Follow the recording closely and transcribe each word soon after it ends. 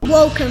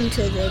Welcome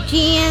to the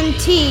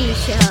GNT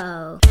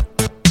Show.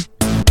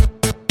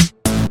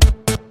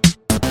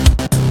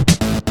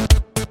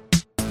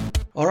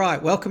 All right,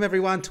 welcome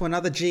everyone to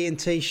another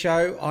GNT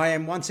Show. I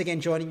am once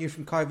again joining you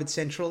from COVID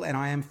Central, and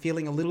I am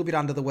feeling a little bit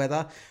under the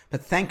weather,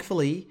 but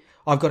thankfully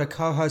I've got a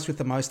co-host with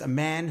the most, a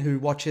man who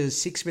watches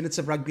 6 minutes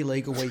of rugby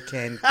league a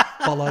weekend,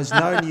 follows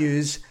no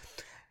news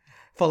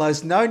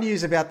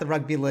about the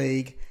rugby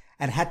league,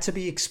 and had to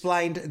be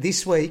explained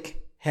this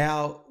week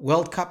how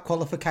World Cup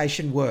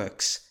qualification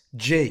works.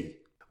 G.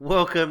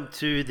 Welcome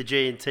to the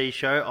G&T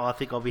Show. I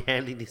think I'll be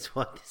handling this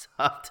one this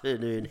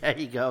afternoon. How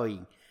you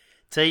going?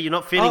 T, you're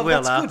not feeling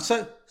well, that's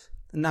good. So,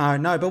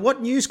 no. But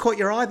what news caught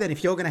your eye then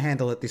if you're going to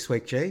handle it this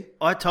week, G?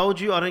 I told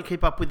you I don't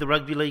keep up with the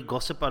rugby league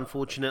gossip,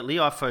 unfortunately.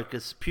 I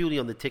focus purely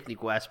on the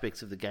technical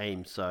aspects of the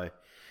game. So,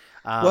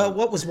 well,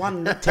 what was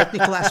one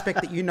technical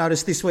aspect that you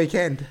noticed this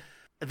weekend?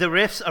 The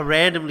refs are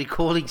randomly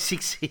calling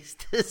sixes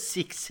to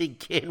six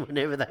again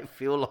whenever they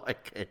feel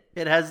like it.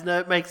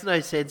 It makes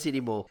no sense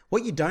anymore.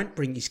 What you don't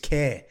bring is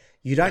care.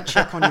 You don't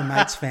check on your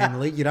mate's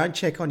family. You don't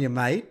check on your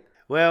mate.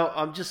 Well,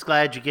 I'm just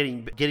glad you're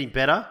getting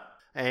better,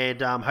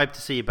 and hope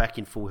to see you back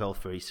in full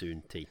health very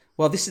soon, T.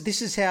 Well, this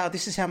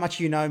is how much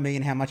you know me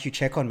and how much you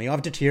check on me.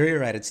 I've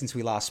deteriorated since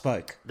we last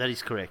spoke. That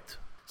is correct.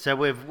 So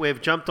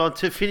we've jumped on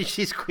to finish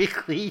this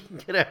quickly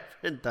and get over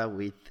and done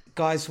with.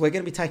 Guys, we're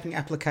going to be taking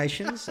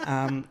applications.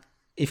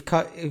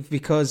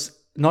 Because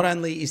not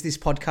only is this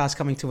podcast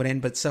coming to an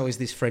end, but so is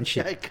this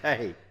friendship.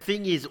 Okay.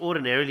 Thing is,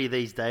 ordinarily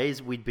these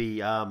days, we'd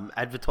be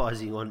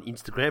advertising on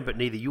Instagram, but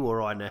neither you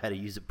or I know how to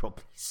use it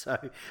properly. So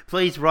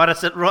please write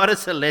us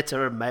a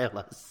letter and mail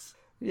us.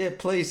 Yeah,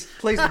 please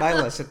mail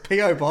us at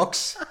P.O.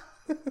 Box.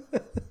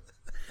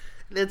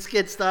 Let's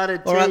get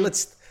started, All right,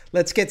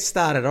 let's get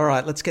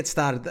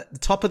started. The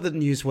top of the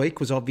news week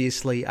was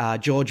obviously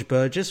George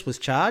Burgess was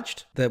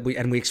charged,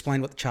 and we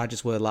explained what the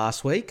charges were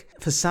last week.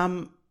 For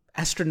some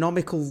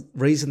astronomical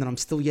reason that I'm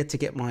still yet to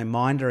get my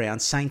mind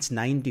around, Saints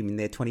named him in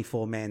their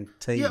 24-man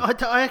team. Yeah,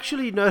 I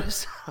actually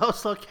noticed. I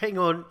was like, hang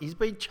on, he's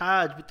been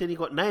charged, but then he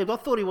got named. I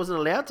thought he wasn't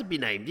allowed to be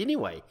named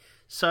anyway.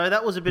 So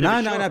that was a bit of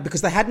a shock. No,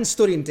 because they hadn't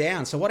stood him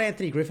down. So what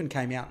Anthony Griffin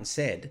came out and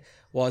said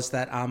was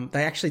that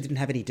they actually didn't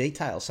have any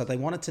details. So they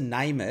wanted to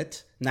name him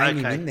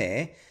in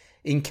there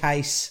in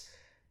case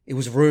it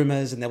was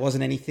rumours and there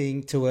wasn't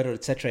anything to it, or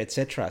et cetera, et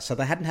cetera. So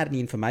they hadn't had any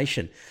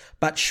information.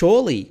 But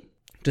surely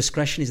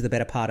discretion is the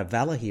better part of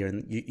valour here,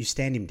 and you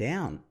stand him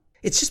down.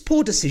 It's just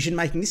poor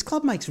decision-making. This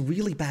club makes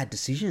really bad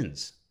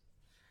decisions,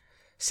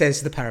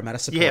 says the Parramatta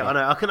supporter. Yeah, I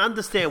know. I can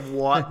understand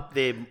what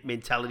their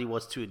mentality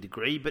was to a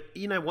degree, but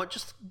you know what?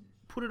 Just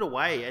put it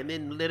away and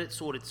then let it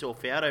sort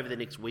itself out over the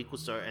next week or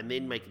so and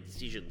then make a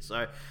decision.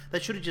 So they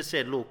should have just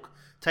said, look,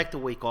 take the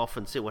week off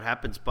and see what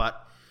happens.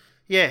 But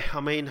yeah,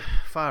 I mean,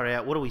 far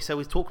out. What do we say?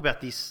 We talk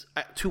about this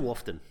too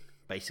often,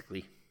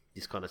 basically.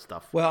 This kind of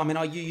stuff. Well, I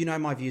mean, you know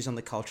my views on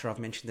the culture. I've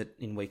mentioned it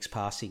in weeks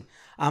passing.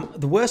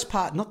 The worst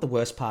part, not the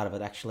worst part of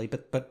it actually,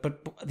 but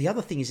the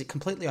other thing is it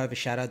completely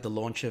overshadowed the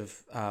launch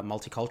of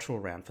multicultural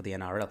round for the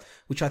NRL,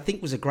 which I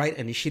think was a great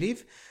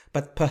initiative,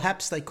 but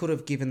perhaps they could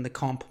have given the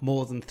comp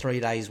more than 3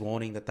 days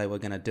warning that they were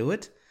going to do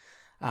it.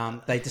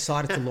 They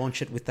decided to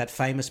launch it with that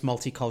famous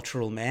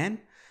multicultural man,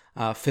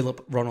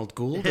 Philip Ronald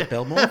Gould at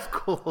Belmore. Of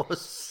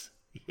course,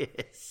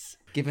 yes.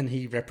 Given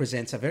he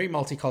represents a very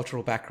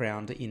multicultural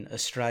background in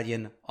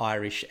Australian,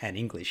 Irish and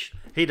English.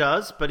 He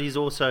does, but he's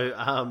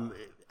also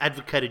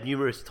advocated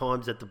numerous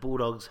times that the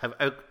Bulldogs have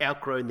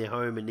outgrown their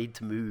home and need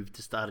to move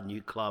to start a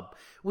new club,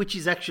 which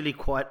is actually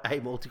quite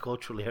a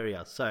multicultural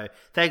area. So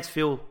thanks,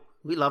 Phil.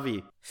 We love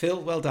you. Phil,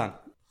 well done.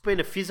 Been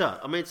a fizzer.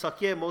 I mean, it's like,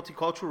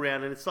 multicultural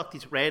round, and it's like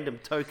this random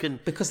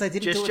token. Because they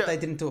didn't do it. They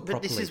didn't do it properly.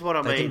 But this is what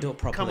I mean. They didn't do it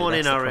properly. Come on,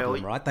 That's NRL. the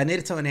problem, right? They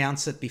needed to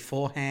announce it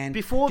beforehand.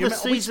 Before the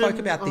season. We spoke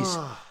about this.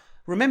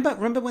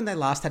 Remember when they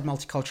last had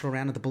multicultural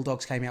round and the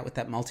Bulldogs came out with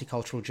that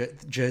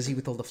multicultural jersey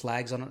with all the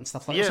flags on it and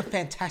stuff like that? It was a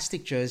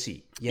fantastic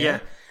jersey.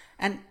 Yeah.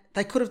 And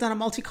they could have done a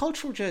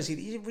multicultural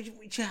jersey.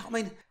 I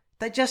mean,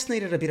 they just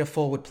needed a bit of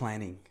forward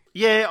planning.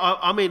 Yeah,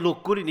 I mean,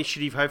 look, good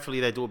initiative.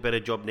 Hopefully they do a better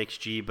job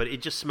next year, but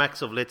it just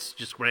smacks of let's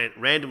just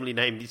randomly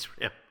name this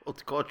round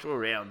multicultural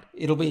round.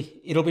 It'll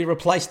be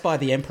replaced by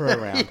the Emperor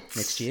round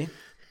next year.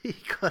 You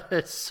got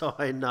to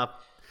sign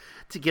up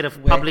to get a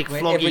public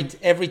flogging.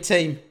 Every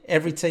team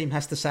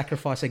has to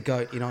sacrifice a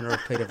goat in honour of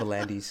Peter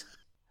V'landys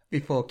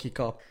before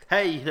kick-off.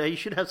 Hey, you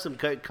should have some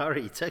goat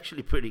curry. It's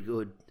actually pretty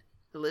good.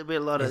 A little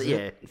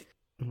bit,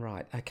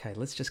 Right, okay,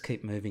 let's just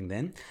keep moving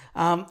then.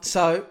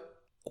 So,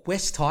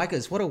 West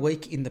Tigers, what a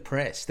week in the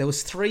press. There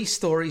was 3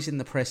 stories in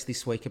the press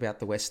this week about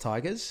the West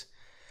Tigers.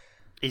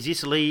 Is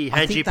this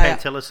Haji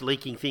Pantelis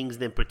leaking things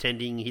and then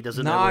pretending he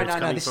doesn't know where it's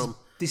coming from?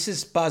 This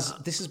is Buzz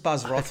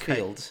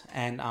Rothfield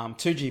and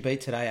 2GB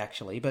today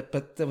actually,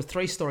 but there were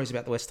 3 stories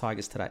about the West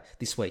Tigers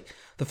this week.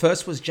 The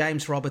first was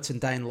James Roberts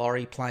and Dane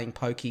Laurie playing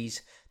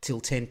pokies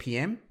till 10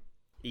 p.m.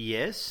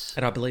 Yes.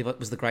 And I believe it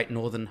was the Great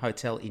Northern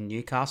Hotel in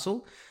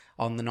Newcastle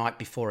on the night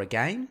before a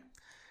game.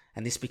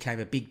 And this became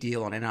a big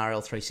deal on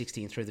NRL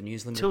 360 and through the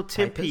News Limited till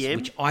 10 papers, p.m.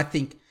 which I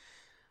think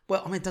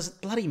Well, I mean, does it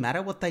bloody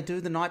matter what they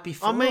do the night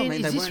before? I mean,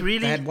 is this really...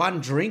 They had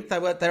one drink.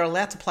 They're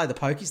allowed to play the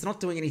pokies. They're not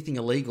doing anything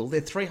illegal. They're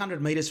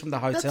 300 metres from the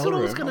hotel room. That's what I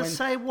was going to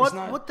say.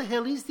 What the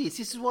hell is this?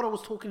 This is what I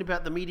was talking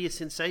about, the media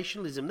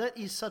sensationalism. That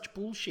is such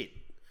bullshit.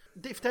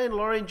 If Dan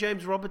Laurie and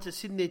James Roberts are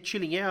sitting there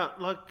chilling out,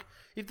 like,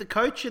 if the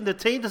coach and the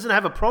team doesn't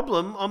have a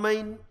problem, I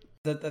mean...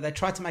 They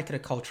tried to make it a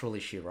cultural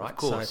issue, right? Of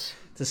course.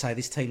 So to say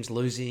this team's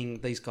losing,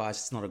 these guys,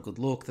 it's not a good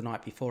look the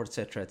night before,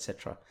 etc.,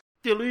 etc.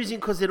 They're losing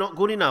because they're not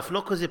good enough,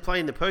 not because they're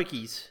playing the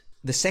pokies.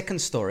 The second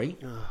story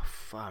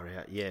far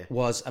out, yeah,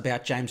 was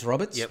about James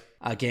Roberts. Yep.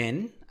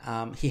 Again,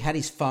 he had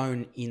his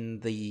phone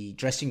in the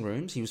dressing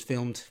rooms. He was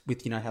filmed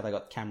with, how they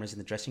got cameras in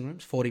the dressing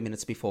rooms, 40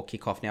 minutes before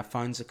kickoff. Now,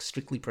 phones are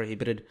strictly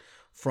prohibited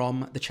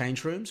from the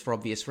change rooms for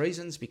obvious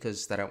reasons,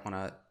 because they don't want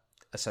to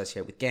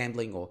associate with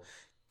gambling or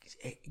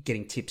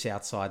getting tips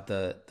outside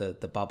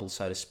the bubble,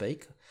 so to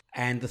speak.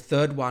 And the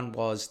third one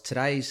was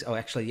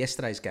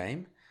yesterday's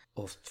game,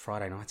 or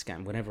Friday night's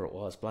game, whenever it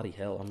was. Bloody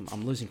hell,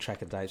 I'm losing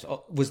track of days.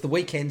 Was the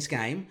weekend's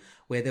game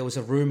where there was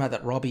a rumour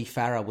that Robbie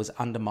Farah was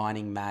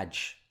undermining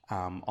Madge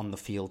on the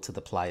field to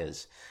the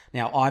players.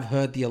 Now, I've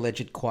heard the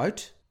alleged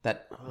quote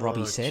that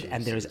Robbie said,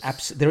 Jesus.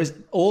 and there is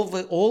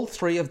all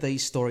three of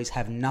these stories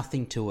have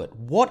nothing to it.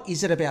 What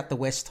is it about the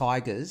West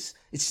Tigers?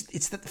 Is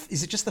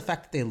it just the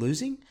fact that they're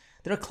losing?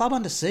 They're a club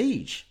under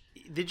siege.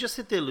 They're just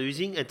that they're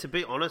losing, and to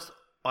be honest,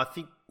 I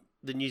think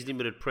the News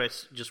Limited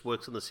press just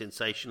works on the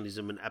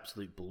sensationalism and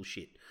absolute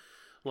bullshit.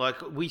 Like,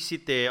 we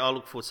sit there, I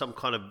look for some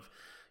kind of,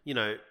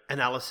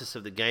 analysis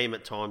of the game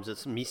at times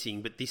that's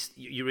missing, but this,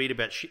 you read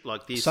about shit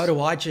like this. So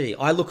do I, G.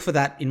 I look for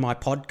that in my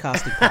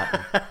podcasting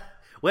partner.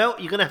 Well,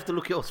 you're going to have to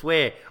look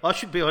elsewhere. I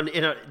should be on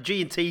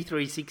G&T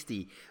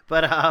 360,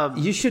 but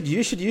you should do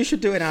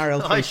NRL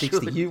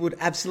 360. You would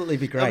absolutely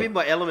be great. I'm in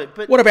my element.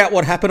 But what about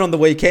what happened on the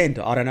weekend?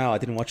 I don't know. I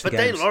didn't watch the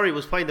games. But Dan Laurie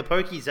was playing the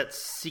pokies at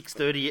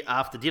 6:30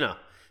 after dinner.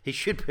 He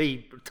should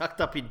be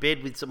tucked up in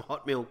bed with some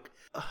hot milk.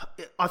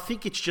 I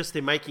think it's just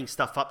they're making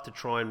stuff up to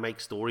try and make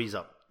stories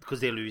up because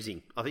they're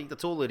losing. I think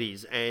that's all it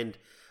is.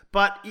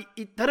 But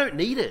they don't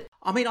need it.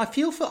 I mean, I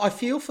feel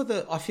for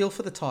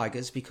the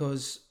Tigers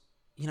because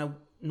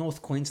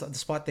North Queensland,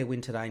 despite their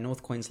win today,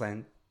 North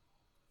Queensland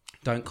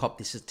don't cop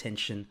this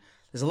attention.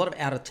 There's a lot of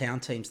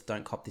out-of-town teams that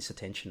don't cop this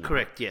attention.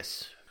 Correct,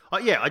 yes.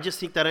 I just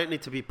think they don't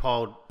need to be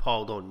piled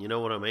on, you know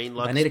what I mean?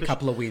 Like, they need a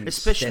couple of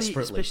wins,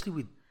 desperately. Especially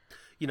with,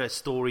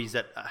 stories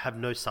that have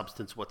no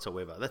substance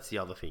whatsoever. That's the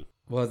other thing.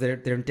 Well, they're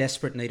in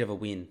desperate need of a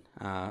win.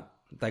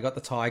 They got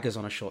the Tigers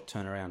on a short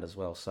turnaround as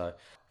well. So,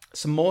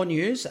 some more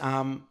news.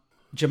 Jamayne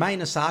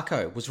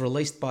Isaako was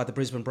released by the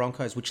Brisbane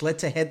Broncos, which led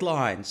to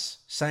headlines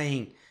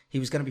saying he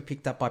was going to be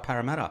picked up by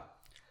Parramatta.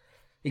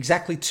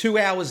 Exactly 2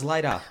 hours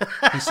later,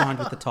 he signed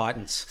with the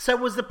Titans. So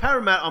was the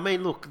Parramatta... I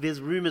mean, look,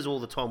 there's rumours all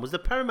the time. Was the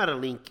Parramatta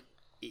link...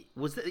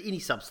 Was there any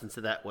substance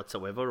to that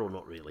whatsoever or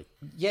not really?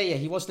 Yeah,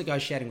 he was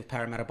negotiating with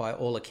Parramatta by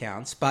all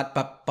accounts, but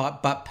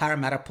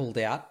Parramatta pulled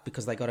out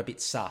because they got a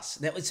bit sus.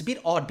 Now, it's a bit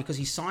odd because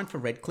he signed for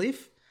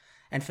Redcliffe,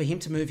 and for him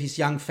to move his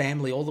young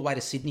family all the way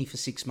to Sydney for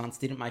 6 months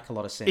didn't make a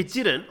lot of sense. It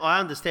didn't. I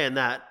understand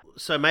that.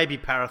 So maybe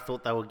Parra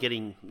thought they were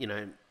getting,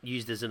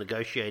 used as a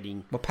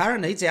negotiating... Well, Parra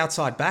needs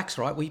outside backs,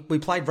 right? We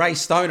played Ray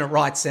Stone at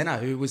right centre,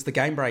 who was the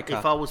game breaker.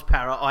 If I was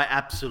Parra, I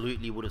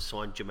absolutely would have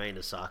signed Jamayne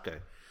Isaako.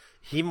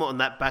 Him on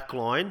that back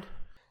line...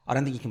 I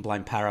don't think you can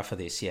blame Parra for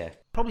this, yeah.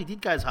 Probably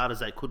did go as hard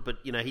as they could, but,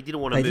 he didn't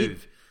want to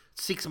move.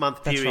 6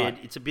 month period, right.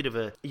 It's a bit of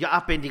a... You're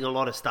upending a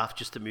lot of stuff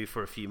just to move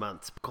for a few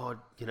months. God,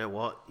 you know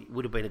what? It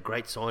would have been a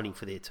great signing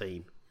for their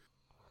team.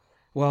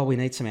 Well, we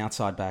need some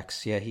outside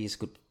backs. Yeah, he's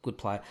a good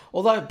player.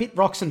 Although a bit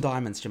rocks and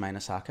diamonds, Jamayne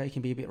Isaako. He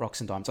can be a bit rocks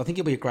and diamonds. I think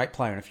he'll be a great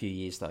player in a few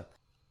years, though.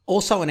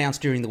 Also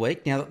announced during the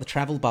week, now that the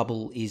travel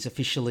bubble is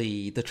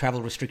officially... The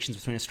travel restrictions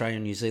between Australia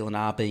and New Zealand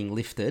are being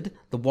lifted,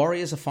 the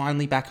Warriors are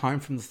finally back home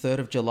from the 3rd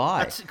of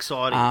July. That's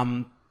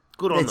exciting.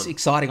 Good on them. It's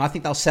exciting. I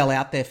think they'll sell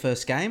out their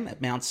first game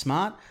at Mount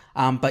Smart.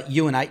 But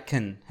Ewan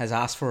Aitken has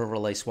asked for a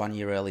release 1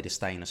 year early to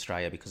stay in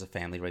Australia because of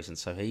family reasons.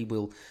 So he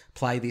will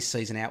play this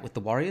season out with the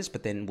Warriors,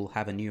 but then will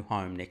have a new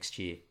home next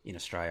year in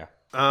Australia.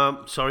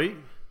 Sorry?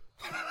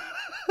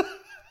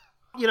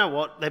 You know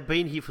what? They've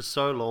been here for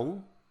so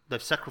long.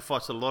 They've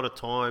sacrificed a lot of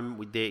time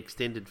with their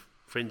extended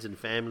friends and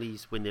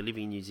families when they're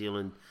living in New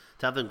Zealand.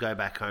 To have them go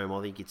back home,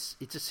 I think it's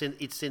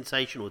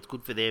sensational. It's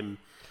good for them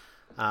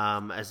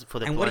as for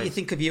their And players. What do you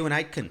think of Ewan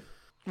Aitken?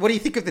 What do you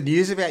think of the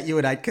news about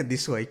Ewan Aitken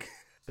this week?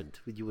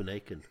 With Ewan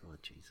Aitken? Oh,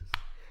 Jesus.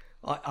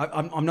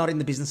 I'm not in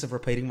the business of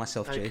repeating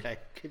myself, G. Okay,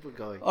 keep it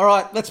going. All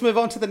right, let's move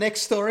on to the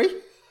next story.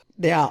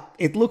 Now,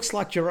 it looks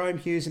like Jerome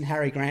Hughes and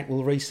Harry Grant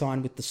will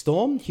re-sign with the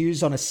Storm.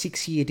 Hughes on a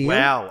 6-year deal.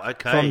 Wow,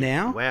 okay. From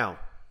now. Wow.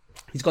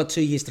 He's got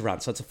 2 years to run,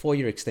 so it's a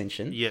 4-year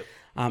extension. Yep.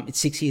 It's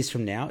 6 years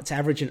from now. It's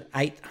averaging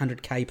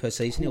 $800K per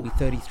season. He'll be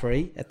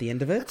 33 at the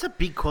end of it. That's a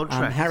big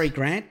contract.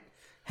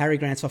 Harry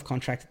Grant's off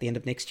contract at the end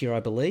of next year, I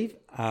believe,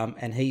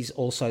 and he's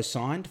also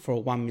signed for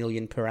 $1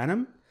 million per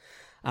annum.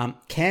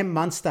 Cam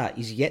Munster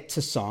is yet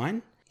to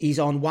sign. He's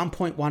on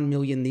 1.1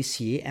 million this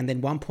year and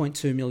then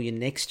 1.2 million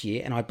next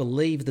year. And I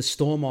believe the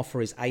Storm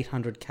offer is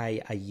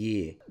 800k a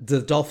year.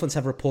 The Dolphins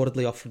have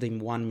reportedly offered him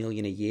 1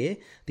 million a year.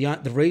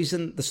 The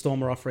reason the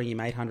Storm are offering him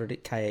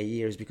 800k a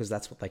year is because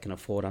that's what they can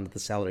afford under the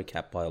salary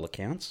cap by all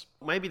accounts.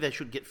 Maybe they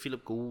should get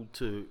Philip Gould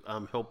to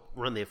help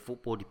run their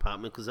football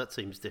department, because that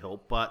seems to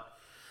help. But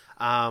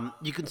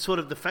you can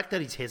the fact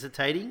that he's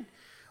hesitating,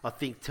 I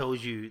think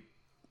tells you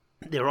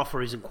their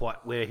offer isn't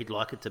quite where he'd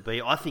like it to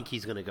be. I think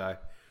he's going to go.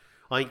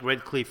 I think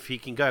Redcliffe, he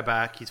can go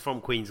back. He's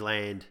from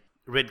Queensland.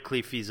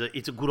 Redcliffe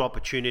it's a good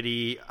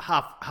opportunity.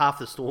 Half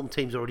the Storm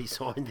team's already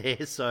signed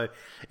there, so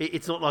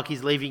it's not like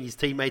he's leaving his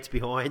teammates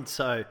behind.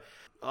 So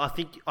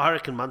I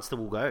reckon Munster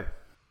will go.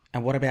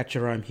 And what about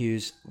Jerome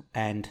Hughes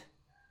and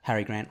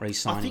Harry Grant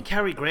re-signing? I think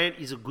Harry Grant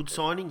is a good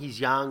signing. He's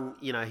young,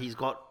 he's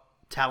got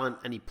talent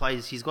and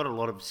he's got a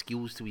lot of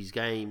skills to his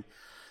game.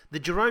 The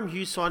Jerome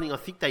Hughes signing, I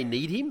think they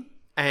need him,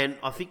 and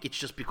I think it's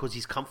just because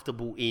he's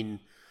comfortable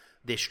in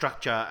their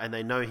structure and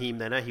they know him,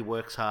 they know he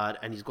works hard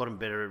and he's gotten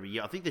better every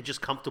year. I think they're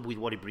just comfortable with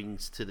what he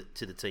brings to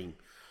the team,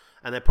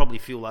 and they probably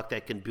feel like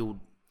they can build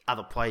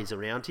other players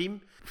around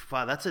him.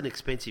 But that's an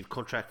expensive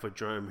contract for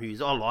Jerome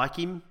Hughes. I like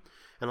him,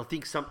 and I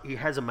think he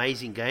has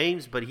amazing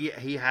games, but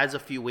he has a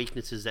few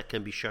weaknesses that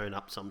can be shown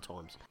up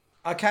sometimes.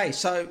 Okay,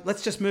 so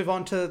let's just move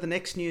on to the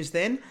next news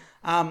then.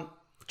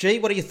 G,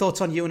 what are your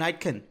thoughts on Ewan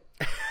Aitken?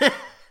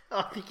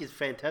 I think he's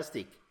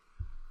fantastic.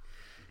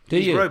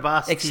 He's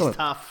robust, excellent. He's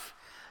tough.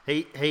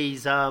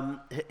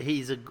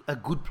 He's a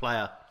good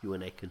player,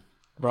 Ewan Aitken.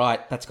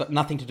 Right, that's got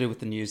nothing to do with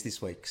the news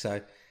this week.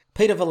 So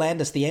Peter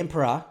V'landis, the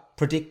Emperor,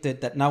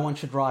 predicted that no one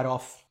should write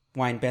off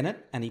Wayne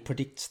Bennett, and he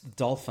predicts the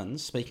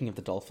Dolphins, speaking of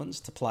the Dolphins,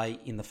 to play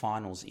in the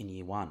finals in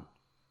year one.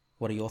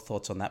 What are your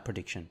thoughts on that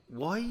prediction?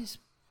 Why is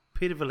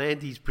Peter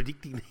V'landis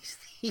predicting these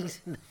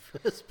things in the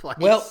first place?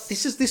 Well,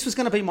 this was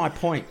going to be my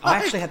point. I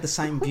actually had the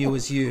same view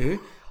as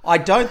you. I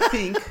don't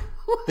think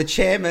the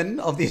chairman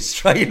of the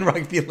Australian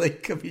Rugby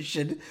League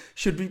Commission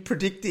should be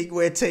predicting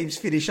where teams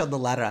finish on the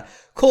ladder.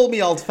 Call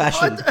me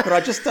old-fashioned, but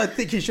I just don't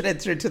think he should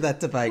enter into that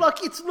debate.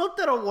 It's not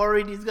that I'm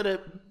worried he's going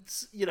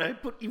to,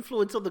 put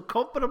influence on the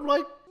comp, but I'm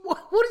like,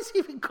 what is he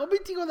even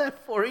commenting on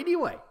that for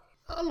anyway?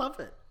 I love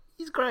it.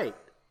 He's great.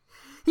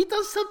 He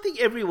does something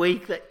every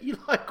week that you're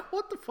like,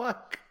 what the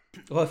fuck?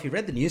 Well, if you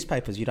read the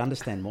newspapers, you'd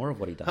understand more of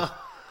what he does.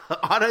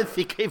 I don't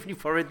think even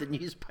if I read the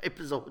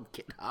newspapers, I would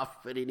get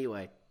half of it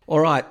anyway. All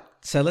right,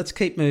 so let's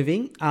keep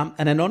moving.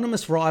 An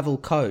anonymous rival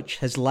coach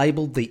has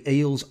labelled the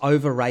Eels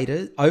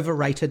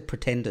overrated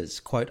pretenders,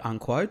 quote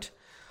unquote,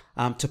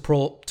 to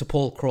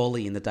Paul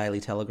Crawley in the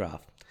Daily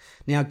Telegraph.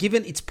 Now,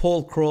 given it's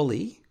Paul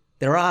Crawley,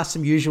 there are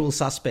some usual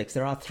suspects.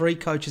 There are three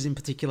coaches in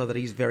particular that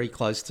he's very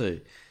close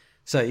to.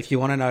 So if you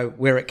want to know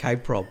where it came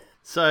from.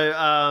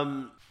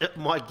 So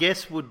my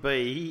guess would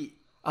be...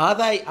 Are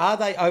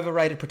they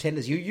overrated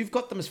pretenders? You've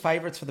got them as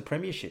favourites for the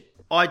premiership.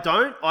 I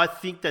don't. I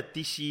think that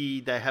this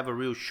year they have a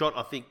real shot.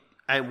 I think,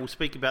 and we'll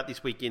speak about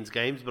this weekend's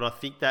games, but I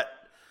think that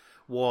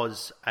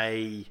was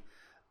a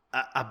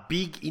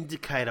big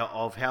indicator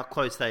of how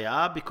close they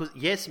are, because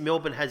yes,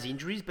 Melbourne has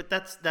injuries, but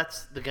that's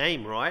the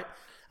game, right?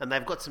 And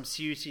they've got some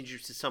serious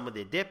injuries to some of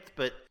their depth,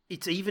 but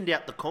it's evened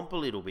out the comp a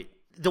little bit.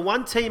 The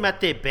one team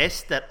at their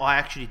best that I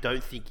actually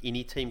don't think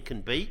any team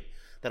can beat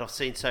that I've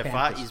seen so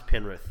far is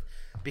Penrith.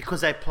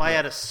 Because they play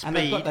at a speed.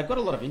 And they've got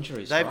a lot of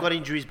injuries. They've got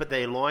injuries, but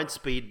their line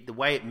speed, the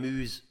way it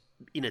moves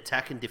in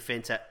attack and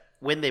defence,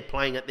 when they're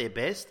playing at their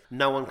best,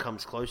 no one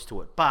comes close to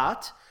it.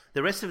 But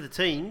the rest of the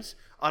teams,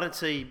 I don't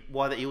see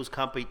why the Eels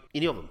can't beat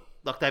any of them.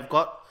 Like they've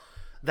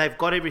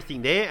got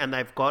everything there, and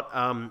they've got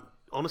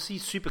honestly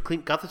Super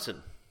Clint Gutherson,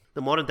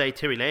 the modern day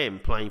Terry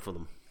Lamb, playing for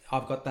them.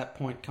 I've got that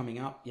point coming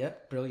up.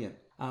 Yep, brilliant.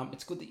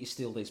 It's good that you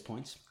steal these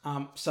points.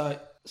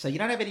 So you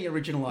don't have any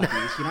original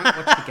ideas, you don't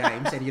watch the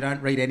games, and you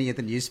don't read any of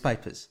the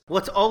newspapers.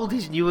 What's old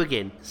is new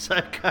again. So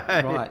go.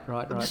 Right.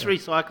 I'm just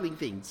recycling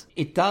things.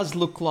 It does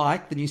look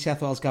like the New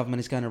South Wales government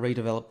is going to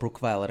redevelop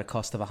Brookvale at a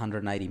cost of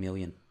 $180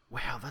 million.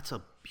 Wow, that's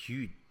a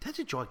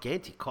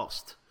gigantic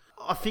cost.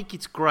 I think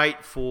it's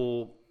great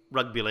for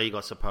rugby league,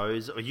 I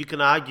suppose. Or you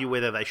can argue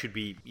whether they should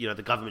be,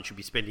 the government should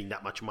be spending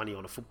that much money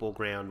on a football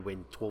ground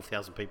when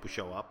 12,000 people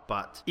show up.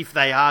 But if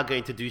they are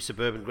going to do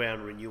suburban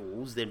ground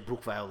renewals, then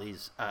Brookvale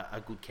is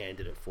a good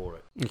candidate for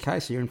it. Okay,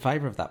 so you're in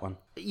favour of that one?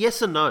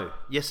 Yes and no.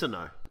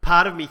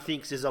 Part of me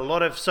thinks there's a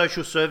lot of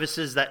social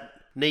services that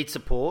need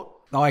support.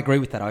 I agree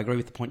with that. I agree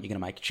with the point you're going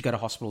to make. It should go to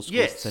hospitals,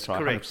 schools, etc.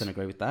 Correct. I 100%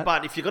 agree with that.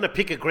 But if you're going to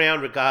pick a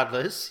ground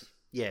regardless,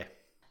 yeah.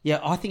 Yeah,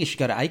 I think it should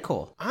go to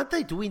ACOR. Aren't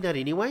they doing that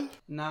anyway?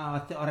 No,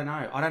 I don't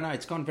know.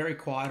 It's gone very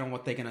quiet on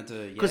what they're going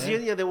to do. Because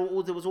there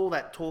was all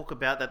that talk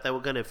about that they were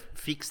going to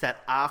fix that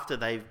after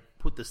they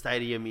put the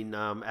stadium in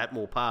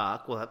Atmore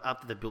Park. Well,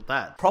 after they built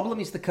that. Problem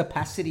is the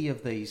capacity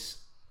of these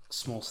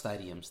small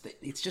stadiums.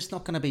 It's just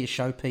not going to be a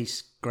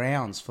showpiece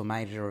grounds for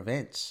major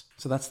events.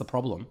 So that's the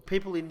problem.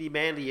 People in the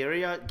Manly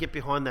area get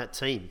behind that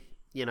team.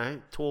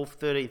 12,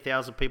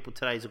 13,000 people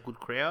today is a good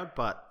crowd,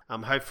 but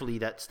hopefully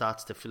that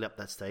starts to fill up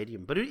that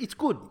stadium. But it's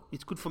good.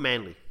 It's good for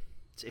Manly.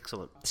 It's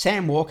excellent.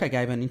 Sam Walker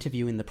gave an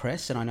interview in the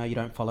press, and I know you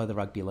don't follow the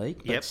rugby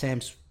league, but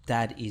Sam's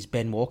dad is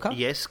Ben Walker.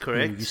 Yes,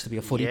 correct. Who used to be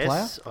a footy player.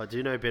 Yes, I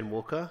do know Ben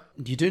Walker.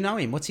 You do know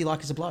him. What's he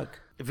like as a bloke?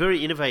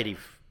 Very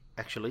innovative,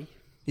 actually.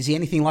 Is he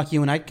anything like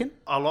Ewan Aitken?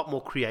 A lot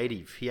more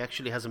creative. He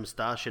actually has a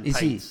moustache and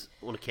paints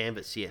on a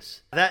canvas,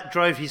 yes. That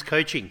drove his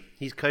coaching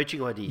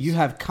ideas. You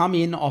have come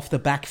in off the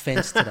back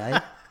fence today.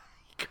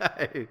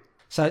 Go.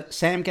 So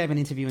Sam gave an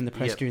interview in the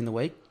press during the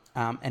week,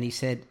 and he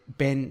said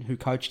Ben, who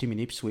coached him in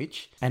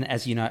Ipswich, and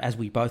as you know, as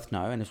we both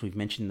know, and as we've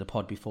mentioned in the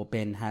pod before,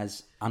 Ben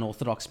has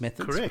unorthodox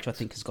methods, which I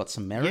think has got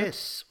some merit.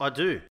 Yes, I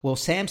do. Well,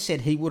 Sam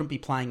said he wouldn't be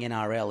playing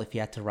NRL if he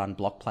had to run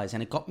block plays,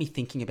 and it got me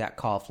thinking about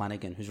Kyle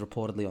Flanagan, who's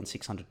reportedly on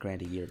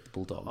 $600,000 a year at the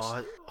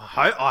Bulldogs.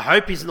 I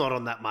hope he's not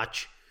on that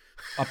much.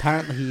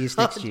 Apparently he is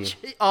next year.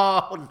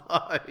 Oh,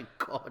 no,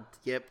 God,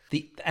 yep.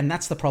 And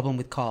that's the problem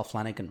with Kyle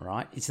Flanagan,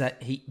 right? Is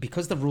that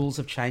because the rules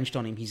have changed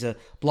on him, he's a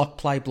block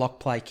play,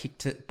 kick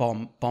to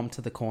bomb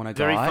to the corner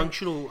guy. Very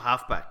functional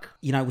halfback.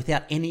 You know,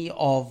 without any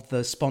of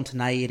the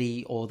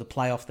spontaneity or the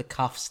play off the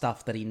cuff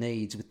stuff that he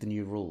needs with the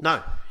new rules.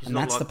 No, he's and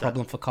not that's like the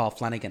problem for Kyle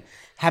Flanagan.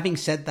 Having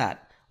said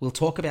that, we'll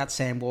talk about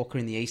Sam Walker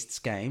in the Easts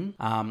game.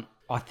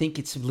 I think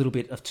it's a little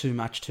bit of too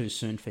much too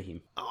soon for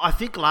him. I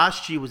think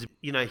last year was,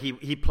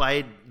 he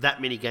played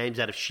that many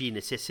games out of sheer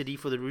necessity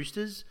for the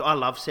Roosters. I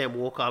love Sam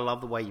Walker. I love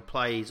the way he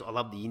plays. I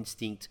love the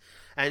instinct.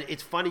 And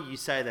it's funny you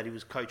say that he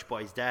was coached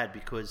by his dad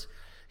because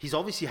he's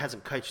obviously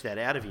hasn't coached that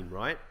out of him,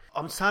 right?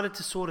 I'm starting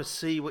to sort of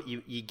see what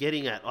you're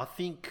getting at. I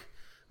think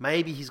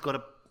maybe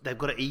they've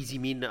got to ease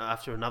him in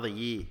after another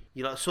year.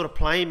 Sort of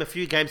play him a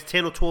few games,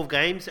 10 or 12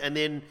 games, and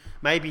then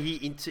maybe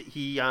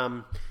he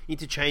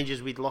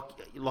interchanges with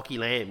Lockie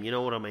Lamb. You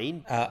know what I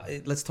mean?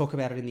 Let's talk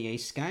about it in the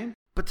East game.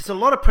 But there's a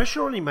lot of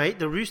pressure on him, mate.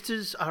 The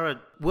Roosters are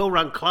a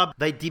well-run club.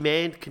 They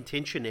demand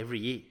contention every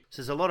year.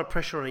 So there's a lot of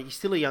pressure on him. He's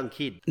still a young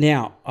kid.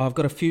 Now, I've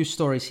got a few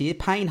stories here.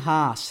 Payne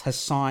Haas has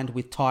signed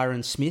with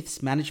Tyron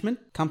Smith's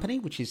management company,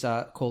 which is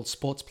called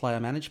Sports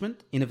Player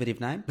Management. Innovative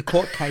name. The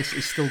court case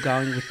is still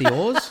going with the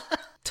Oars.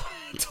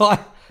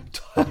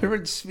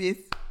 Tyron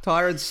Smith.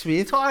 Tyron.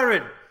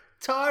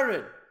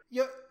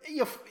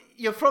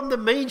 You're from the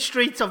mean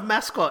streets of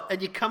Mascot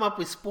and you come up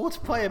with Sports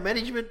Player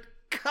Management?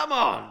 Come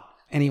on.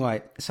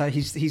 Anyway, so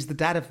he's the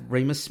dad of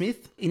Remus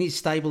Smith. In his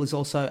stable is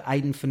also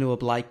Aiden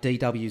Fanua-Blake,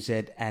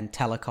 DWZ, and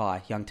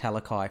young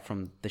Talakai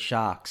from the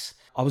Sharks.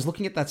 I was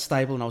looking at that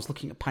stable and I was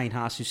looking at Payne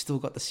Haas, who's still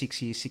got the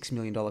 6-year, $6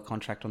 million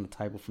contract on the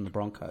table from the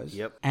Broncos.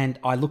 Yep. And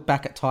I look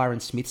back at Tyron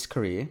Smith's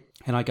career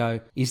and I go,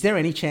 is there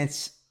any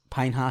chance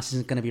Payne Haas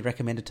isn't going to be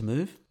recommended to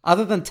move?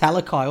 Other than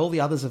Talakai, all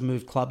the others have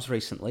moved clubs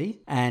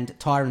recently, and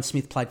Tyron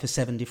Smith played for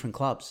 7 different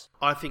clubs.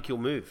 I think he'll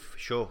move, for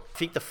sure. I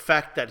think the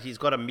fact that he's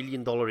got $1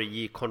 million a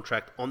year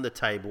contract on the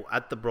table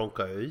at the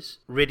Broncos,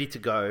 ready to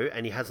go,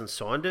 and he hasn't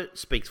signed it,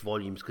 speaks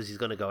volumes because he's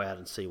going to go out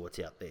and see what's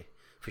out there,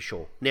 for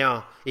sure.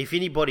 Now, if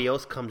anybody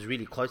else comes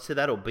really close to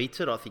that or beats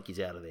it, I think he's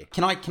out of there.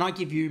 Can I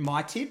give you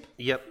my tip?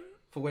 Yep.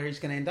 For where he's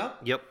going to end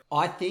up? Yep.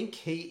 I think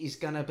he is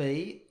going to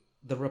be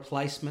the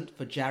replacement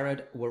for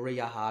Jared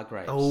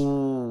Waria-Hargreaves.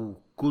 Oh,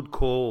 good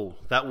call.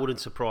 That wouldn't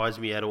surprise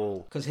me at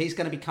all. Because he's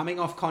going to be coming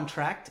off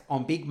contract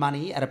on big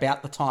money at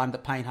about the time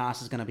that Payne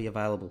Haas is going to be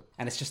available.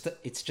 And it's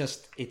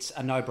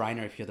a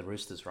no-brainer if you're the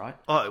Roosters, right?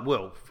 Oh,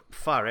 well,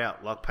 far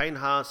out. Like Payne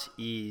Haas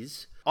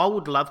is... I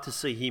would love to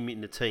see him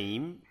in a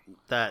team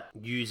that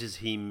uses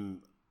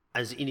him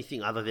as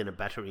anything other than a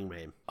battering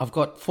ram. I've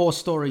got 4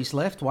 stories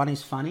left. One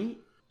is funny.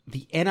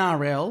 The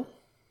NRL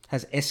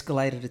has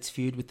escalated its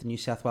feud with the New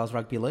South Wales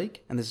Rugby League.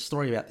 And there's a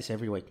story about this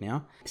every week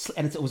now.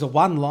 And it was a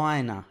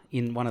one-liner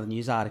in one of the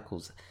news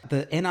articles.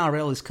 The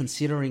NRL is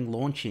considering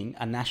launching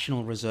a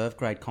national reserve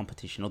grade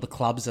competition, or the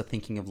clubs are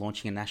thinking of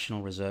launching a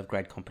national reserve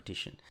grade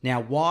competition. Now,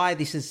 why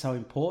this is so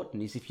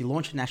important is if you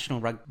launch a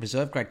national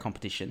reserve grade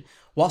competition,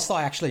 whilst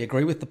I actually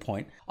agree with the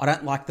point, I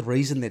don't like the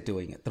reason they're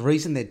doing it. The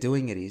reason they're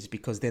doing it is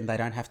because then they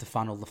don't have to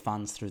funnel the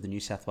funds through the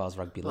New South Wales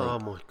Rugby League. Oh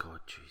my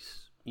God, jeez.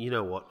 You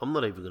know what? I'm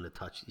not even going to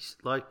touch this.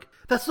 Like,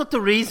 that's not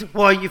the reason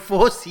why you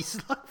force this.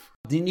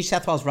 The New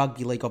South Wales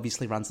Rugby League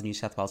obviously runs the New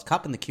South Wales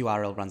Cup and the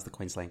QRL runs the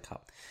Queensland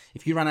Cup.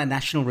 If you run a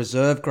national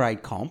reserve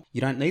grade comp, you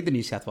don't need the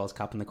New South Wales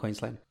Cup and the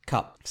Queensland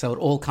Cup. So it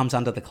all comes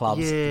under the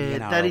clubs. Yeah, the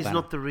NRL that is banner.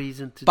 not the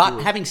reason to do it.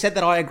 But having said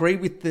that, I agree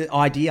with the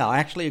idea. I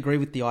actually agree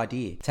with the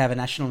idea to have a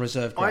national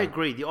reserve grade. I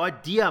agree. The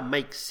idea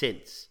makes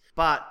sense.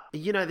 But,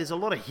 there's a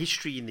lot of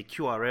history in the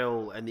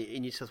QRL and the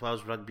New South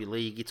Wales Rugby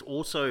League. It's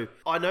also...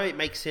 I know it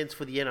makes sense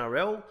for the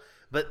NRL...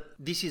 But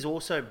this is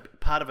also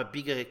part of a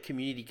bigger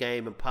community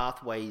game and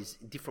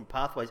different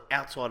pathways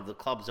outside of the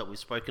clubs that we've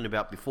spoken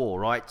about before,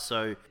 right?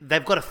 So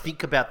they've got to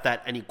think about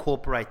that and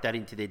incorporate that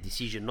into their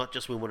decision, not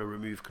just when we want to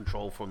remove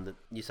control from the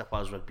New South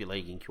Wales Rugby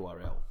League and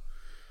QRL.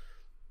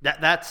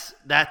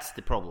 That's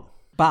the problem.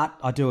 But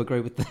I do agree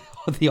with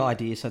the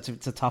idea, so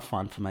it's a tough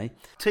one for me.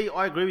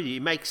 I agree with you.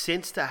 It makes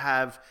sense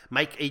to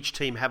make each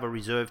team have a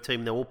reserve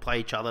team. They all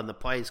play each other and the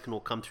players can all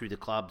come through the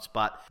clubs.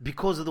 But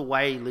because of the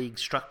way league's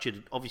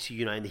structured,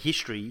 obviously, in the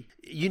history,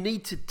 you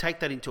need to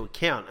take that into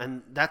account.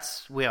 And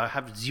that's where I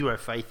have zero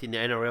faith in the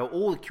NRL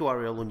or the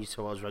QRL or New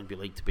South Wales Rugby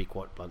League, to be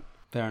quite blunt.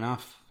 Fair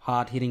enough.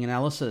 Hard-hitting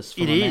analysis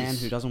from It a is. man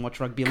who doesn't watch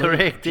rugby league.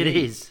 Correct, it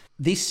is.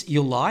 This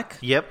you'll like.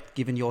 Yep.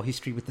 Given your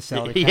history with the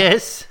salary cap.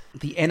 Yes.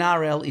 The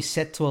NRL is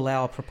set to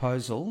allow a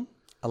proposal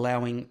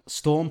allowing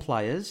Storm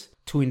players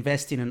to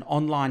invest in an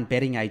online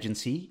betting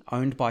agency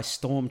owned by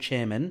Storm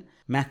chairman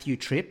Matthew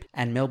Tripp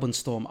and Melbourne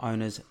Storm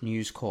owners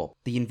News Corp.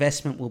 The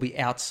investment will be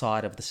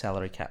outside of the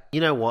salary cap.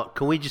 You know what?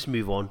 Can we just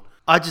move on?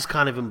 I just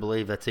can't even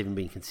believe that's even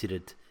been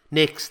considered.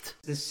 Next.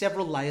 There's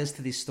several layers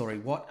to this story.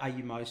 What are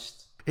you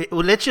most...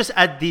 Well, let's just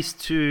add this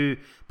to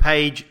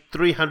page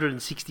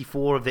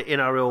 364 of the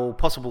NRL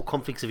possible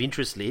conflicts of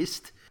interest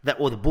list,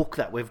 or the book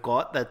that we've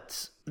got.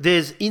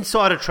 There's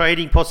insider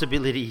trading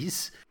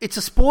possibilities. It's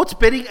a sports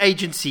betting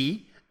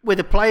agency where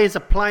the players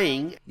are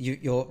playing.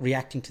 You're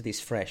reacting to this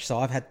fresh. So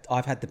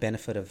I've had the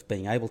benefit of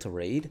being able to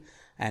read,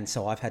 and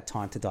so I've had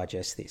time to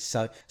digest this.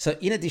 So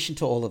in addition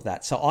to all of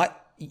that,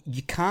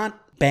 you can't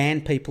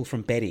ban people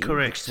from betting.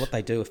 Correct. Which is what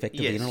they do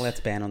effectively. Yes. You're not allowed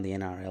to ban on the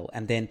NRL.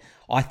 And then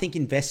I think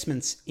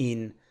investments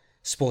in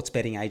sports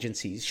betting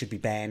agencies should be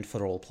banned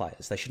for all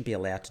players. They shouldn't be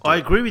allowed to do I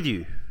it. agree with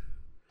you.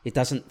 It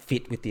doesn't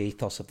fit with the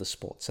ethos of the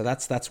sport. So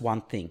that's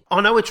one thing.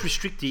 I know it's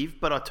restrictive,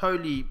 but I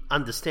totally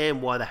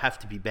understand why they have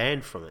to be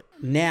banned from it.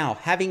 Now,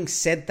 having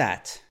said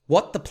that,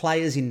 what the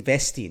players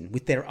invest in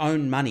with their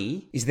own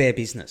money is their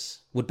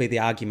business, would be the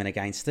argument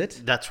against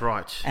it. That's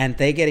right. And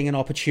they're getting an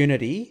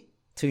opportunity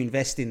to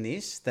invest in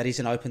this that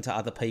isn't open to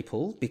other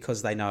people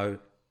because they know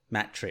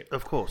Matt Tripp.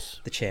 Of course.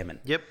 The chairman.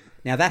 Yep.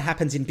 Now, that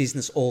happens in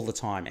business all the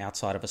time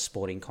outside of a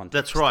sporting context.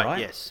 That's right,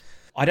 yes.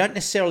 I don't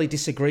necessarily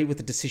disagree with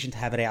the decision to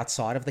have it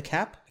outside of the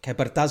cap, okay,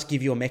 but it does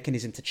give you a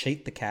mechanism to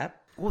cheat the cap.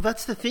 Well,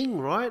 that's the thing,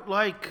 right?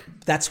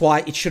 That's why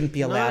it shouldn't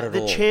be allowed at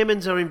all. The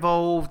chairmans are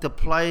involved, the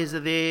players are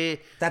there.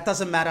 That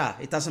doesn't matter.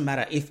 It doesn't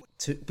matter.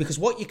 Because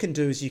what you can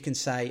do is you can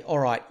say, all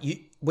right,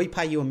 we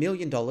pay you $1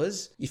 million.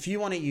 If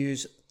you want to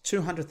use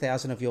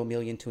 200,000 of your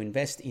million to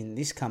invest in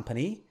this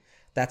company,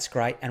 that's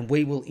great. And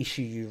we will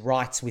issue you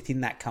rights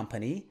within that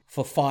company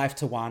for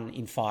 5-1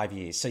 in 5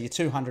 years. So your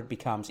 200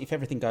 becomes, if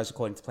everything goes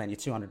according to plan, your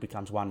 200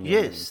 becomes 1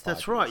 million. Yes,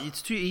 that's right.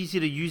 It's too easy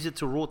to use it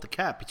to rort the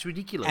cap. It's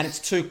ridiculous. And it's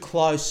too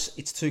close.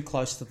 It's too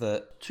close to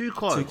the... Too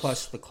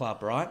close to the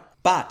club, right?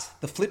 But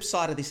the flip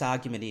side of this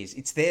argument is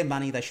it's their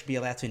money. They should be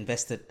allowed to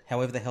invest it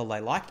however the hell they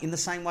like, in the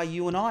same way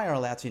you and I are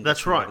allowed to invest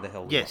that's right. however the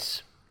hell we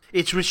yes.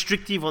 Like. It's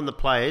restrictive on the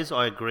players,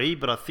 I agree,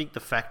 but I think the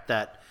fact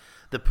that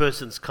the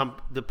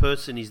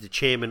person is the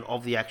chairman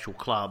of the actual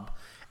club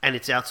and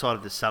it's outside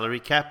of the salary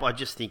cap, I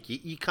just think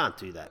you can't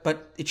do that.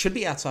 But it should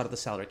be outside of the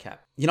salary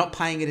cap. You're not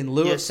paying it in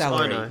lieu of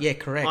salary. I know. Yeah,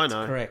 correct. I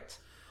know. Correct.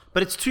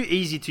 But it's too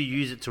easy to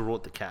use it to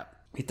rort the cap.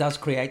 It does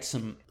create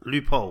some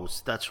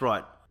loopholes. That's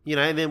right.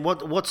 And then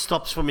what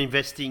stops from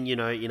investing? In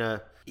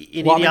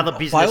any other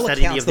business by all that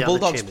accounts, any of the the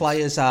Bulldogs other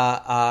players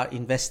are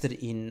invested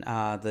in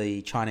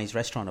the Chinese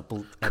restaurant at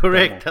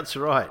Correct. Belmore. That's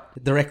right.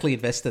 Directly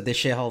invested. They're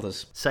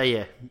shareholders. So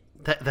yeah.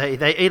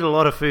 They eat a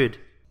lot of food.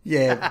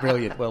 Yeah,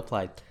 brilliant. Well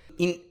played.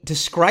 In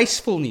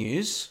disgraceful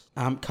news,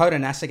 Coda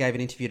Nasser gave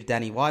an interview to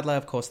Danny Widler.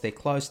 Of course, they're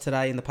closed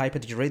today in the paper.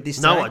 Did you read this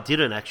today? No, I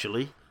didn't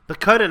actually. But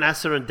Coda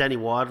Nasser and Danny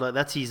Widler,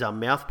 that's his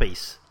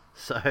mouthpiece.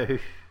 So...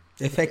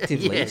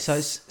 Effectively. Yes. So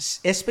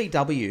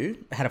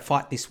SBW had a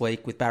fight this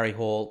week with Barry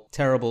Hall.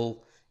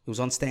 Terrible. It was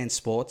on Stan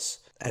Sports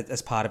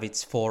as part of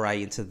its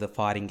foray into the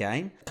fighting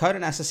game. Coda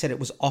Nasser said it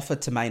was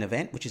offered to Main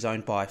Event, which is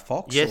owned by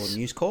Fox or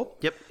News Corp.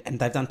 Yep. And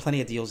they've done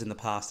plenty of deals in the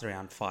past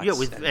around fights. Yeah,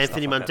 with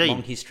Anthony Mundine.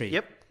 Long history.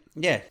 Yep.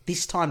 Yeah.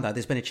 This time, though,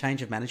 there's been a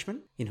change of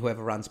management in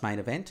whoever runs Main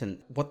Event.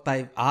 And what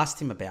they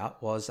asked him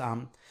about was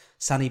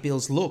Sonny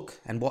Bill's look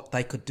and what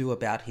they could do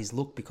about his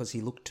look because he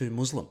looked too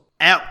Muslim.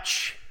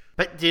 Ouch.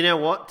 But do you know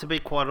what? To be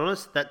quite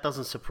honest, that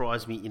doesn't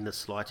surprise me in the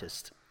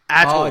slightest.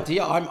 At all. Oh,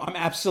 dear. I'm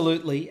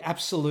absolutely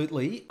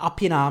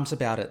up in arms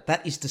about it.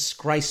 That is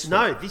disgraceful.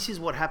 No, this is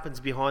what happens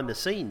behind the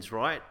scenes,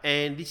 right?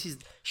 And this is...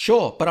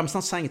 Sure, but I'm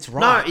not saying it's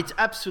right. No, it's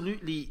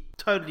absolutely,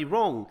 totally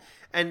wrong.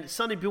 And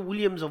Sonny Bill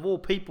Williams, of all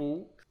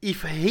people,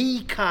 if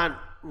he can't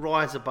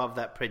rise above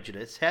that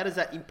prejudice, how does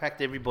that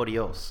impact everybody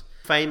else?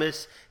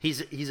 Famous,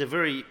 he's a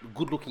very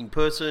good-looking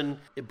person.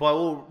 By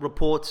all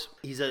reports,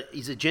 he's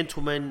a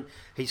gentleman.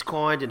 He's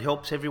kind and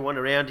helps everyone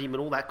around him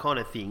and all that kind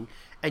of thing.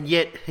 And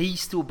yet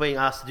he's still being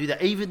asked to do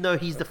that, even though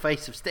he's the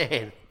face of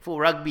Stan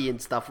for rugby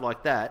and stuff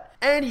like that.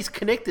 And he's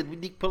connected with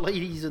Nick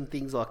Politis and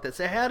things like that.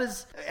 So how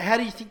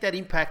do you think that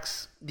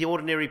impacts the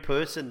ordinary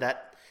person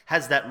that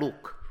has that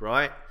look,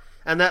 right?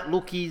 And that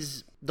look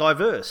is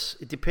diverse.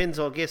 It depends,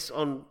 I guess,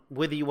 on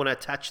whether you want to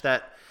attach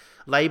that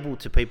label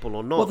to people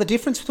or not. Well, the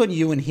difference between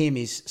you and him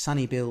is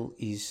Sonny Bill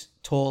is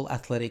tall,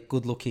 athletic,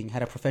 good-looking,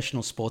 had a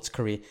professional sports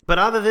career. But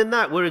other than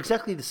that, we're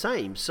exactly the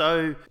same.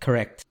 So,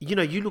 correct.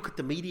 You look at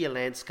the media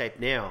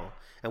landscape now,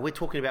 and we're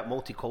talking about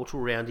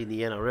multicultural round in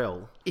the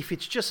NRL. If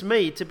it's just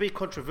me, to be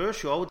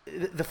controversial,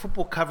 the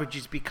football coverage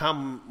has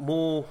become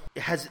more,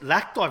 it has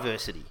lacked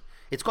diversity.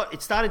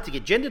 It's starting to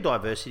get gender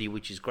diversity,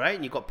 which is great,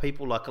 and you've got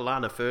people like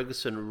Alana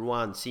Ferguson and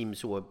Ruan Sims,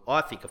 who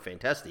I think are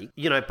fantastic.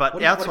 But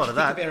what outside of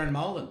that, think of Erin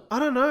Molan? I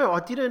don't know.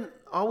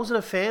 I wasn't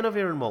a fan of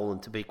Erin Molan,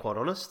 to be quite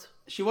honest.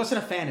 She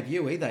wasn't a fan of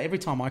you either. Every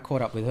time I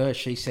caught up with her,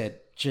 she said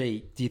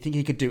gee, do you think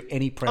he could do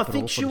any prep I at all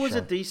think for she the was show?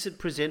 a decent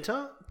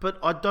presenter, but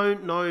I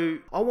don't know.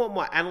 I want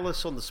my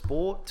analysts on the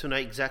sport to know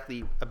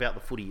exactly about the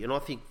footy. And I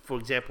think, for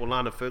example,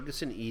 Lana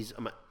Ferguson is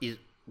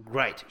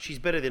great. She's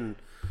better than...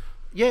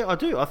 Yeah, I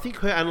do. I think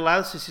her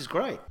analysis is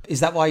great. Is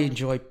that why you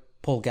enjoy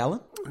Paul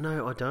Gallen?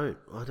 No, I don't.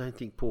 I don't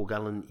think Paul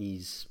Gallen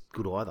is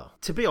good either.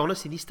 To be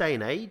honest, in this day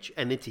and age,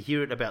 and then to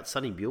hear it about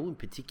Sonny Bill in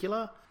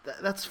particular,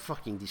 that's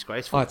fucking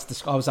disgraceful.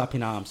 I was up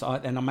in arms,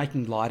 and I'm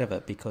making light of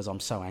it because I'm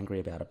so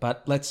angry about it.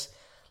 But let's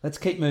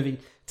keep moving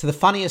to the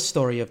funniest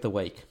story of the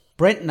week.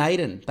 Brent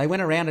Naden, they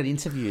went around and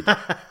interviewed,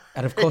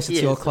 and of course it's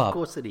Yes, your club. Of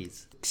course it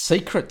is.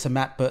 Secret to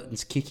Matt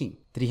Burton's kicking.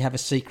 Did he have a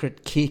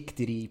secret kick?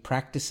 Did he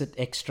practice it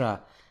extra?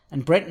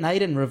 And Brent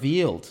Naden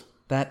revealed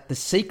that the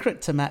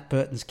secret to Matt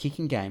Burton's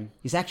kicking game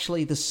is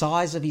actually the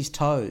size of his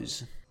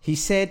toes. He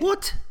said...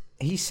 What?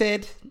 He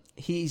said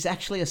he's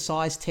actually a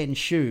size 10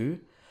 shoe,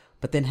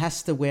 but then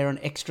has to wear an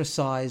extra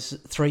size,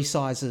 3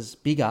 sizes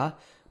bigger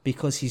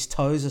because his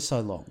toes are so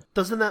long.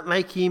 Doesn't that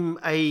make him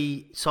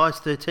a size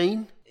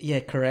 13? Yeah,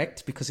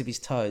 correct, because of his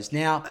toes.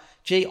 Now,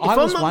 gee, If I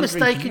was I'm not wondering,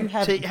 mistaken, do you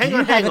have, T, do hang you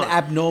on, have hang an on.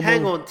 abnormal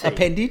Hang on, T.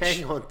 appendage?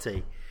 Hang on,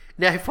 T.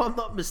 Now, if I'm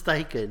not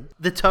mistaken,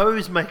 the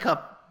toes make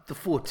up the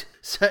foot.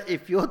 So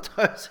if your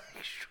toes are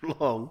extra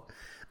long,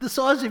 the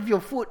size of your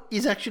foot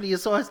is actually a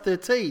size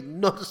 13,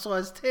 not a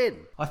size 10.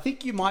 I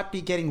think you might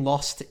be getting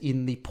lost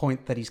in the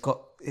point that he's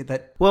got...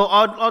 that. Well,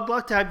 I'd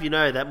like to have you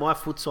know that my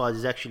foot size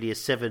is actually a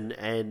 7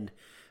 and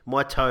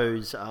my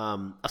toes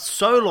are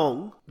so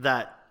long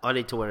that I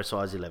need to wear a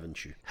size 11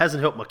 shoe.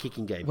 Hasn't helped my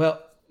kicking game.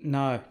 Well,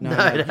 no.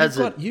 It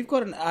hasn't. You've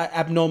got an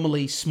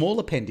abnormally small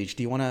appendage.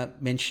 Do you want to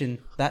mention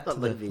that to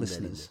the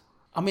listeners?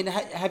 I mean,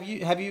 have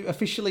you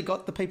officially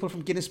got the people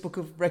from Guinness Book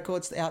of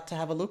Records out to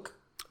have a look?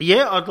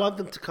 Yeah, I'd love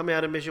them to come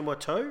out and measure my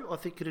toe. I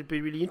think it'd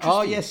be really interesting.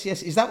 Oh, yes.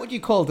 Is that what you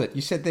called it?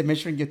 You said they're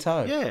measuring your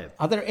toe. Yeah.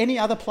 Are there any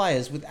other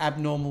players with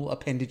abnormal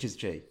appendages,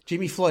 G?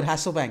 Jimmy Floyd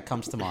Hasselbank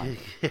comes to mind.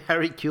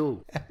 Harry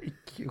Kuehl. Harry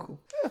Kuehl.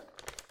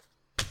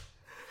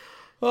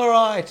 All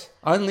right.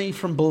 Only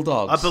from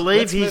Bulldogs. I believe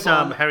Let's his move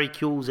on. Harry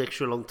Kuehl's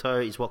extra long toe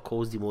is what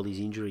caused him all these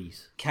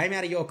injuries. Came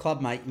out of your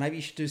club, mate. Maybe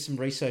you should do some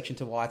research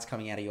into why it's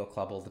coming out of your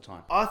club all the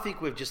time. I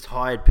think we've just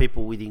hired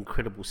people with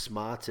incredible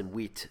smarts and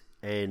wit,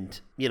 and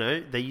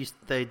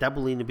they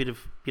dabble in a bit of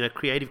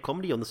creative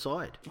comedy on the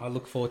side. I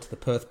look forward to the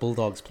Perth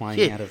Bulldogs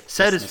playing out of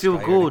so does Western Phil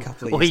Australia in a Good.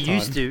 couple of Or he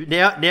years' used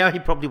time. to. Now he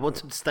probably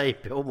wants him to stay in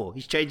Belmore.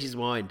 He's changed his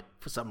mind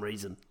for some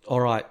reason. All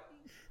right.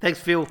 Thanks,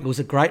 Phil. It was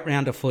a great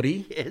round of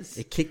footy. Yes.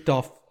 It kicked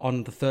off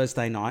on the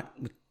Thursday night.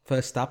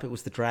 First up, it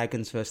was the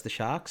Dragons versus the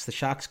Sharks. The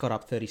Sharks got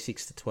up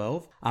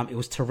 36-12. It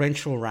was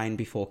torrential rain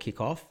before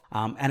kickoff,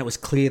 and it was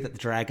clear that the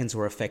Dragons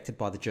were affected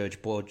by the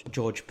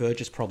George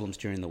Burgess problems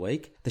during the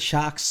week. The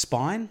Sharks'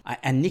 spine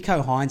and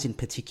Nicho Hines in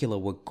particular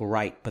were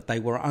great, but they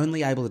were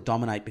only able to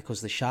dominate because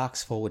the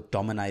Sharks forward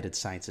dominated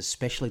Saints,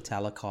 especially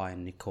Talakai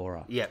and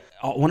Nikora. Yeah.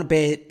 I want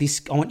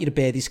you to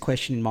bear this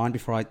question in mind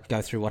before I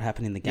go through what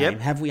happened in the game.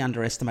 Yep. Have we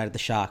underestimated the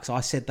Sharks?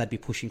 I said they'd be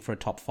pushing for a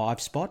top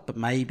 5 spot, but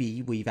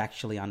maybe we've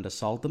actually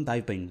undersold them.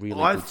 They've been really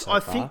good so far. I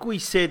think we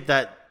said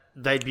that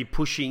they'd be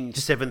pushing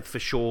 7th for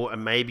sure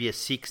and maybe a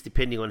 6th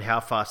depending on how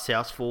far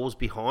South falls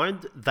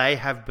behind. They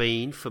have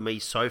been, for me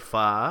so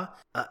far,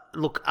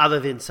 look, other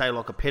than say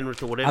like a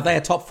Penrith or whatever. Are they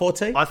a top 4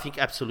 team? I think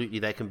absolutely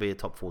they can be a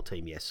top 4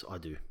 team, yes, I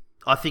do.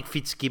 I think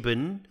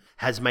Fitzgibbon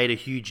has made a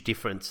huge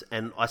difference,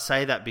 and I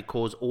say that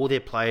because all their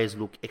players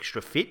look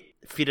extra fit,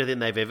 fitter than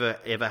they've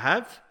ever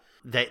have.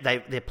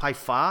 They play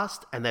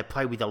fast and they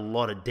play with a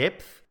lot of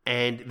depth.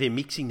 And they're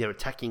mixing their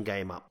attacking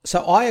game up.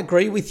 So I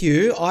agree with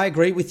you.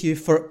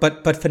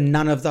 But for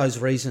none of those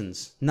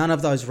reasons. None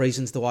of those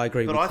reasons do I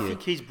agree with you. But I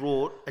think he's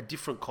brought a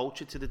different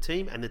culture to the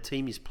team, and the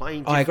team is playing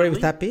differently. I agree with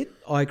that bit.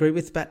 I agree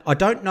with that. I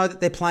don't know that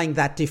they're playing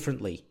that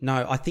differently.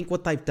 No, I think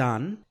what they've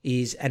done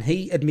is, and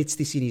he admits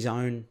this in his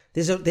own,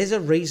 there's a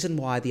reason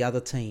why the other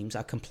teams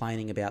are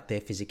complaining about their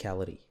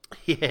physicality.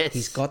 Yes.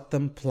 He's got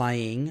them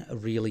playing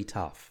really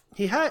tough.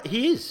 He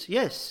is,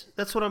 yes.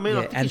 That's what I mean. Yeah,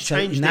 I think and he's so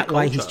changed in their that culture.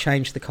 way, he's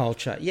changed the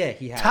culture. Yeah,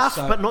 he has. Tough,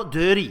 but not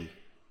dirty.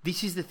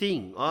 This is the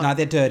thing. No,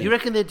 they're dirty. You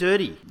reckon they're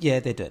dirty?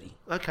 Yeah, they're dirty.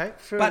 Okay,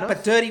 fair enough.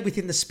 But dirty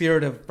within the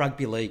spirit of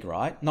rugby league,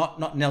 right?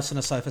 Not Nelson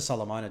Asofa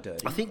Solomona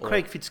dirty. I think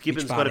Craig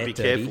Fitzgibbon's Mitch got to Barnett be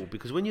dirty. careful,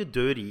 because when you're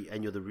dirty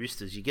and you're the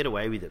Roosters, you get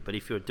away with it. But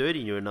if you're dirty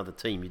and you're another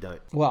team, you don't.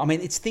 Well, I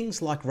mean, it's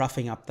things like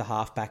roughing up the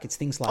halfback. It's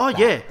things like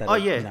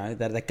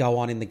that go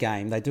on in the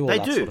game. They do all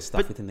that sort of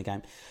stuff within the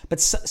game.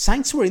 But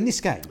Saints were in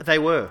this game. They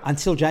were.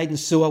 Until Jaden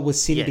Sewer was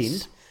sin-binned.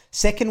 Yes.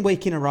 Second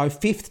week in a row,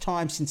 5th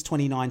time since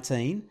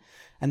 2019.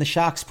 And the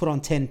Sharks put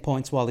on 10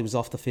 points while he was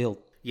off the field.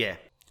 Yeah.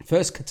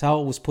 First,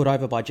 Katoa was put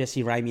over by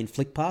Jesse Ramey in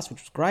flick pass, which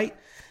was great.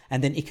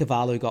 And then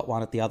Ikavalu got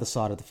one at the other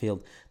side of the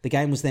field. The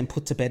game was then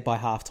put to bed by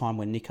halftime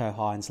when Nicho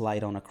Hines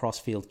laid on a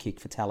cross-field kick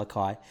for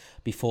Talakai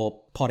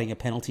before potting a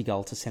penalty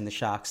goal to send the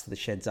Sharks to the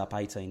sheds up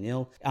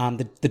 18-0.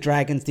 The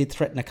Dragons did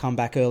threaten a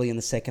comeback early in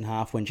the second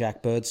half when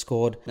Jack Bird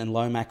scored and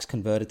Lomax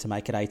converted to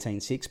make it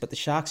 18-6. But the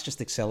Sharks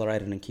just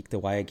accelerated and kicked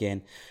away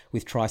again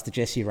with tries to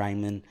Jesse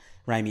Ramey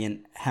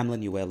Ramian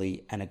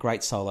Hamlin-Uele, and a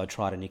great solo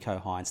try to Nico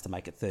Hines to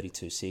make it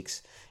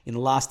 32-6. In the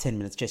last 10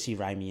 minutes, Jesse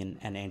Ramian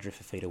and Andrew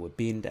Fafita were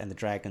binned, and the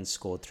Dragons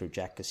scored through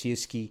Jack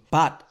Gosiewski.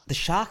 But the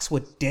Sharks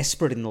were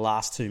desperate in the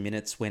last 2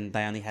 minutes when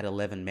they only had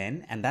 11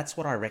 men, and that's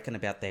what I reckon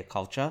about their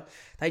culture.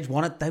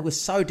 They were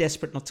so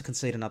desperate not to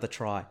concede another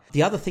try.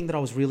 The other thing that I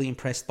was really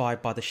impressed by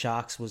the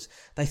Sharks was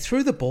they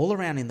threw the ball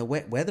around in the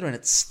wet weather and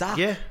it stuck.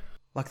 Yeah.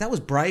 Like, that was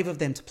brave of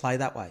them to play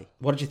that way.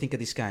 What did you think of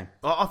this game?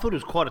 I thought it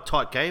was quite a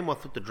tight game. I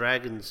thought the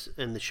Dragons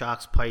and the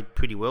Sharks played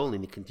pretty well in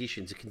the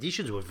conditions. The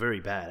conditions were very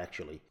bad,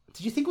 actually.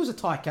 Did you think it was a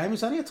tight game? It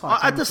was only a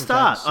tight game. At the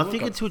start, I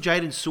think until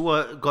Jaden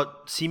Sewer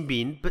got sin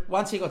binned. But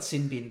once he got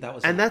sin binned, that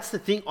was and that's the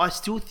thing. I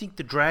still think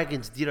the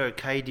Dragons did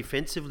okay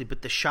defensively,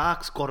 but the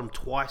Sharks got them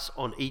twice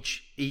on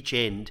each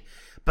end,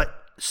 but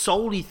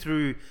solely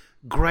through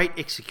great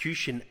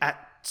execution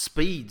at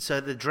speed.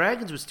 So the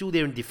Dragons were still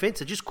there in defence.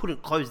 They just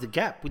couldn't close the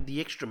gap with the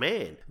extra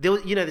man. There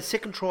was, the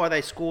second try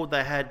they scored,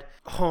 they had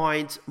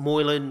Hines,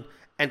 Moylan,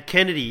 and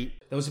Kennedy.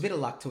 There was a bit of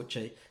luck to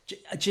it,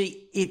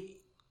 G.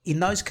 In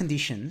those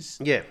conditions,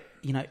 yeah,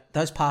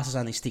 those passes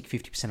only stick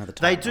 50% of the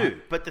time. They do,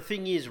 right? But the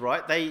thing is,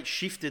 right, they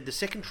shifted, the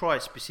second try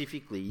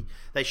specifically,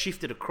 they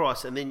shifted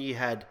across, and then you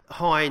had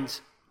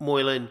Hines,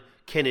 Moylan,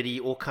 Kennedy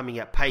all coming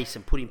at pace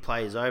and putting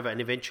players over, and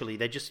eventually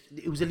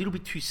it was a little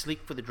bit too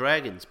slick for the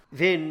Dragons.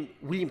 Then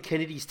William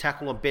Kennedy's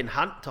tackle on Ben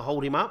Hunt to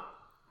hold him up,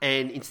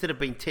 and instead of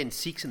being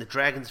 10-6 and the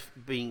Dragons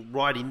being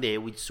right in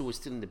there, we saw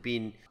still in the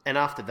bin. And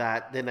after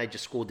that, then they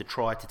just scored the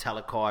try to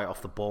Talakai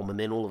off the bomb, and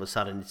then all of a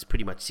sudden it's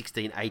pretty much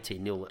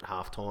 16-18-0 at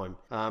half-time.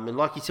 And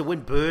like you said, when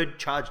Bird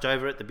charged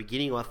over at the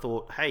beginning, I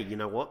thought, hey, you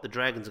know what? The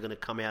Dragons are going to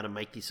come out and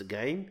make this a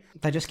game.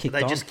 They just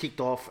kicked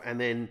off, and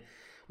then,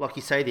 like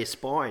you say, their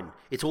spine,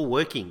 it's all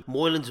working.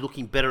 Moylan's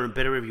looking better and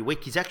better every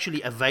week. He's actually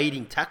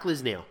evading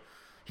tacklers now.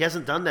 He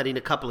hasn't done that in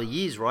a couple of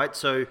years, right?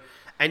 So,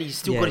 and he's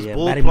still got his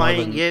ball Matty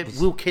playing. Moylan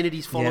Will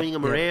Kennedy's following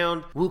him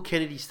around. Will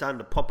Kennedy's starting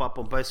to pop up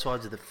on both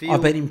sides of the field. I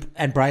bet him,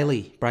 and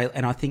Brayley,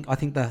 and I think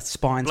the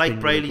spine's Blake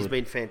been Brayley's really good.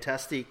 been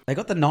fantastic. They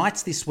got the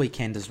Knights this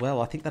weekend as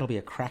well. I think that'll be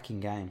a cracking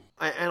game.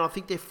 And I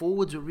think their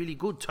forwards are really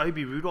good.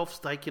 Toby Rudolph's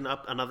taken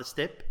up another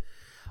step.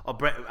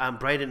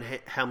 Braden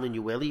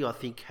Hamlin-Uele, I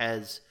think,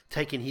 has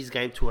taken his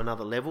game to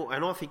another level,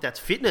 and I think that's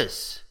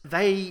fitness.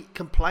 They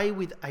can play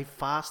with a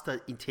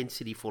faster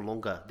intensity for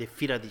longer. They're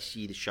fitter this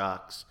year, the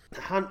Sharks.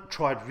 Hunt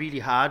tried really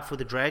hard for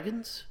the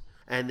Dragons,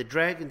 and the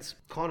Dragons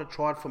kind of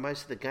tried for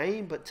most of the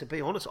game, but to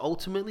be honest,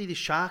 ultimately the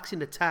Sharks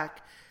in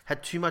attack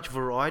had too much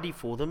variety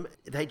for them.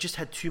 They just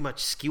had too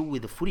much skill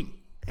with the footy,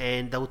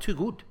 and they were too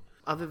good.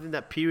 Other than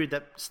that period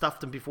that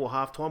stuffed them before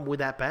halftime, were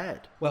that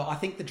bad? Well, I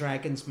think the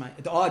Dragons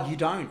you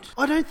don't?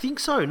 I don't think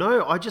so,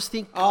 no. I just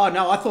think... Oh,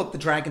 no, I thought the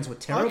Dragons were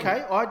terrible.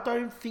 Okay, I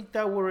don't think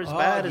they were as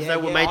bad as they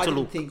were made to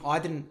look.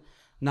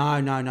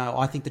 No.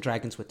 I think the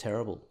Dragons were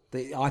terrible.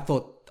 I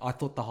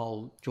thought the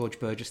whole George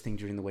Burgess thing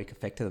during the week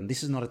affected them.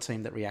 This is not a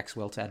team that reacts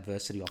well to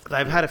adversity.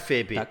 They've had a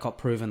fair bit. That got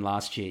proven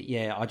last year.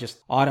 Yeah, I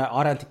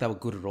don't think they were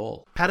good at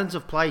all. Patterns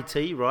of play,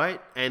 T,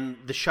 right? And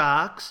the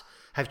Sharks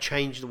have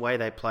changed the way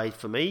they play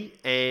for me,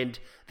 and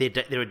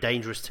they're a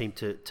dangerous team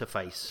to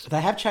face. They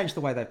have changed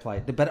the way they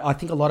play, but I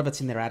think a lot of it's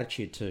in their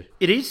attitude too.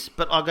 It is,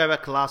 but I'll go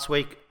back to last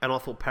week, and I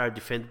thought Para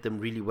defended them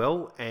really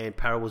well, and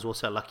Para was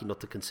also lucky not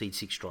to concede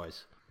 6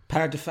 tries.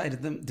 Para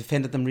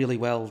defended them really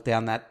well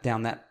down that.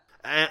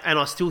 And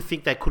I still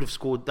think they could have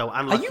scored. They were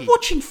unlucky. Are you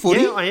watching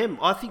footy? Yeah, I am.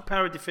 I think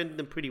Para defended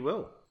them pretty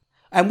well.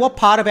 And what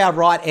part of our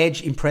right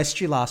edge impressed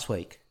you last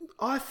week?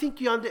 I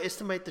think you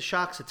underestimate the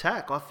Sharks'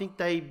 attack. I think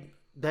they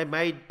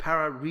made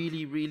Para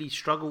really, really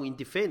struggle in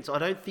defence. I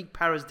don't think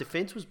Para's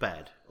defence was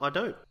bad. I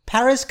don't.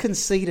 Para's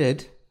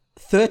conceded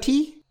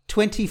 30,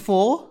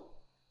 24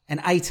 and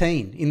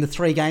 18 in the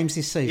 3 games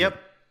this season. Yep.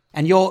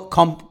 And you're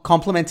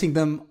complimenting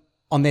them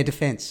on their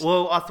defence.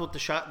 Well, I thought the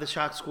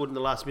Sharks scored in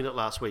the last minute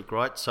last week,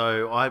 right?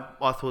 So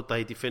I thought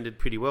they defended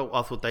pretty well.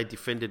 I thought they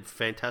defended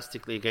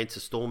fantastically against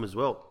the Storm as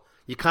well.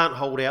 You can't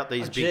hold out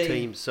these big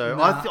teams.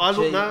 So I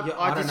disagree with you.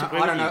 I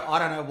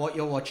don't know what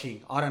you're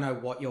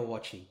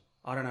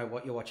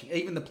watching.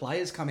 Even the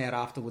players come out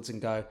afterwards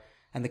and go,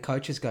 and the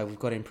coaches go, we've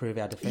got to improve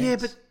our defence. Yeah,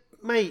 but,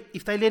 mate,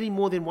 if they let in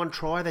more than 1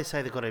 try, they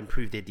say they've got to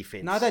improve their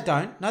defence. No, they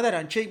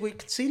don't. Gee, we're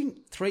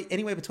conceding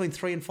anywhere between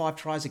 3 and 5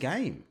 tries a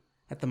game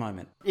at the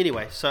moment.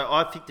 Anyway, so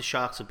I think the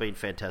Sharks have been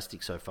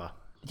fantastic so far.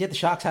 Yeah, the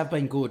Sharks have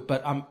been good,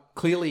 but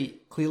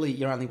clearly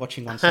you're only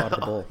watching one side of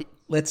the ball.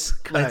 Let's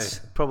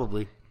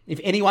probably. If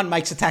anyone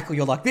makes a tackle,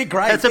 you're like, they're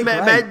great. That's a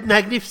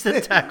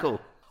magnificent tackle.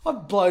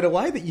 I'm blown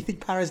away that you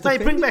think Para's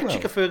defending bring back well.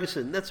 Chicka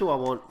Ferguson. That's who I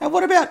want. And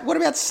what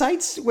about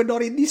Saints? We're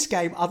not in this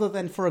game other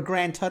than for a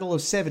grand total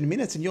of 7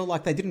 minutes, and you're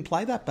like, they didn't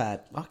play that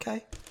bad.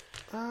 Okay.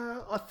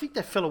 I think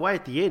they fell away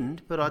at the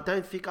end, but I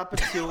don't think up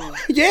until...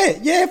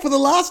 yeah, for the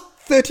last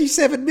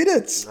 37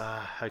 minutes.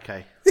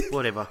 Okay,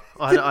 whatever.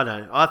 I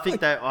don't. I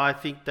think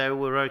they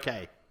were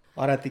okay.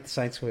 I don't think the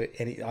Saints were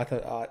any... I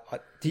thought.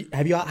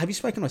 Have you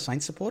spoken to a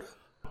Saints supporter?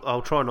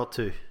 I'll try not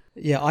to.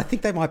 Yeah, I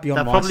think they might be on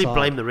my side. They'll probably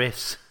blame the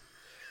refs.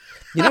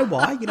 You know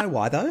why? You know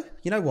why, though?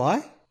 You know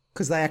why?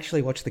 Because they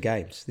actually watch the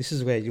games. This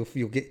is where you'll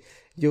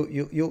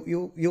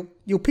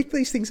pick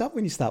these things up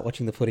when you start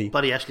watching the footy.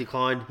 Bloody Ashley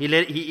Klein.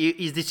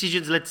 His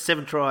decisions led to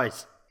 7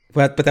 tries.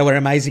 But they were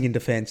amazing in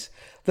defence.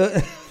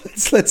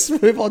 Let's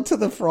move on to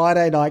the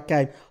Friday night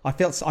game. I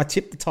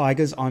tipped the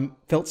Tigers. I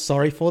felt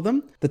sorry for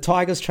them. The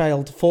Tigers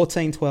trailed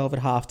 14-12 at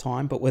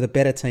halftime, but were the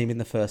better team in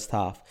the first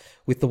half,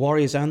 with the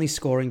Warriors only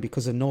scoring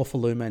because of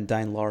Norfoluma and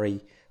Dane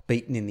Laurie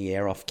beaten in the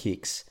air off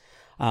kicks.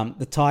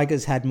 The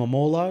Tigers had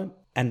Momolo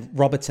and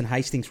Robertson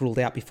Hastings ruled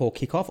out before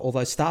kickoff,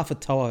 although Stafford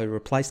Toa, who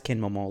replaced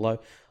Ken Momolo,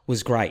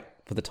 was great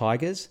for the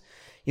Tigers.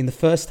 In the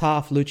first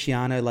half,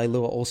 Luciano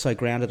Leilua also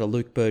grounded a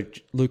Luke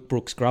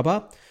Brooks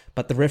grubber,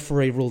 but the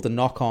referee ruled a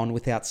knock-on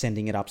without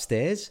sending it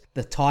upstairs.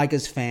 The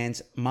Tigers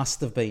fans must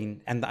have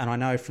been, and I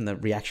know from the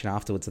reaction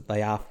afterwards that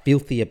they are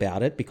filthy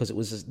about it because it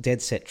was a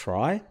dead-set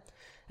try,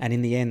 and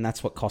in the end,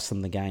 that's what cost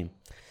them the game.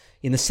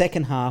 In the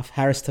second half,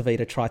 Harris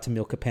Tavita tried to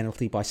milk a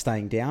penalty by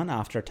staying down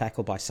after a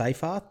tackle by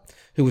Seyfarth,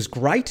 who was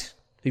great.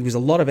 He was a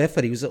lot of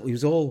effort. He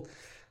was all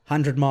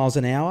 100 miles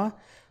an hour,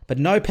 but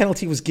no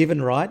penalty was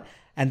given, right?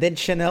 And then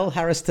Chanel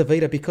Harris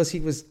Tavita, because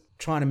he was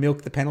trying to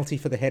milk the penalty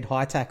for the head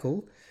high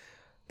tackle,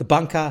 the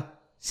bunker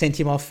sent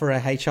him off for a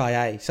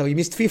HIA. So he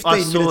missed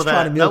 15 minutes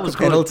trying to milk the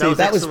penalty.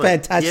 That was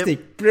fantastic.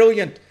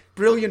 Yep.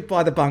 Brilliant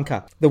by the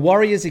bunker. The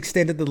Warriors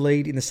extended the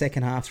lead in the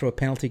second half through a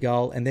penalty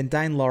goal, and then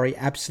Dane Laurie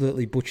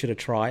absolutely butchered a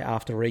try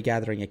after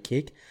regathering a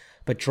kick,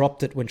 but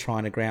dropped it when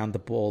trying to ground the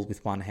ball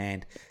with one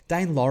hand.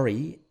 Dane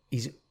Laurie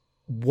is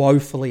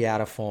woefully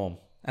out of form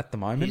at the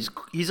moment.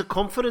 He's a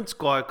confidence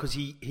guy because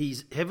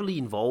he's heavily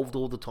involved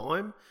all the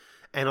time,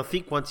 and I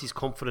think once his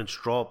confidence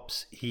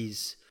drops,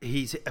 he's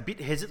a bit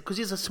hesitant because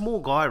he's a small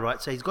guy,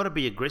 right? So he's got to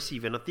be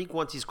aggressive, and I think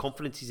once his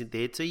confidence isn't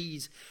there,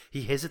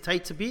 he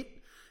hesitates a bit,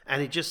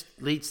 and it just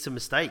leads to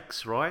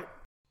mistakes, right?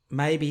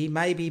 Maybe,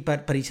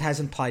 but he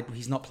hasn't played.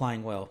 He's not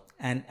playing well,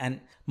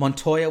 and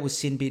Montoya was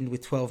sin-binned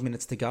with 12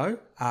 minutes to go,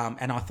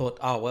 and I thought,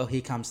 oh, well,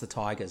 here comes the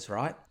Tigers,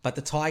 right? But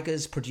the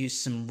Tigers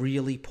produced some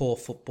really poor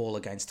football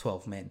against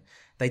 12 men.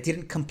 They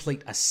didn't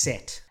complete a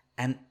set,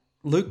 and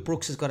Luke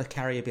Brooks has got to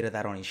carry a bit of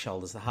that on his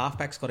shoulders. The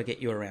halfback's got to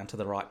get you around to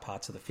the right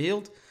parts of the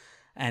field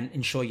and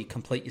ensure you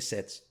complete your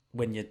sets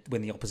when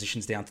the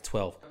opposition's down to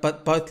 12.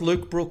 But both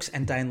Luke Brooks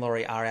and Dane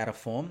Laurie are out of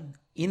form.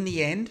 In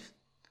the end,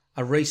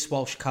 a Reece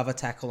Walsh cover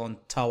tackle on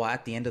Toa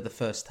at the end of the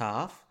first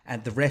half,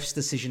 and the ref's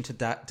decision to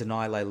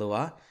deny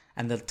Leilua,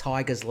 and the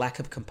Tigers' lack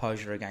of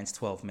composure against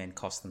 12 men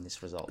cost them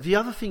this result. The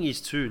other thing is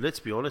too, let's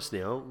be honest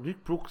now,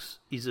 Luke Brooks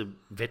is a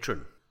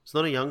veteran. He's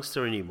not a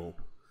youngster anymore.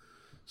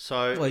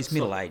 So well, he's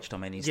middle-aged. I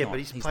mean, he's not. But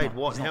he's played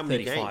what? How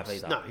many games?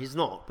 Either. No, he's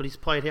not. But he's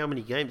played how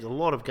many games? A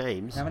lot of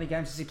games. How many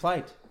games has he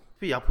played?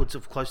 Be upwards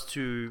of close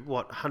to,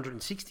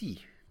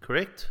 160,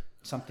 correct?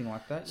 Something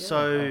like that, yeah.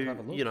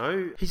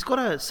 So, he's got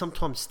to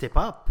sometimes step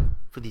up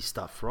for this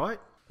stuff, right?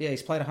 Yeah,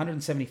 he's played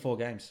 174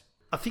 games.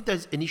 I think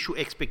those initial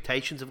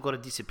expectations have got to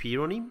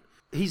disappear on him.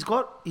 He's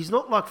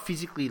not like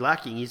physically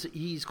lacking.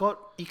 He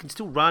can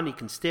still run, he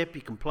can step,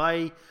 he can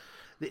play.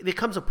 There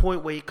comes a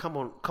point where you come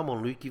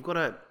on, Luke, you've got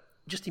to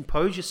just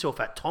impose yourself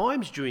at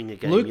times during a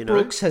game. Luke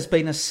Brooks has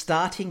been a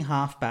starting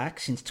halfback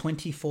since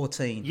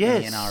 2014 in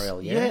the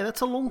NRL. Yeah,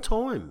 that's a long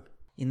time.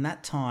 In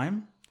that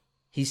time,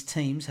 his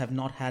teams have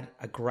not had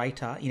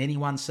in any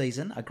one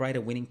season, a greater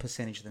winning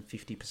percentage than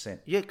 50%.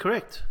 Yeah,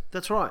 correct.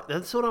 That's right.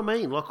 That's what I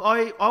mean. Like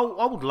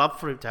I would love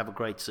for him to have a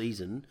great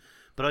season,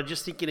 but I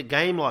just think in a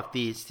game like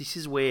this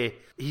is where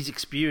his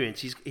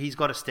experience, he's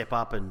got to step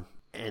up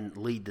and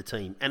lead the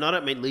team. And I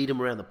don't mean lead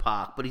him around the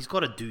park, but he's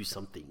got to do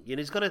something.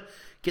 He's got to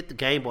get the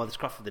game by the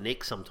scruff of the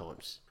neck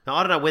sometimes. Now,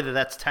 I don't know whether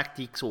that's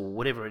tactics or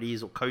whatever it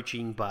is or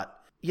coaching, but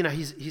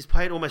he's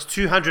played almost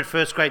 200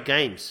 first-grade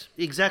games.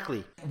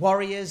 Exactly.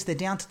 Warriors, they're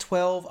down to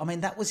 12. I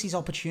mean, that was his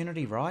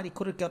opportunity, right? He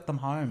could have got them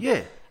home.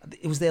 Yeah.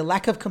 It was their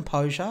lack of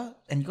composure,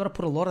 and you've got to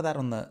put a lot of that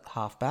on the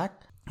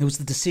halfback. It was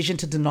the decision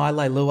to deny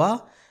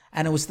Leilua,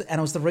 and it was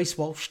the Reece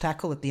Walsh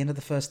tackle at the end of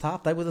the first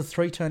half. They were the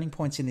three turning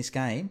points in this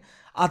game.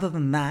 Other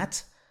than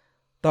that,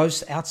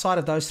 outside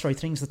of those three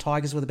things, the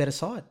Tigers were the better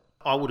side.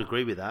 I would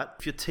agree with that.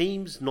 If your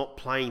team's not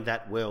playing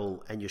that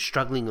well and you're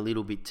struggling a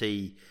little bit,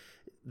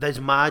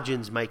 those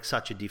margins make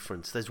such a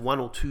difference. There's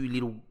one or two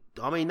little...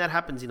 I mean, that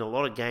happens in a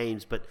lot of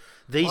games, but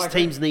these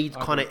teams need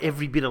kind of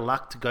every bit of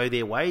luck to go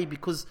their way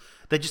because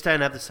they just don't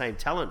have the same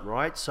talent,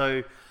 right?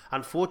 So,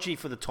 unfortunately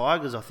for the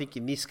Tigers, I think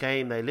in this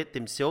game they let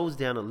themselves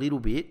down a little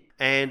bit,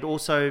 and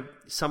also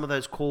some of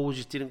those calls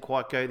just didn't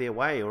quite go their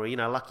way, or,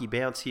 lucky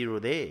bounce here or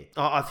there.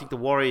 I think the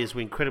Warriors were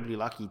incredibly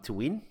lucky to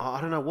win.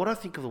 I don't know what I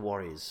think of the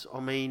Warriors.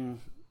 I mean...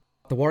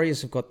 The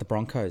Warriors have got the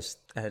Broncos.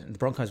 The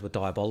Broncos were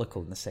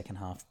diabolical in the second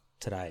half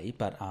today,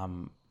 but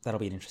that'll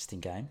be an interesting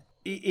game.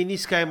 In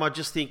this game, I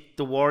just think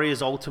the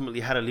Warriors ultimately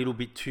had a little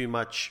bit too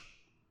much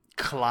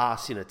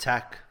class in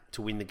attack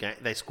to win the game.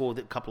 They scored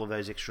a couple of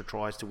those extra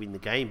tries to win the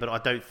game, but I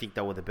don't think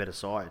they were the better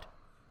side,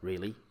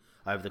 really,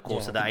 over the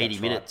course of the 80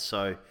 minutes.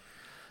 Right. So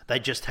they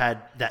just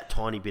had that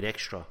tiny bit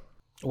extra.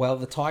 Well,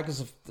 the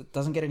Tigers, it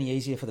doesn't get any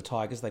easier for the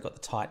Tigers. They got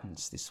the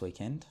Titans this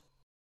weekend.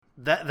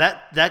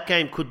 That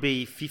game could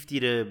be 50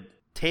 to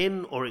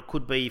 10, or it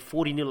could be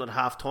 40-0 at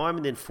half time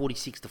and then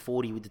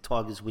 46-40 with the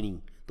Tigers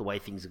winning the way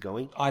things are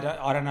going. I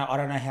don't know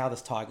how the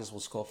Tigers will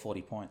score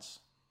 40 points.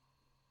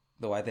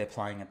 The way they're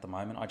playing at the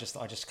moment, I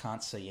just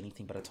can't see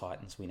anything but a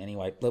Titans win.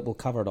 Anyway, we'll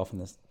cover it off in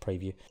the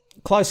preview.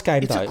 Close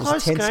game though. It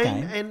was a tense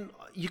game, and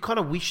you kind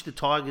of wish the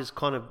Tigers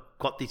kind of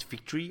got this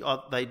victory.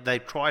 They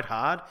tried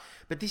hard,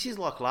 but this is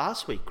like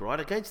last week, right?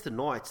 Against the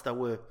Knights, they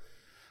were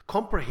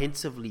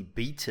comprehensively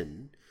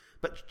beaten,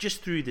 but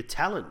just through the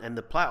talent and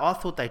the play. I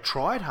thought they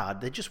tried hard.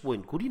 They just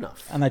weren't good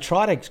enough. And they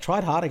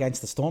tried hard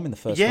against the Storm in the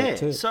first week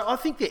too. So I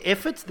think the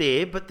effort's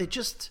there, but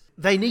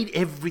they need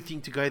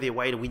everything to go their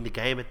way to win the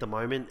game at the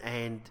moment.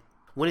 And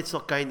when it's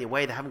not going their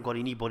way, they haven't got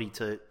anybody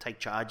to take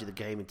charge of the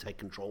game and take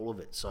control of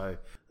it. So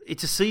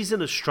it's a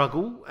season of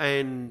struggle.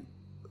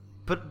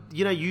 But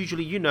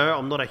usually,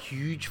 I'm not a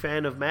huge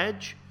fan of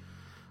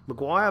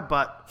Maguire,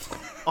 but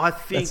I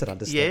think That's an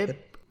understatement.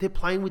 they're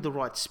playing with the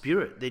right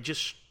spirit. They're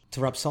just. To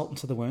rub salt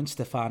into the wound,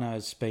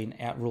 Stefano's been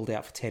ruled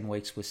out for 10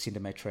 weeks with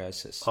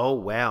endometriosis. Oh,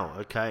 wow.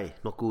 Okay.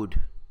 Not good.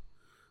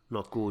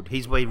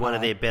 He's been one of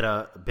their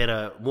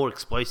better, more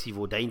explosive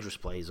or dangerous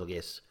players, I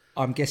guess.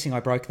 I'm guessing I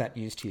broke that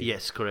news to you.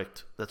 Yes,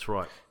 correct. That's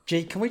right.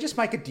 Gee, can we just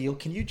make a deal?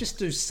 Can you just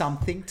do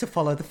something to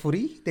follow the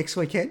footy next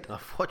weekend?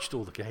 I've watched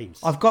all the games.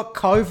 I've got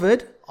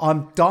COVID.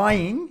 I'm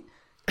dying.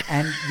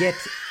 And yet,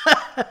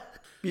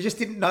 you just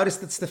didn't notice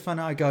that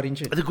Stefano got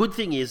injured. The good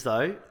thing is,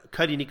 though,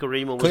 Cody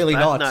Nikorima was Clearly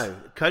back. not. No,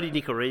 Cody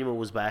Nikorima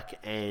was back,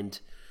 and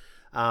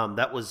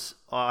that was.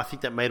 I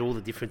think that made all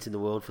the difference in the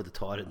world for the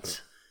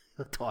Titans.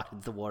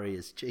 The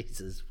Warriors.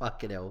 Jesus,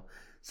 fucking hell.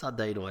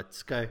 Sunday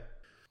nights, go.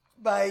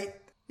 Mate,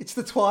 it's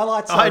the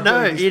twilight zone. I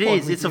know, it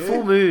is. It's a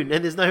full moon,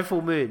 and there's no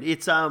full moon.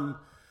 It's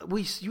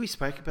we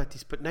spoke about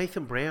this, but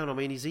Nathan Brown, I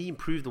mean, has he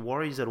improved the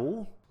Warriors at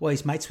all? Well,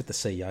 he's mates with the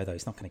CEO, though.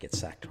 He's not going to get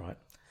sacked, right?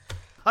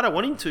 I don't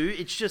want him to.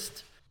 It's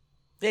just.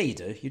 Yeah, you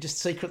do. You just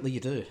secretly you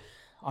do.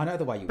 I know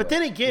the way you But work.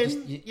 then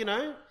again,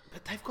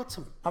 but they've got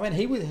some... I mean,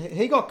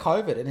 he got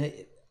COVID and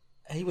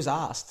he was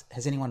asked,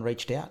 has anyone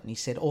reached out? And he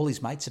said all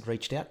his mates had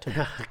reached out to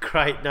him.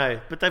 Great, no.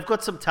 But they've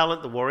got some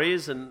talent, the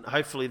Warriors, and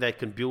hopefully they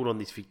can build on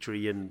this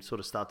victory and sort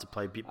of start to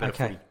play a bit better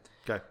footy.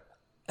 Go.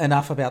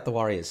 Enough about the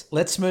Warriors.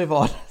 Let's move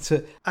on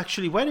to...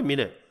 Actually, wait a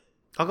minute.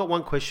 I've got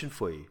one question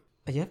for you.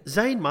 Yeah?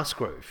 Zane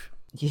Musgrove.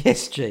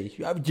 Yes, G.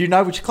 Do you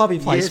know which club he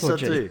plays for,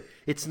 G? Yes, I do.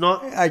 It's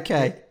not...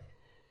 Okay.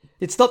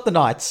 It's not the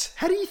Knights.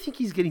 How do you think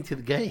he's getting to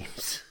the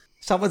games?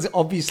 Someone's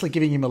obviously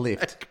giving him a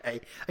lift. Okay.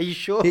 Are you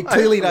sure? He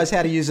clearly knows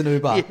how to use an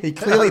Uber. Yeah, He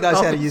clearly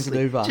knows how to use an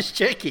Uber. Just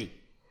checking.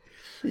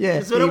 Yeah,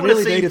 Because I don't want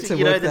to see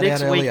the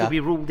next week earlier. will be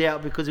ruled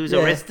out because he was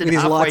arrested with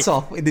his halfway lights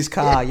off in this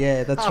car.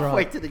 Yeah, that's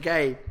halfway right. to the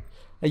game.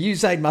 Are you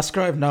Zane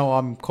Musgrove? No,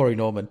 I'm Corey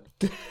Norman.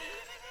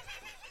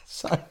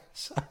 so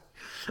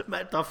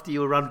Matt Duffy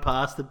will run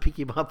past and pick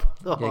him up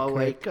on the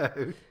highway. Correct.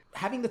 Go.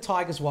 Having the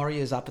Tigers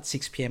Warriors up at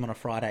 6 p.m. on a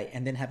Friday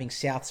and then having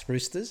Souths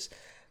Roosters,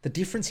 the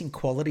difference in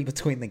quality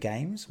between the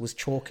games was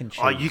chalk and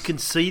cheese. Oh, you can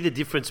see the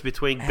difference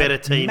between better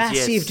teams.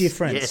 Massive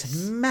difference. Yes.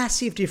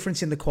 Massive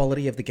difference in the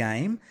quality of the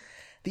game.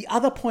 The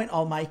other point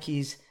I'll make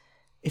is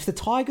if the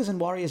Tigers and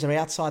Warriors are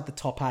outside the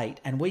top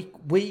 8 and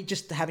we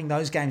just having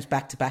those games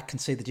back-to-back can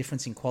see the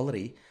difference in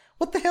quality,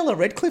 what the hell are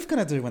Redcliffe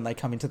going to do when they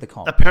come into the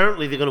comp?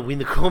 Apparently they're going to win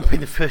the comp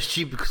in the first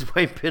year because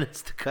Wayne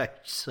Bennett's the coach.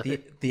 So.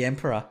 The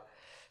Emperor.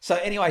 So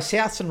anyway,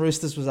 Souths and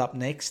Roosters was up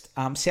next.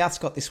 Souths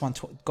got this one,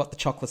 got the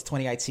Chocolates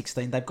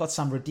 28-16. They've got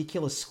some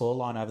ridiculous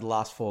scoreline over the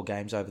last 4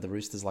 games over the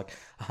Roosters, like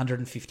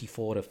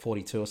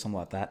 154-42 or something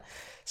like that.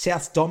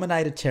 Souths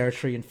dominated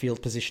territory and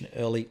field position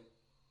early,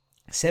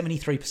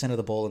 73% of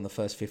the ball in the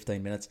first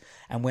 15 minutes,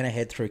 and went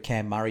ahead through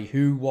Cam Murray,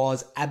 who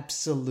was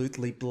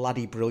absolutely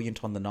bloody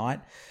brilliant on the night.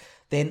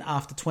 Then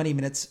after 20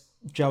 minutes,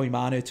 Joey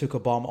Manu took a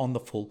bomb on the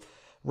full,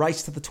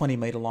 raced to the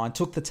 20-metre line,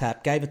 took the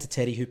tap, gave it to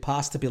Teddy, who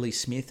passed to Billy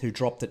Smith, who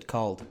dropped it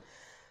cold.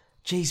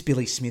 Geez,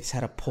 Billy Smith's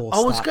had a poor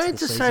start. I was going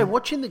to say, season.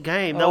 watching the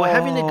game, they were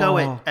having to go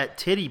at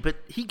Teddy, but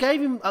he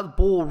gave him a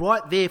ball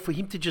right there for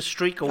him to just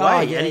streak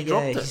away, and he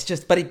dropped it. He's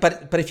just,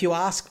 but if you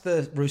ask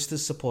the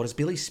Roosters supporters,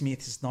 Billy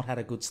Smith has not had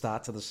a good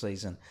start to the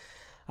season.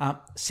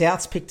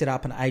 Souths picked it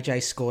up and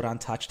AJ scored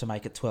untouched to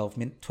make it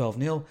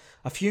 12-0.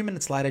 A few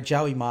minutes later,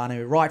 Joey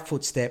Manu, right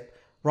foot step,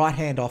 right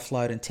hand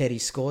offload, and Teddy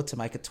scored to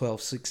make it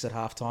 12-6 at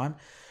halftime.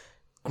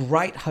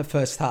 Great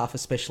first half,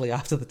 especially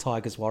after the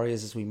Tigers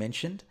Warriors, as we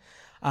mentioned.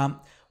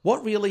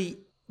 What really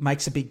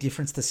makes a big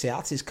difference to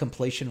Souths is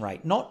completion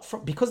rate.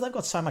 Because they've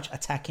got so much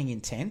attacking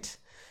intent.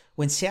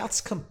 When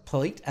Souths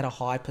complete at a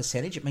high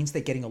percentage, it means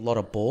they're getting a lot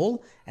of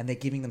ball and they're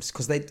giving them...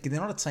 Because they're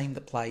not a team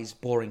that plays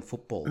boring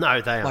football.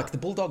 No, they are. Like the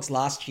Bulldogs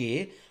last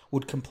year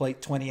would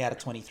complete 20 out of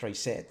 23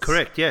 sets.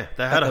 Correct, yeah.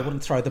 They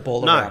wouldn't throw the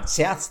ball around.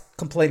 Souths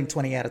completing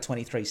 20 out of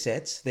 23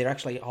 sets. They're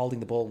actually holding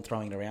the ball and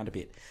throwing it around a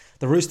bit.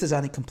 The Roosters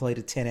only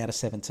completed 10 out of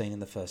 17 in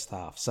the first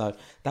half. So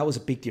that was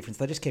a big difference.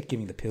 They just kept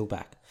giving the pill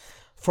back.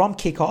 From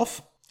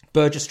kickoff,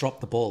 Burgess dropped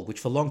the ball,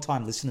 which for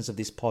long-time listeners of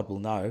this pod will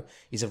know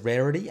is a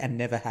rarity and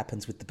never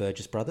happens with the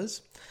Burgess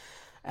brothers.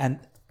 And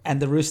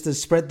the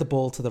Roosters spread the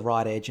ball to the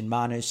right edge and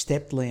Manu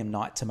stepped Liam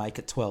Knight to make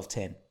it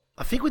 12-10.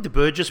 I think with the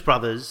Burgess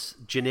brothers,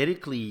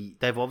 genetically,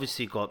 they've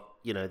obviously got,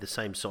 the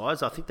same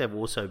size. I think they've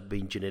also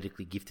been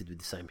genetically gifted with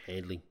the same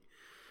handling.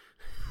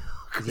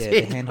 Yeah,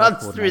 it the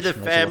runs through the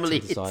family.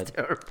 It's side.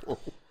 terrible.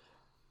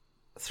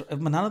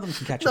 None of them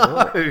can catch a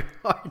ball. No,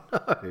 I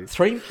know.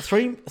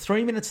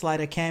 3 minutes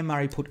later, Cam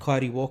Murray put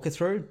Cody Walker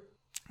through.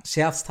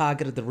 Souths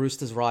targeted the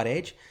Roosters' right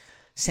edge.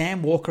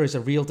 Sam Walker is a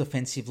real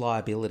defensive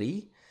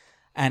liability.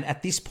 And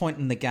at this point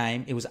in the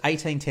game, it was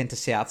 18-10 to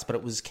Souths, but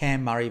it was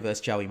Cam Murray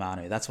versus Joey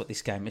Manu. That's what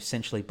this game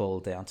essentially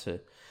boiled down to.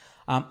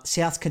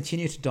 Souths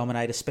continue to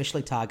dominate,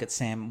 especially target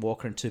Sam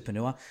Walker and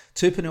Tupanua.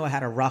 Tupanua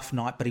had a rough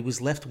night, but he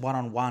was left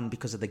one-on-one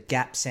because of the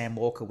gap Sam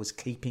Walker was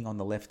keeping on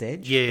the left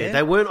edge. Yeah, there.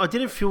 they weren't. I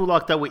didn't feel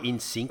like they were in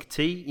sync,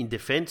 in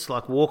defence.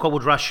 Like Walker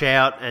would rush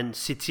out and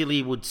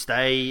Sitili would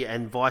stay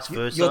and vice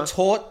versa. You're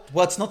taught...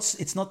 Well, it's not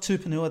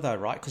Tupanua though,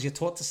 right? Because you're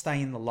taught to stay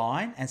in the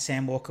line and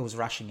Sam Walker was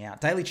rushing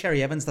out. Daly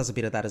Cherry Evans does a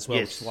bit of that as well,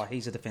 which is why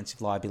he's a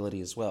defensive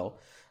liability as well.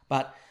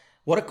 But...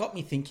 what it got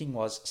me thinking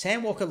was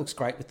Sam Walker looks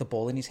great with the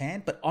ball in his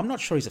hand, but I'm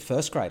not sure he's a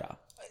first grader.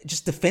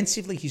 Just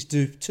defensively, he's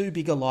too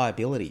big a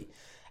liability.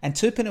 And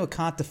Tupanua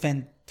can't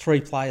defend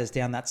 3 players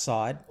down that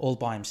side all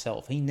by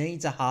himself. He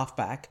needs a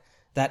halfback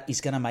that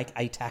is going to make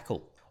a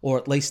tackle or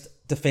at least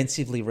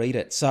defensively read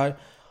it. So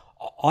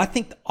I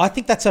think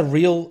it's a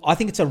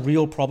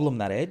real problem,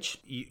 that edge.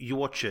 You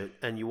watch it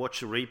and you watch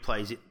the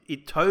replays.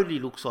 It totally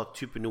looks like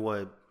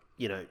Tupanua,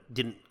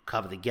 didn't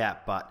cover the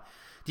gap. But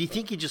do you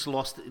think he just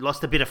lost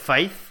a bit of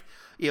faith?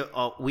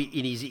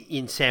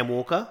 In Sam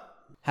Walker?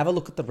 Have a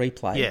look at the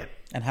replay. Yeah.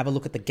 And have a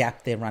look at the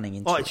gap they're running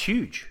into. Oh, it's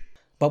huge.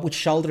 But which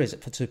shoulder is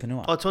it for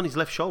Tupanua? Oh, it's on his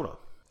left shoulder.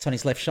 It's on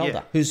his left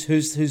shoulder. Yeah.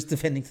 Who's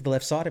defending to the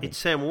left side of him? It's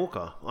Sam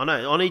Walker. I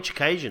know, on each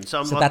occasion.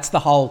 So that's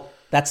the whole.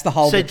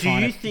 So do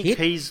you think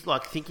he's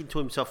like thinking to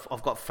himself,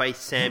 "I've got faith.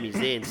 Sam is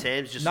there, and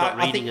Sam's just not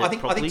reading it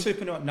properly"? I think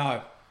Tupanua.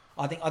 No,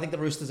 I think the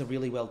Roosters are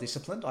really well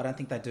disciplined. I don't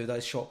think they do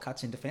those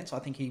shortcuts in defence. I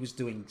think he was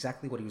doing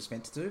exactly what he was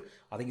meant to do.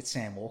 I think it's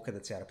Sam Walker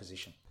that's out of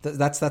position.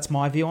 That's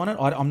my view on it.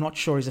 I'm not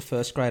sure he's a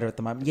first grader at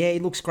the moment. Yeah, he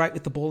looks great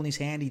with the ball in his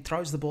hand. He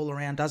throws the ball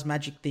around, does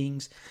magic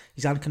things.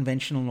 He's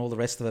unconventional and all the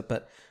rest of it.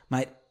 But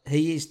mate,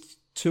 he is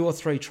 2 or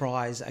 3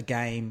 tries a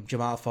game,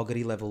 Jamal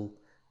Fogarty level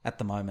at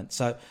the moment.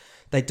 So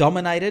they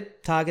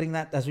dominated targeting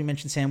that, as we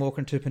mentioned, Sam Walker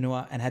and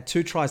Tupanua, and had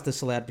 2 tries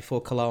disallowed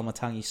before Kaloa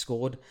Matangi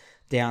scored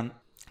down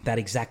that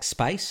exact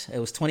space. It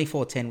was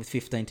 24-10 with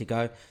 15 to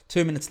go.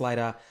 2 minutes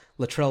later,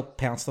 Latrell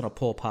pounced on a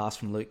poor pass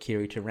from Luke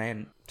Keary to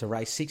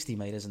race 60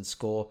 metres and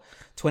score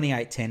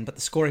 28-10, but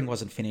the scoring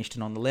wasn't finished,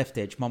 and on the left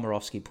edge,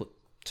 Momorowski put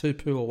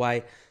Tupu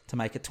away to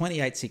make it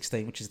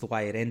 28-16, which is the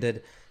way it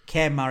ended.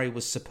 Cam Murray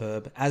was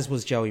superb, as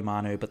was Joey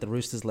Manu, but the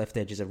Roosters' left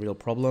edge is a real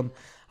problem.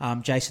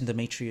 Jason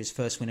Demetriou's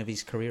first win of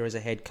his career as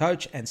a head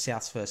coach, and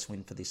South's first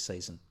win for this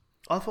season.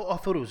 I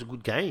thought it was a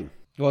good game.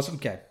 It was a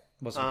good game.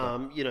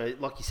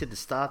 Like you said, the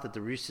start that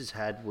the Roosters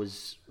had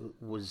was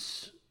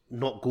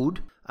not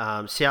good.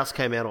 South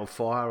came out on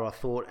fire, I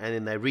thought, and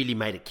then they really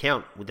made it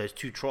count with those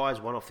 2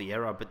 tries, one off the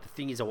error. But the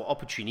thing is, they were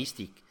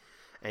opportunistic,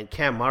 and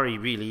Cam Murray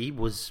really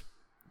was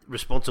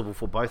responsible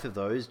for both of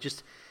those.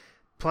 Just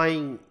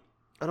playing,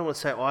 I don't want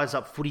to say eyes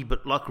up footy,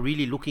 but like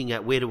really looking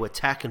at where to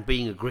attack and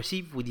being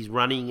aggressive with his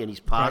running and his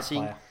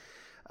passing.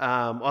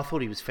 I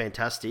thought he was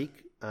fantastic.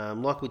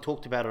 Like we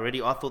talked about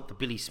already, I thought the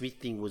Billy Smith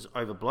thing was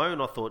overblown.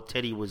 I thought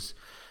Teddy was,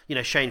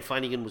 Shane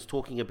Flanagan was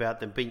talking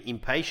about them being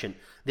impatient.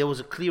 There was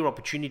a clear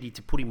opportunity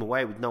to put him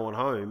away with no one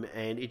home,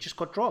 and it just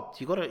got dropped.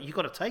 You got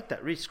to take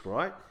that risk,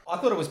 right? I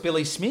thought it was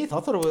Billy Smith.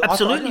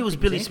 Absolutely, it was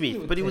Billy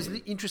Smith. But it was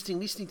interesting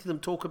listening to them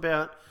talk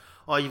about,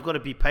 you've got to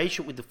be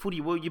patient with the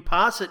footy. Well, you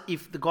pass it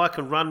if the guy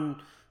can run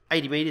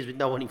 80 metres with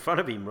no one in front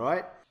of him,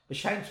 right? But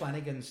Shane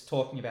Flanagan's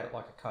talking about it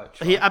like a coach.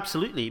 Right? Yeah,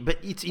 absolutely. But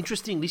it's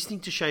interesting listening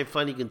to Shane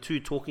Flanagan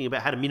too, talking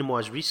about how to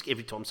minimise risk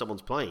every time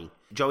someone's playing.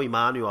 Joey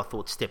Manu, I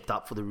thought, stepped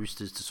up for the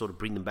Roosters to sort of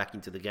bring them back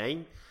into the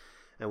game.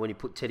 And when he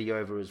put Teddy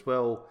over as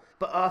well.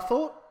 But I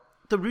thought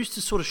the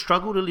Roosters sort of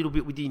struggled a little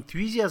bit with the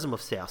enthusiasm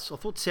of South. I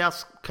thought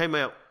South came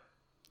out,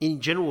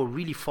 in general,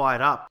 really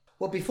fired up.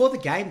 Well, before the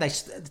game,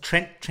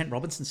 Trent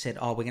Robinson said,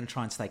 we're going to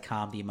try and stay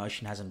calm. The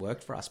emotion hasn't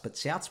worked for us. But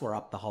Souths were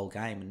up the whole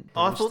game. And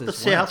I thought the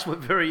Souths were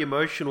very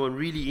emotional and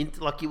really,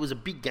 like it was a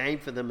big game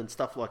for them and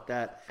stuff like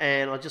that.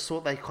 And I just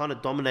thought they kind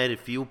of dominated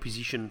field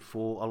position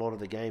for a lot of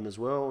the game as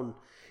well. And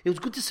it was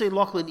good to see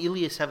Lachlan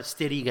Ilias have a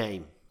steady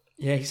game.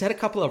 Yeah, he's had a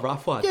couple of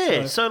rough ones.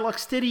 Yeah, so like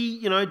steady,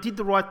 did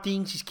the right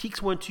things. His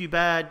kicks weren't too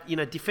bad.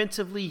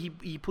 Defensively,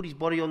 he put his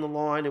body on the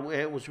line and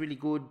it was really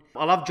good.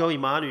 I love Joey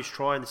Manu's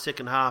try in the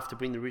second half to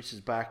bring the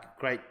Roosters back.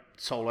 Great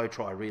solo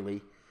try,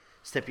 really.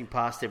 Stepping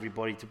past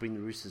everybody to bring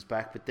the Roosters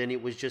back. But then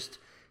it was just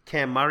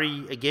Cam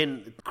Murray,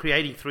 again,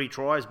 creating 3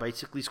 tries,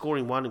 basically.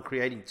 Scoring 1 and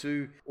creating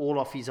 2. All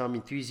off his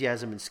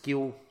enthusiasm and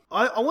skill.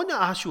 I want to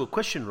ask you a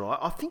question, right?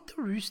 I think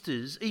the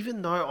Roosters,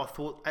 even though I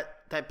thought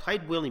they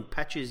played well in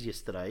patches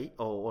yesterday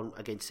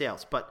against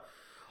Souths, but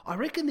I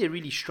reckon they're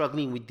really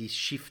struggling with this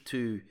shift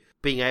to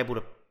being able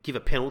to give a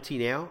penalty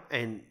now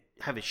and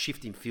have a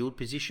shift in field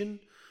position.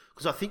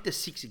 because I think the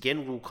 6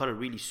 again rule kind of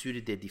really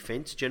suited their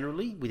defence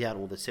generally without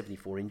all the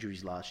 74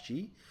 injuries last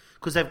year,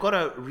 because they've got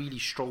a really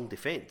strong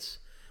defence.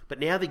 But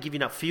now they're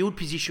giving up field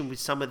position with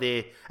some of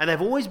their... And they've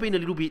always been a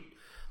little bit...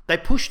 They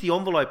push the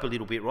envelope a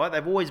little bit, right?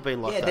 They've always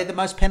been like that. Yeah, they're the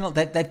most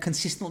they've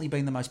consistently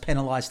been the most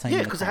penalised team.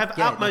 Yeah, because they have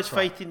utmost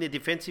faith in their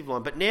defensive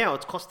line. But now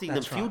it's costing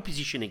them field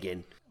position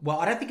again. Well,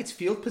 I don't think it's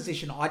field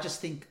position. I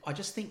just think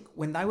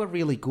when they were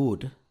really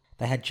good,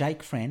 they had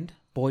Jake Friend,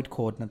 Boyd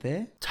Cordner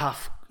there.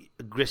 Tough,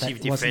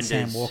 aggressive defenders. Wasn't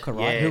Sam Walker,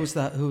 right?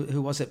 Yeah.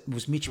 Who was it? It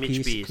was Mitch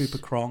Pearce, Cooper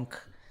Cronk,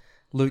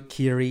 Luke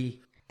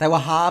Keary. They were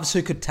halves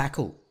who could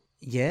tackle.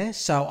 Yeah,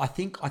 so I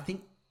think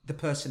the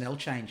personnel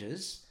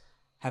changes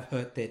have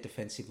hurt their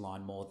defensive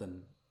line more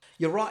than...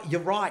 You're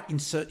right in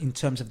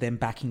terms of them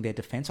backing their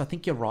defence. I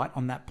think you're right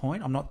on that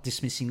point. I'm not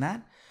dismissing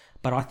that.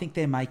 But I think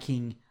they're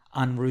making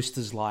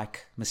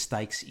un-Roosters-like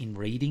mistakes in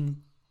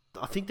reading.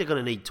 I think they're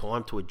going to need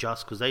time to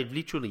adjust because they've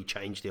literally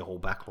changed their whole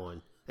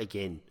backline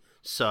again.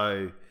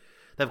 So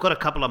they've got a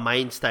couple of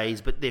mainstays,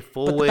 but their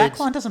forwards... But the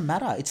backline doesn't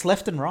matter. It's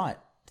left and right.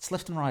 It's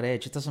left and right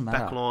edge. It doesn't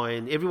matter.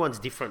 Backline, everyone's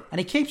different. And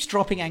he keeps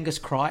dropping Angus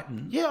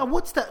Crichton. Yeah,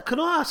 what's that? Can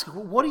I ask,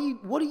 what do you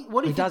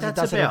think that's about? He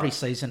does it every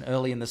season,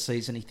 early in the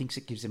season. He thinks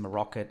it gives him a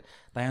rocket.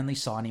 They only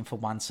sign him for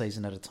one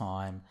season at a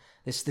time.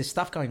 There's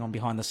stuff going on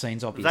behind the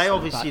scenes, obviously. They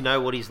obviously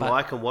know what he's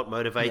like and what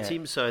motivates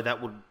him, so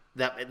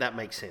that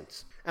makes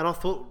sense. And I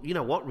thought, you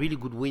know what, really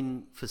good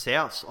win for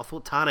South. I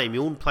thought Tane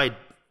Milne played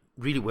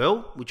really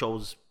well, which I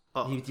was...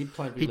 he did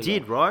play really well. He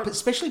did, right? But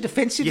especially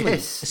defensively.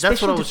 Yes,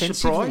 that's what I was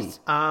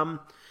surprised.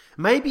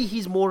 Maybe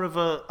he's more of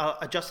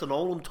a Justin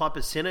Olam type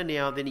of centre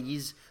now than he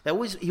is.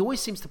 He always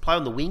seems to play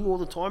on the wing all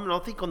the time, and I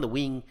think on the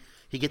wing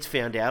he gets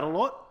found out a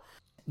lot.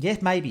 Yeah,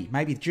 maybe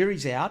the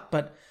jury's out,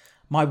 but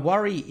my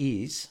worry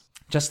is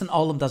Justin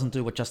Olam doesn't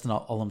do what Justin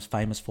Olam's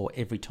famous for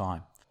every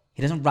time.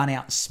 He doesn't run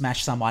out and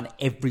smash someone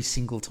every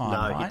single time.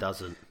 No, right? He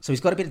doesn't. So he's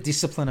got a bit of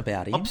discipline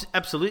about him.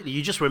 Absolutely.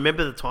 You just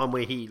remember the time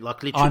where he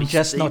literally... I'm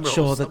just not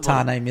sure that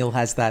Tane Milne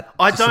has that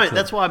discipline. Don't.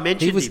 That's why I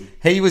mentioned him.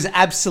 He was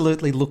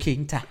absolutely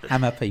looking to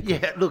hammer people.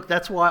 Yeah, look,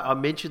 that's why I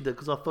mentioned it,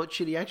 because I thought,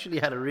 he actually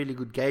had a really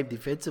good game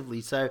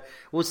defensively. So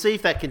we'll see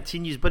if that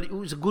continues. But it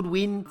was a good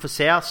win for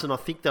South, and I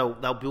think they'll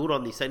build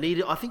on this. I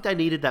think they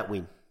needed that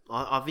win.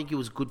 I think it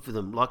was good for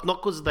them. Like,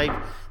 not because they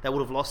would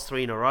have lost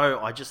 3 in a row.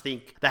 I just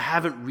think they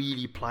haven't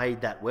really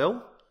played that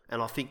well. And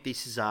I think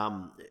this is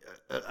a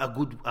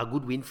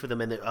good win for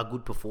them and a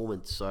good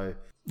performance. So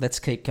let's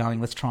keep going.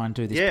 Let's try and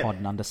do this pod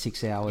in under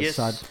 6 hours. Yes.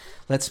 So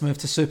let's move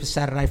to Super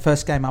Saturday.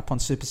 First game up on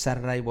Super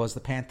Saturday was the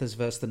Panthers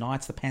versus the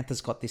Knights. The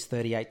Panthers got this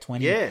 38-20.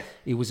 Yeah.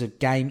 It was a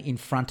game in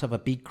front of a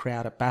big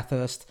crowd at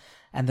Bathurst.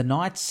 And the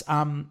Knights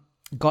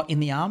got in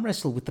the arm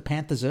wrestle with the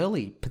Panthers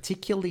early,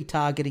 particularly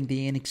targeting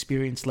the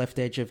inexperienced left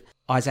edge of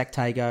Isaac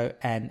Tago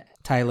and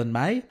Taylor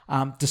May.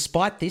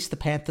 Despite this, the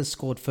Panthers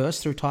scored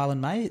first through Taylor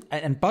May,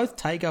 and both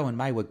Tago and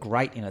May were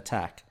great in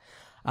attack.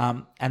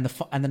 And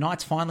the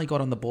Knights finally got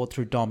on the board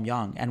through Dom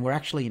Young, and were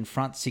actually in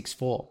front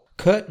 6-4.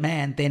 Kurt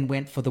Mann then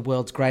went for the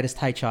world's greatest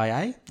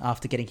HIA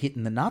after getting hit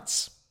in the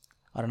nuts.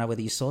 I don't know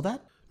whether you saw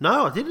that.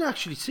 No, I didn't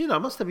actually see it. I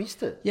must have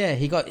missed it. Yeah,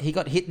 he got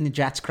hit in the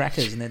Jats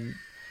crackers, and then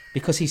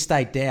because he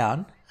stayed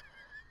down,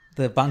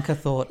 the bunker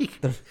thought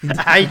the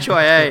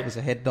HIA was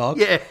a head dog.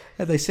 Yeah.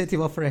 And they sent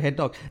him off for a head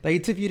dog. They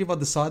interviewed him on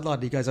the sideline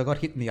and he goes, I got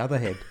hit in the other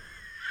head.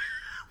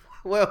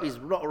 Well, he's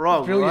not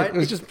wrong, brilliant. right? It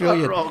was just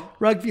brilliant.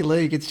 Rugby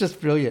league, it's just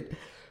brilliant.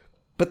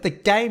 But the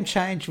game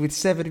changed with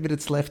 7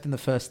 minutes left in the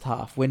first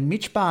half when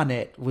Mitch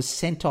Barnett was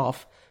sent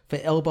off for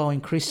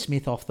elbowing Chris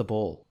Smith off the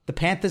ball. The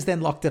Panthers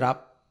then locked it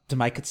up to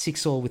make it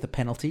 6-all with a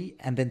penalty,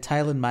 and then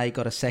Taylor May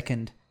got a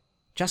second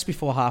just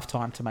before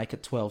halftime to make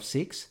it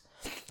 12-6.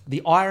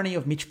 The irony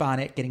of Mitch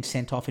Barnett getting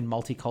sent off in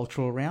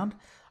multicultural round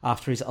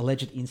after his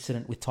alleged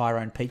incident with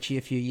Tyrone Peachey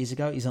a few years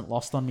ago isn't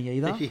lost on me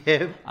either.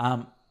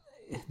 Yeah.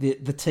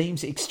 The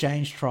teams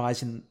exchanged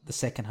tries in the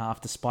second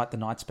half despite the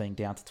Knights being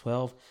down to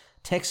 12.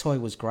 Tex Hoy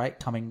was great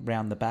coming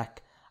round the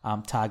back,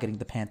 targeting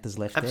the Panthers'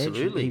 left edge.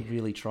 He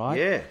really tried.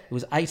 Yeah. It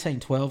was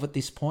 18-12 at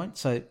this point,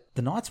 so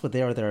the Knights were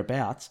there or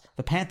thereabouts.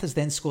 The Panthers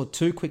then scored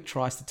 2 quick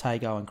tries to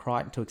Tago and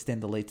Crichton to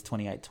extend the lead to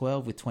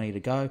 28-12 with 20 to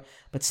go,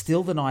 but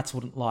still the Knights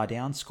wouldn't lie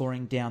down,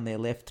 scoring down their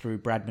left through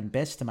Bradman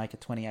Best to make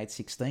it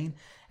 28-16.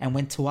 And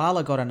when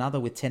Tuala got another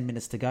with 10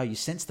 minutes to go, you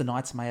sense the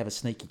Knights may have a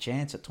sneaky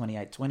chance at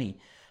 28-20,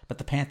 but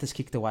the Panthers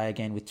kicked away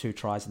again with 2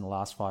 tries in the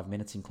last 5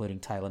 minutes, including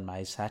Taylor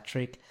May's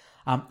hat-trick.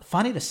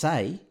 Funny to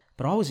say,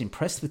 but I was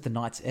impressed with the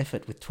Knights'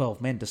 effort with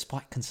 12 men,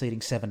 despite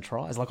conceding 7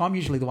 tries. Like, I'm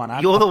usually the one.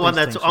 You're the one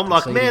that's. I'm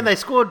like, man, they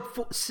scored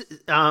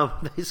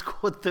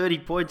 30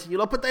 points, and you're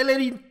like, but they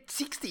let in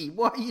 60.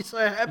 Why are you so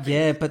happy?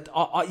 Yeah, but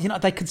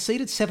they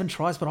conceded 7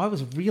 tries, but I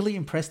was really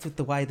impressed with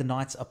the way the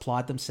Knights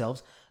applied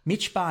themselves.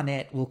 Mitch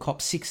Barnett will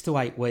cop 6 to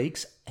 8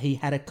 weeks. He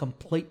had a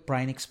complete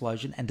brain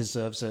explosion and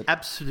deserves it.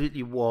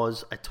 Absolutely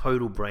was a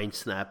total brain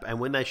snap. And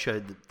when they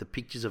showed the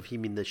pictures of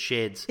him in the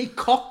sheds... He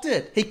cocked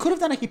it. He could have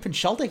done a hip and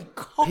shoulder.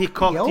 He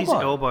cocked his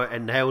elbow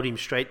and nailed him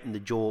straight in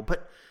the jaw.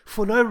 But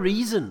for no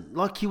reason.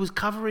 Like, he was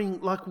covering...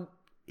 Like,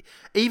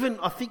 even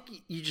I think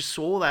you just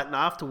saw that, and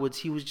afterwards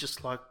he was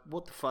just like,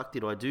 "What the fuck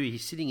did I do?"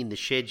 He's sitting in the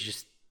sheds,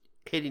 just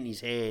head in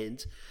his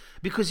hands,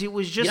 because it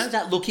was just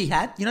that look he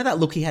had. You know that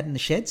look he had in the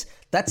sheds.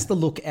 That's the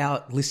look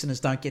our listeners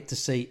don't get to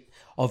see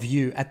of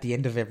you at the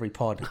end of every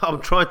pod.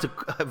 I'm trying to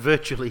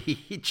virtually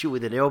hit you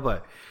with an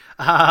elbow.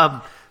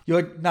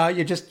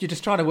 You're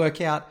just trying to work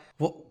out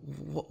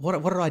what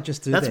did I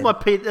just do? That's then? my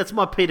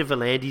Peter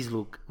Volandis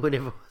look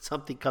whenever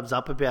something comes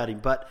up about him.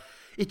 But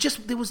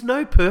there was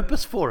no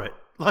purpose for it.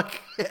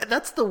 Like,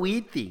 that's the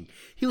weird thing.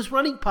 He was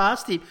running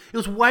past him. It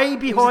was way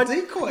behind. It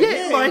was a decoy.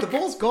 Yeah, the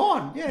ball's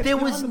gone. Yeah, there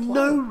was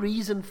no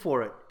reason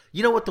for it.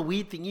 You know what the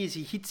weird thing is?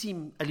 He hits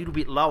him a little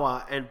bit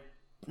lower and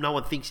no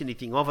one thinks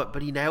anything of it,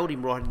 but he nailed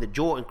him right in the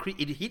jaw, and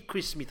it hit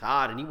Chris Smith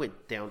hard, and he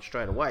went down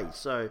straight away.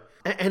 So,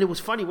 and it was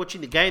funny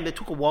watching the game. They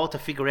took a while to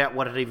figure out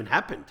what had even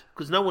happened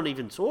because no one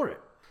even saw it.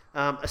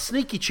 A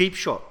sneaky cheap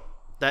shot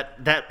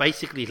that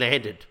basically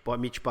landed by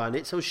Mitch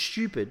Barnett. So it was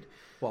stupid.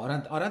 Well, I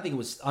don't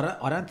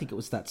think it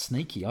was that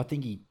sneaky.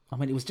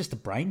 It was just a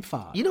brain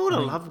fart. You know what I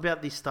love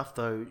about this stuff,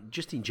 though,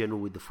 just in general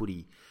with the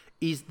footy,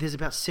 is there's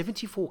about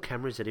 74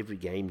 cameras at every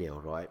game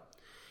now, right?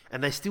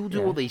 And they still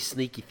do all these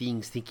sneaky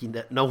things thinking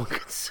that no one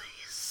can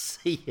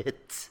see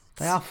it.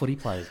 They are footy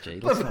players, G.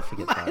 Let's not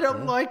forget that.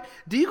 I'm like,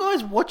 do you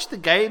guys watch the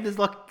game? There's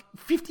like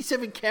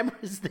 57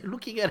 cameras. They're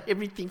looking at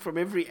everything from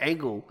every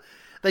angle.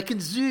 They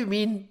can zoom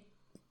in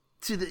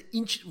to the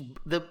inch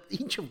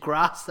of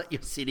grass that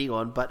you're sitting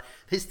on, but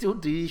they still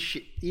do this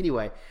shit.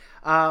 Anyway,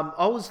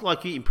 I was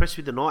like you, impressed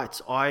with the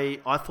Knights. I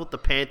thought the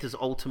Panthers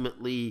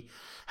ultimately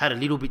had a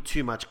little bit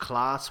too much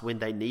class when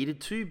they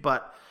needed to,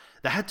 but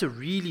they had to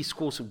really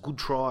score some good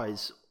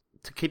tries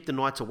to keep the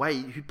Knights away,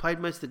 who played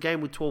most of the game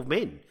with 12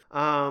 men.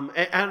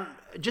 And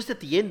just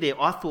at the end there,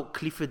 I thought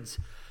Clifford's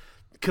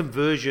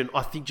conversion,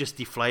 I think, just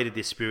deflated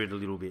their spirit a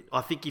little bit.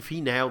 I think if he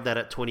nailed that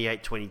at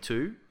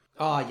 28-22...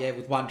 Oh, yeah,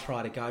 with one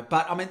try to go.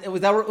 But, I mean, it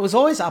was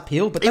always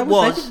uphill, but they did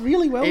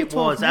really well with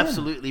 12 men. It was,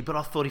 absolutely. But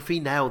I thought if he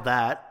nailed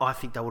that, I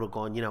think they would have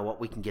gone, you know what,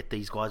 we can get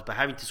these guys. But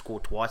having to score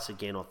twice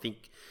again, I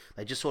think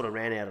they just sort of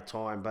ran out of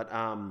time. But...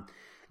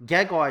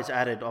 Gagai's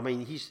added. I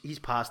mean, he's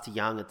passed to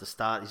Young at the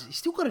start. He's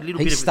still got a little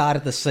bit. He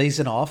started the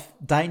season off.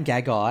 Dane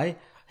Gagai,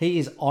 he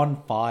is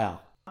on fire.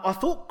 I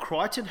thought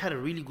Crichton had a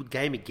really good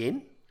game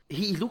again.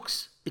 He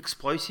looks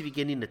explosive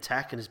again in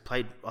attack and has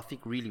played, I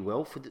think, really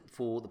well for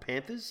the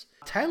Panthers.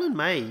 Taylor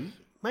May,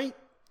 mate,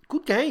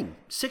 good game.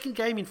 Second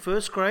game in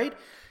first grade.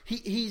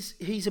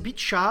 He's a bit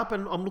sharp,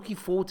 and I'm looking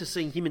forward to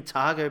seeing him and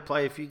Targo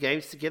play a few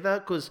games together,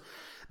 because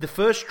the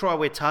first try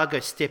where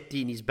Targo stepped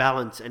in, his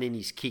balance and in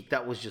his kick,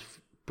 that was just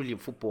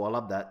brilliant football. I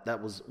love that.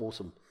 That was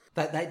awesome.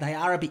 They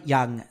are a bit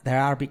young. They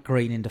are a bit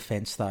green in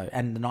defence, though.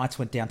 And the Knights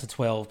went down to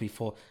 12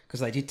 before, because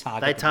they did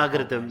target. They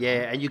targeted them,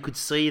 yeah. And you could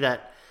see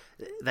that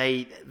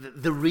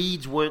the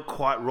reads weren't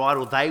quite right,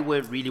 or they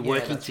weren't really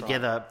working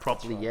together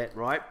properly yet,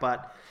 right?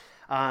 But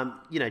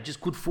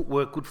just good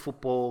footwork, good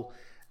football.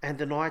 And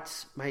the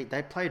Knights, mate,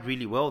 they played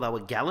really well. They were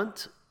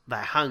gallant. They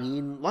hung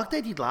in like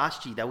they did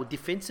last year. They were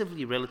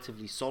defensively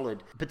relatively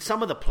solid. But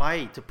some of the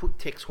play to put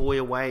Tex Hoy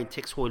away and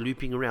Tex Hoy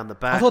looping around the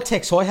back. I thought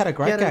Tex Hoy had a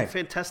great game. A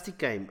fantastic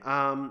game.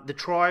 The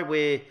try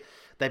where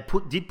they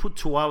did put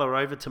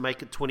Tuala over to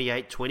make it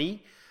 28-20.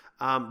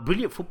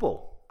 Brilliant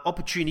football.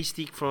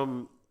 Opportunistic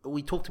from...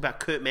 We talked about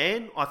Kurt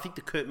Mann. I think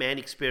the Kurt Mann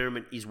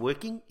experiment is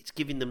working. It's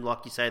giving them, like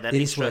you say, that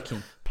extra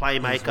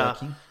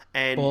playmaker.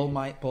 And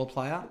ball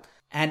player.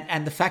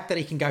 And the fact that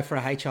he can go for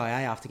a HIA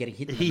after getting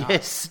hit in the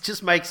nuts.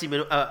 Just makes him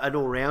an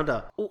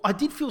all-rounder. I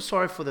did feel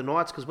sorry for the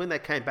Knights, because when they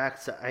came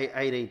back to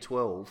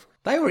 18-12...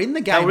 They were in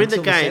the game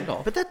until the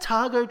send-off. But that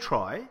Targo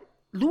try,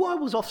 Luai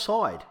was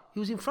offside. He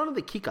was in front of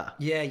the kicker.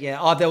 Yeah.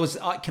 Oh, there was...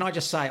 can I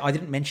just say, I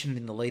didn't mention it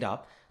in the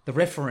lead-up, the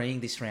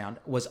refereeing this round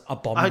was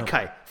abominable.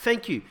 Okay,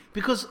 thank you.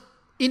 Because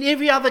in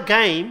every other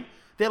game,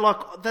 they're like,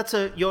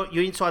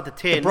 you're inside the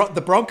 10.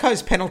 The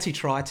Broncos penalty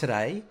try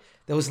today,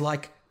 there was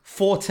like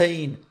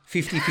 14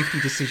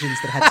 50-50 decisions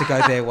that had to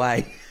go their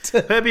way.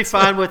 Herbie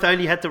Farnworth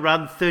only had to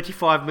run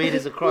 35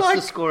 metres across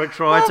to score a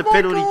try. It's a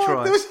penalty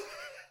try.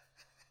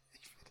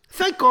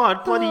 Thank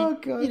God.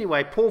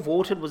 Anyway, Paul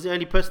Vorton was the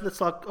only person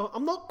that's like,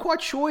 I'm not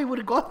quite sure he would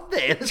have gotten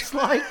there. It's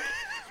like,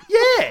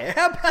 yeah,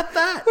 how about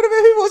that? What about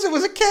who was it?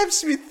 Was it Cam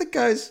Smith that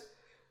goes,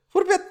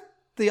 what about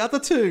the other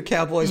two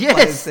Cowboys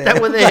players there? Yes,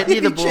 that were there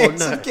near the ball.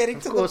 No, getting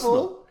to the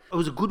ball? Not. It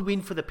was a good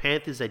win for the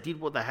Panthers. They did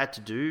what they had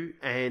to do,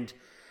 and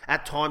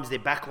at times their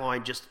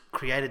backline just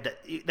created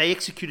that. They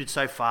executed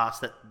so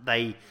fast that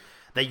they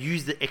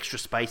used the extra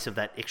space of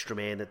that extra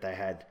man that they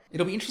had.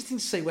 It'll be interesting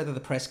to see whether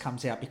the press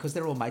comes out, because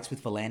they're all mates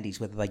with Volandis,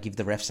 whether they give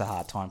the refs a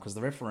hard time, because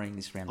the refereeing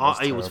this round was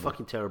terrible. It was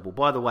fucking terrible.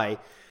 By the way,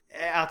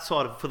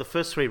 for the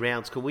first 3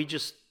 rounds, can we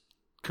just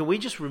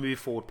remove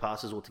forward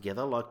passes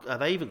altogether? Like, are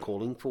they even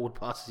calling forward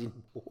passes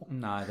anymore?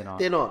 No, they're not.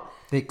 They're not.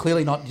 They're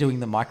clearly not doing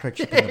the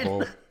microchipping the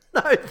ball.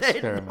 No,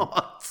 they're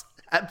not.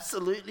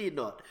 Absolutely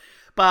not.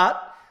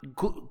 But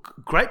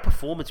great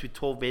performance with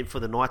 12 men for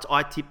the Knights.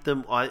 I tipped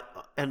them.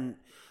 And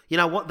you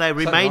know what? They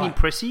remain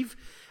impressive.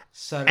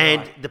 So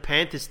and the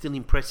Panthers still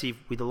impressive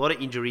with a lot of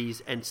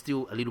injuries and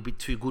still a little bit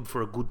too good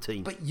for a good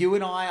team. But you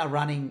and I are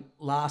running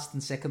last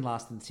and second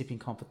last in the tipping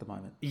comp at the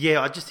moment.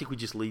 Yeah, I just think we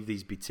just leave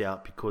these bits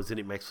out because then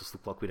it makes us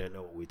look like we don't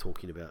know what we're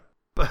talking about.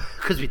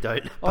 Because we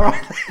don't. All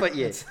right. But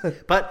yeah.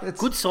 But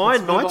good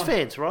sign, Knights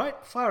fans, right?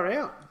 Far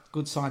out.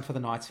 Good sign for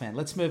the Knights fan.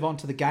 Let's move on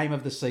to the game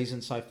of the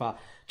season so far.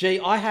 Gee,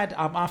 I had,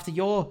 after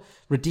your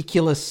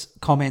ridiculous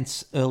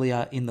comments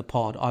earlier in the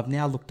pod, I've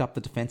now looked up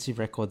the defensive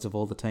records of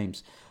all the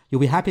teams.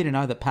 You'll be happy to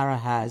know that Para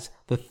has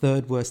the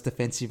third worst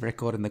defensive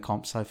record in the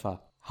comp so far.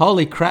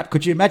 Holy crap!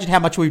 Could you imagine how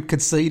much we'd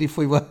concede if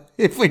we weren't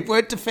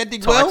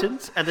defending well?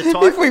 Titans and the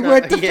Titans. If we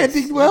weren't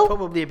defending well,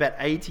 probably about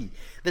 80.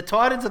 The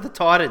Titans are the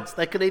Titans.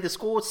 They can either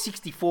score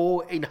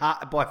 64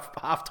 by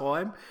half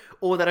time,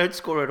 or they don't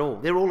score at all.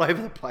 They're all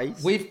over the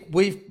place.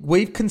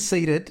 We've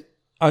conceded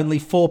only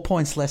 4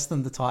 points less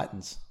than the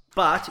Titans.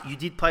 But you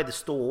did play the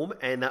Storm,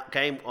 and that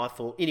game, I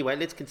thought... Anyway,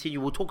 let's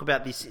continue. We'll talk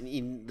about this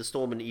in the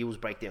Storm and Eels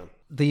breakdown.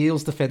 The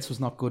Eels' defence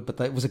was not good,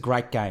 but it was a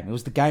great game. It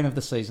was the game of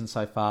the season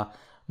so far.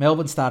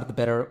 Melbourne started the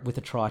better with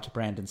a try to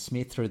Brandon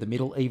Smith through the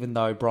middle, even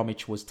though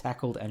Bromwich was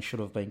tackled and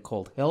should have been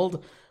called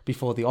held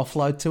before the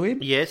offload to him.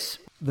 Yes.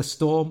 The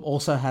Storm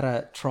also had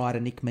a try to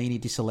Nick Meaney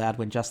disallowed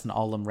when Justin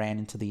Olam ran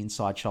into the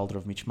inside shoulder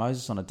of Mitch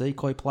Moses on a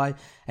decoy play,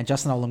 and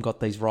Justin Olam got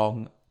these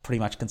wrong pretty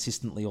much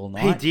consistently all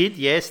night. He did,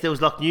 yes. There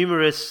was like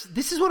numerous...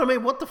 This is what I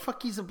mean. What the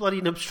fuck is a bloody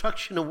an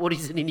obstruction and what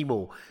isn't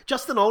anymore?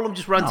 Justin Olam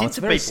just runs into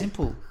people. It's very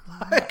simple.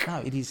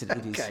 No, it is.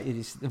 Okay. It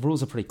is. The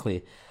rules are pretty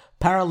clear.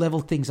 Para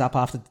leveled things up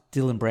after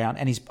Dylan Brown,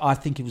 and I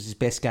think it was his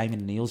best game in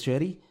an Eels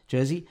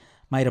jersey.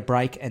 Made a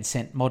break and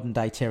sent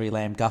modern-day Terry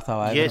Lamb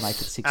Gutho over to make it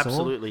 6-all.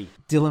 Absolutely.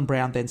 Dylan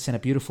Brown then sent a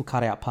beautiful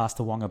cutout pass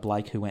to Wonga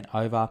Blake, who went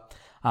over.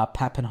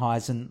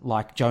 Pappenheisen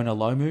like Jonah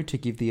Lomu to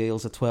give the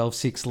Eels a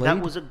 12-6 lead.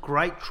 That was a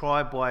great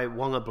try by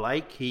Wonga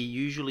Blake.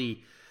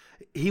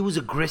 He was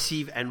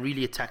aggressive and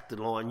really attacked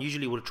the line.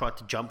 Usually would have tried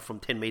to jump from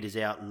 10 metres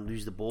out and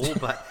lose the ball,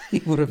 but he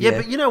would have. Yeah,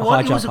 but you know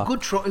what? It was a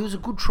good try. It was a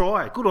good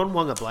try. Good on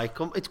Wonga Blake.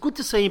 It's good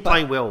to see him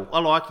playing well. I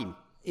like him.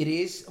 It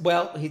is.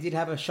 Well, he did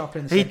have a shocker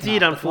in the second half. He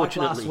did,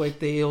 unfortunately. Like last week,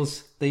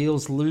 the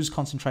Eels lose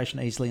concentration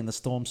easily, and the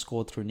Storm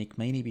scored through Nick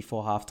Meaney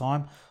before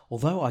half-time.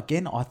 Although,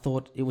 again, I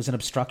thought it was an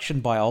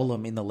obstruction by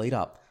Olam in the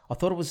lead-up. I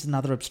thought it was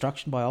another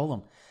obstruction by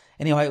Olam.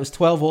 Anyway, it was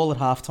 12-all at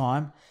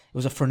half-time. It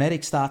was a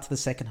frenetic start to the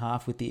second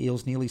half, with the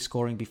Eels nearly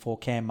scoring before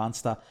Cam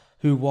Munster,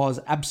 who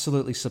was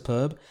absolutely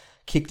superb,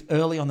 kicked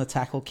early on the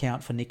tackle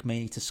count for Nick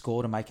Meaney to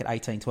score to make it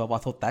 18-12. I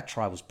thought that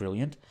try was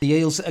brilliant. The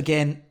Eels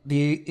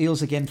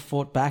again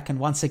fought back and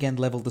once again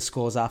levelled the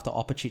scores after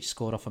Opicic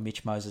scored off a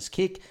Mitch Moses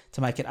kick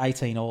to make it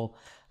 18-all.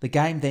 The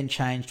game then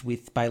changed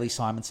with Bailey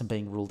Simonson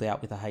being ruled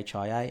out with a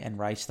HIA and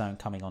Ray Stone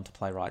coming on to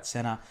play right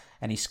centre,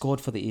 and he scored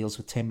for the Eels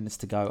with 10 minutes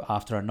to go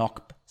after a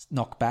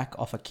knock back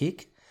off a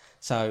kick.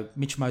 So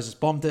Mitch Moses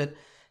bombed it.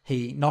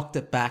 He knocked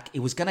it back. It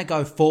was going to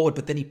go forward,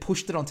 but then he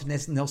pushed it onto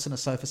Nelson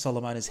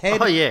Asofa-Solomona's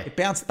head. Oh, yeah. It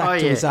bounced back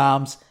to his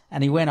arms,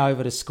 and he went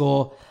over to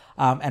score.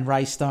 And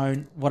Ray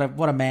Stone, what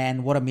a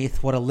man, what a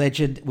myth, what a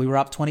legend. We were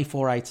up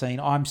 24-18.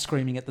 I'm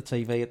screaming at the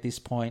TV at this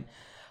point.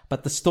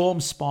 But the Storm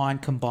spine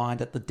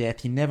combined at the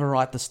death. You never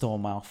write the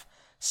Storm off.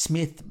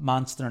 Smith,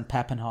 Munster and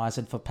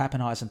Pappenheisen for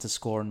Pappenheisen to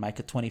score and make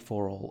it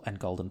 24-all and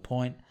Golden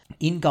Point.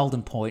 In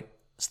Golden Point,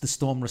 the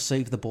Storm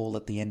received the ball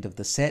at the end of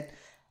the set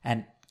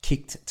and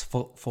kicked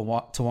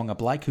to Wonga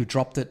Blake, who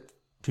dropped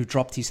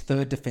his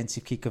third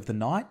defensive kick of the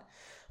night.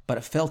 But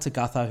it fell to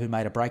Gutho, who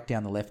made a break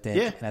down the left end.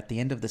 Yeah. And at the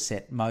end of the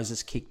set,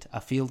 Moses kicked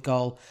a field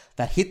goal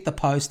that hit the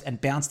post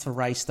and bounced for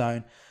Ray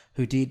Stone,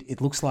 who did,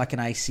 it looks like an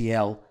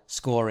ACL,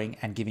 scoring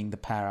and giving the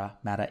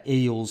Parramatta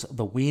Eels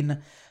the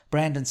win.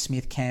 Brandon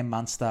Smith, Cam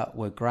Munster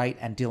were great,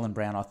 and Dylan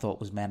Brown, I thought,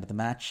 was man of the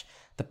match.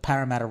 The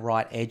Parramatta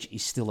right edge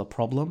is still a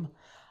problem.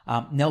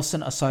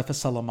 Nelson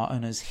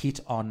Asofa-Solomona's hit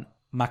on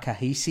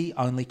Makahisi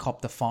only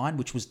copped a fine,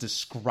 which was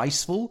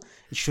disgraceful.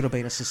 It should have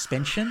been a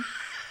suspension.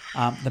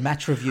 The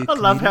match review. I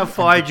love how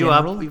fired you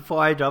up.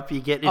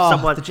 You get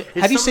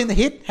Have you seen the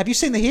hit? Have you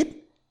seen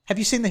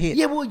the hit?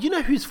 Yeah, well, you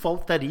know whose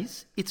fault that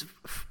is? It's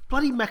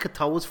bloody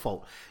Makatoa's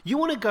fault. You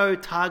want to go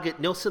target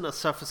Nelson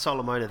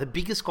Asofa-Solomona, the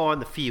biggest guy on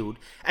the field,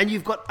 and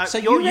you've got...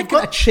 you've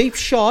got a cheap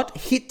shot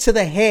hit to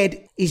the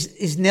head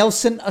is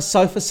Nelson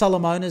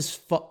Asofa-Solomona's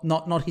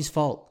not his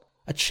fault.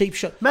 A cheap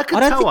shot.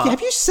 Makatoa...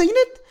 Have you seen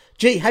it?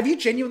 Gee, have you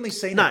genuinely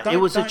seen it? No, it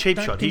was a cheap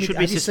shot. He should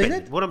be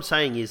suspended. What I'm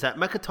saying is that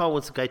Makatoa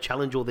wants to go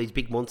challenge all these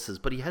big monsters,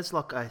 but he has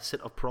like a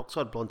set of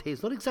peroxide blonde hair.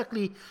 He's not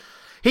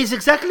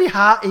exactly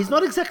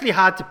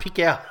hard to pick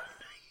out.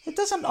 It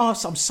doesn't. Oh,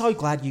 I'm so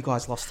glad you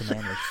guys lost to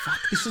Manly. Fuck.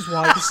 This is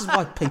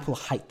why people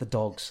hate the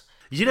Dogs.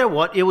 You know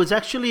what? It was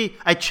actually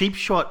a cheap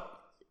shot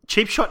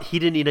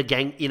hidden in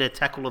a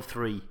tackle of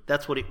three.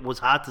 That's what it was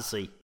hard to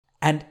see.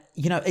 And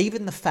you know,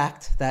 even the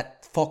fact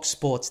that Fox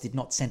Sports did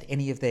not send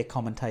any of their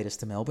commentators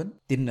to Melbourne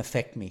didn't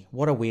affect me.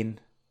 What a win.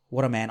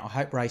 What a man. I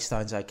hope Ray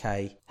Stone's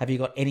okay. Have you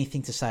got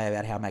anything to say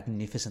about how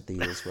magnificent the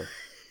Eels were?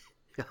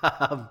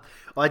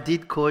 I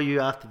did call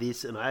you after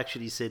this, and I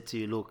actually said to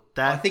you, look,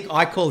 I think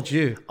I called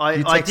you.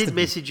 I did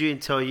message you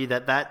and tell you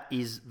that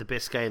is the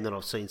best game that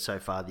I've seen so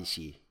far this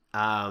year.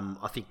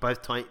 I think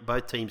both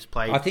teams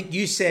played. I think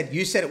you said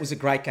it was a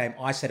great game.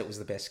 I said it was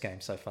the best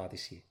game so far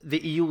this year.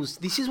 The Eels.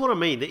 This is what I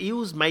mean. The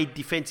Eels made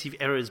defensive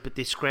errors, but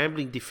their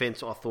scrambling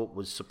defense I thought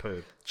was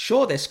superb.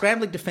 Sure, their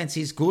scrambling defense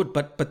is good,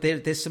 but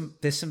there's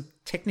some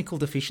technical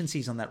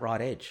deficiencies on that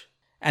right edge,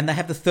 and they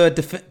have the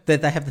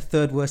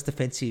third worst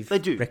defensive. They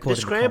do. Record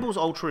The scramble's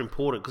ultra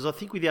important because I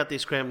think without their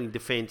scrambling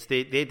defense,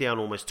 they're down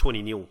almost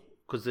 20-0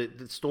 because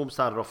the Storm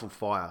started off on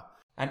fire.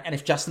 And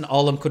if Justin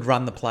Olam could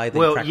run the play,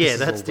 then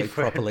that's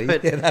different. Properly.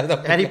 But,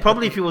 and he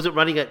probably, if he wasn't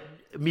running at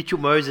Mitchell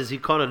Moses, he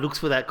kind of looks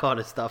for that kind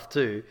of stuff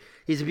too.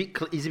 He's a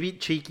bit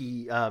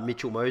cheeky,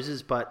 Mitchell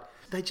Moses, but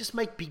they just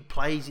make big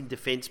plays in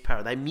defence.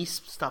 They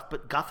miss stuff,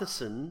 but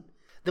Gutherson.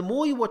 The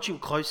more you watch him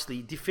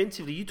closely,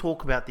 defensively, you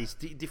talk about this.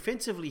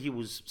 Defensively, he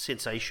was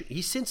sensational.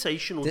 He's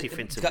sensational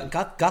defensively.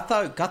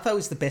 Gutho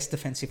is the best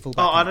defensive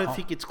fullback. I don't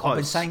think it's close. I've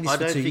been saying this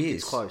for 2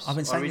 years. I've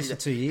been saying this for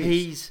 2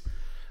 years.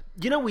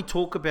 We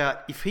talk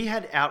about if he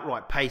had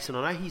outright pace, and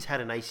I know he's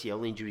had an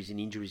ACL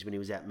injuries when he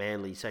was at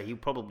Manly, so he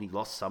probably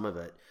lost some of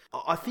it.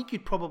 I think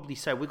you'd probably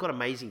say we've got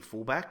amazing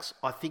fullbacks.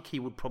 I think he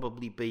would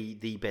probably be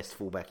the best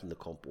fullback in the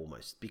comp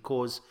almost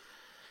because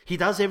he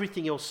does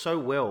everything else so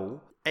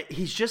well.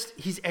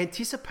 His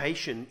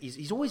anticipation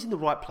he's always in the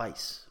right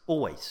place,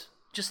 always.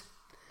 Just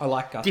I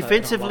like Gutho.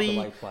 Defensively,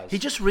 I like the way he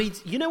just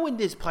reads. When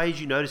there's players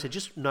you notice, they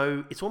just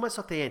know. It's almost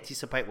like they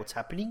anticipate what's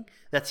happening.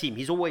 That's him.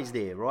 He's always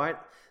there, right?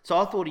 So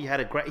I thought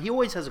he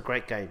always has a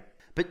great game.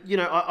 But,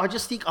 I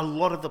just think a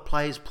lot of the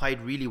players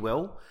played really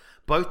well.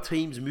 Both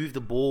teams moved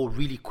the ball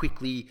really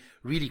quickly,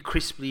 really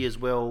crisply as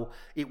well.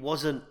 It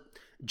wasn't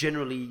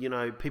generally,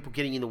 people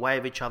getting in the way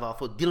of each other. I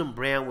thought Dylan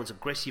Brown was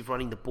aggressive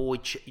running the ball.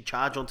 He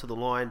charged onto the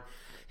line.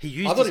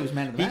 I thought he was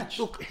man of the match.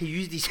 He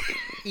used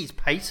his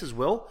pace as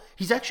well.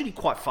 He's actually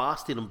quite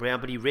fast, Dylan Brown,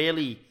 but he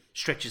rarely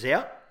stretches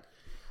out.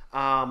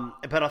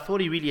 But I thought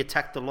he really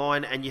attacked the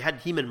line, and you had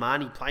him and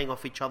Marnie playing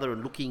off each other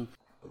and looking...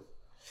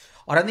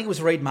 I don't think it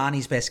was Reid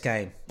Marnie's best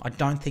game. I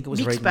don't think it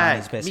was Reid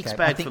Marnie's best game. Mixed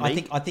bag for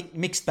me. I think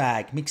mixed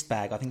bag.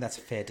 I think that's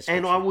a fair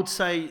description. And I would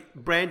say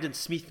Brandon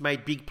Smith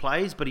made big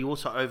plays, but he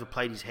also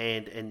overplayed his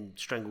hand and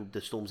strangled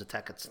the Storm's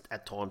attack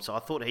at times. So I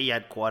thought he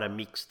had quite a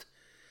mixed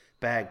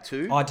bag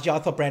too. I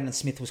thought Brandon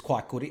Smith was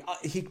quite good.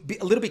 He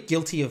a little bit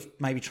guilty of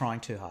maybe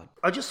trying too hard.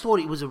 I just thought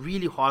it was a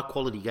really high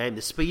quality game.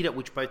 The speed at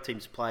which both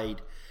teams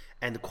played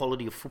and the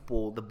quality of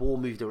football, the ball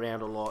moved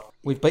around a lot.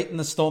 We've beaten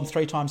the Storm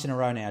 3 times in a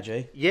row now,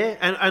 G. Yeah,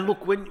 and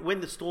look,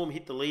 when the Storm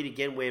hit the lead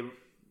again, where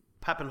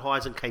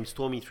Pappenheisen came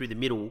storming through the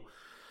middle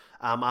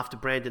after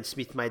Brandon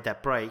Smith made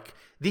that break,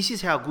 this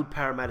is how good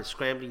Parramatta's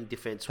scrambling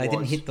defence was. They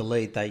didn't hit the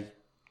lead, they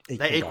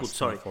equaled,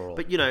 sorry.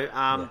 But,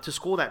 to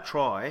score that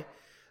try,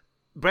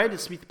 Brandon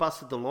Smith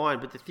busted the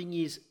line, but the thing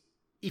is,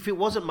 if it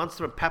wasn't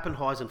Munster and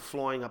Pappenheisen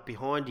flying up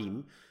behind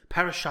him,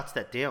 Parra shuts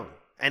that down.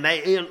 And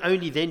they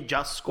only then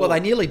just scored. Well, they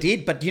nearly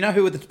did, but do you know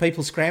who were the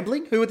people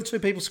scrambling? Who were the two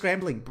people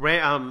scrambling?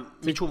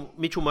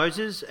 Mitchell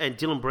Moses and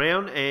Dylan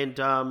Brown and...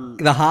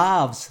 The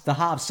halves.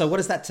 So what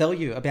does that tell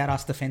you about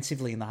us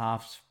defensively in the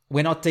halves?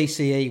 We're not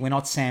DCE. We're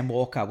not Sam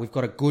Walker. We've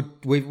got a good...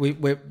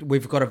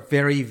 We've got a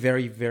very,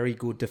 very, very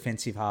good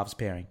defensive halves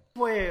pairing.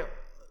 Where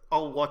I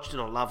watched and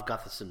I love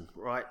Gutherson,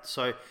 right?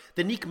 So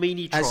the Nick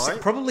Meaney try...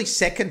 Probably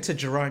second to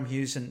Jerome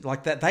Hughes and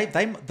like that.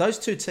 They those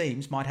two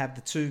teams might have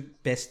the two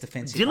best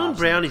defensive halves. Dylan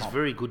Brown is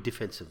very good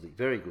defensively.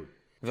 Very good.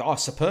 Oh,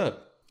 superb.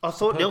 I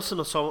thought Nelson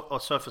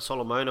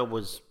Osofa-Solomona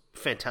was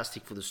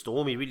fantastic for the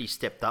Storm. He really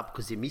stepped up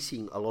because they're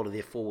missing a lot of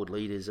their forward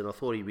leaders, and I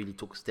thought he really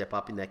took a step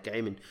up in that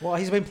game. And well,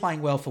 he's been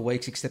playing well for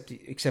weeks, except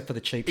for the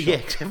cheap shot. Yeah,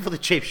 except for the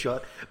cheap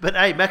shot. But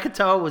hey,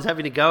 McIntyre was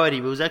having a go at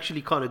him. It was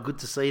actually kind of good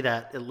to see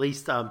that at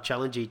least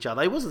challenge each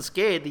other. He wasn't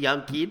scared, the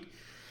young kid.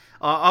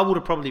 I would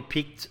have probably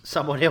picked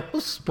someone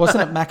else.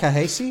 Wasn't it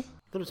Makahesi? I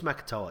thought it was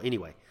McIntyre.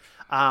 Anyway,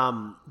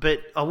 but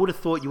I would have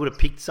thought you would have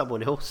picked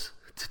someone else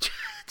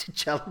to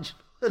challenge.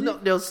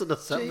 Not Nelson or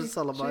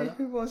Solomon.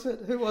 Who was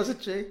it,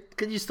 G?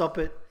 Can you stop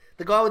it?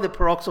 The guy with the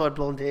peroxide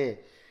blonde hair.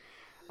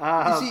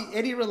 Is he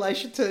any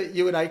relation to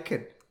Ewan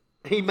Aitken?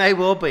 He may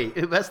well be.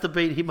 It must have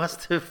been. He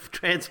must have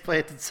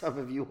transplanted some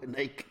of Ewan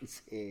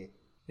Aitken's hair.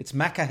 It's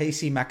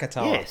Makahesi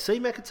Makatoa. Yeah,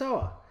 see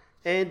Makatoa.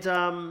 And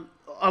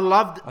I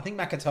loved... I think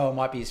Makatoa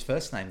might be his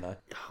first name, though.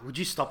 Would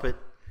you stop it?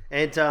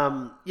 And,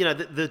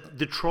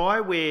 the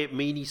try where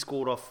Meaney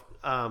scored off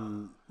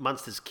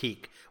Munster's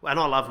kick, and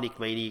I love Nick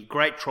Meaney,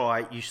 great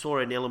try. You saw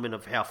an element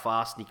of how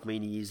fast Nick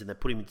Meaney is, and they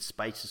put him into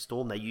space to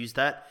Storm. They used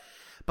that.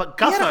 But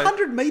Gutho... He had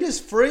 100 metres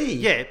free.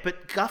 Yeah,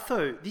 but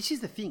Gutho... This is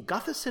the thing.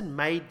 Gutherson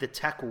made the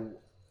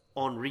tackle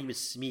on Remus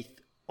Smith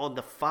on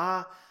the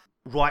far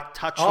right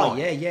touchline. Oh,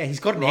 yeah. He's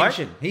got an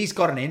engine. He's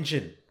got an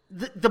engine.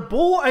 The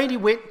ball only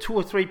went 2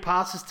 or 3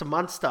 passes to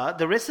Munster.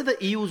 The rest of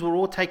the Eels were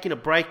all taking a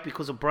break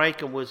because of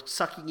break and was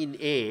sucking in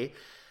air.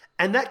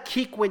 And that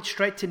kick went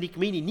straight to Nick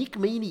Meaney. Nick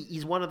Meaney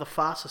is one of the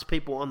fastest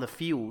people on the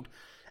field.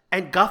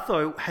 And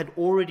Gutho had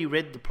already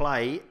read the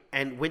play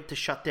and went to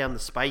shut down the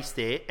space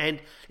there.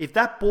 And if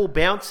that ball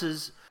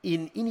bounces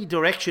in any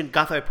direction,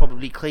 Gutho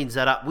probably cleans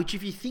that up. Which,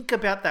 if you think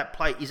about that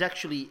play, is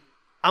actually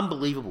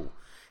unbelievable.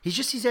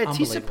 His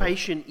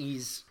anticipation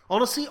is...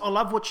 Honestly, I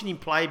love watching him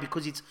play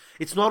because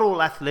it's not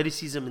all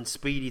athleticism and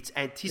speed, it's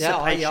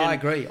anticipation. Yeah, I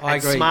agree. I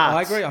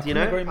couldn't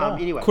agree more.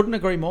 Anyway. Couldn't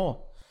agree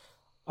more.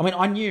 I mean,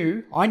 I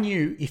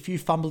knew if you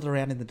fumbled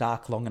around in the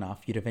dark long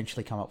enough, you'd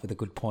eventually come up with a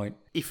good point.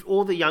 If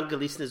all the younger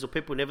listeners or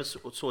people who never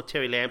saw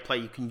Terry Lamb play,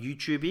 you can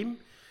YouTube him.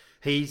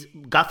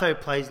 Gutho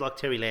plays like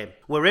Terry Lamb.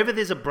 Wherever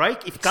there's a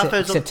break,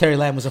 except Terry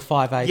Lamb was a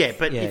 5'8". Yeah,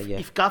 but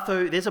if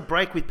Gutho, there's a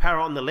break with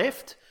Parra on the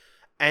left,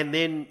 and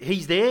then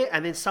he's there,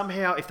 and then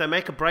somehow, if they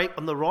make a break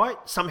on the right,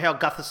 somehow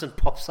Gutherson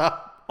pops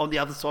up on the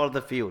other side of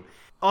the field.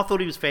 I thought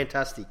he was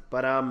fantastic,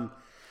 but I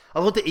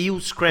thought the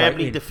Eels'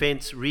 scrambling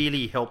defence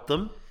really helped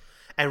them.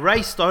 And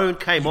Ray Stone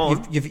came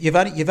on. You've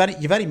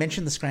only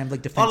mentioned the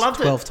scrambling defence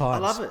 12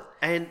 times. I love it.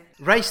 And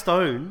Ray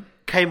Stone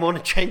came on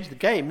and changed the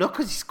game, not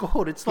because he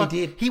scored. It's like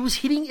he was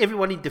hitting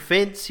everyone in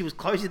defence. He was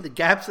closing the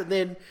gaps, and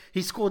then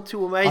he scored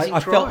two amazing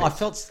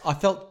tries. I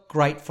felt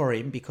great for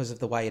him because of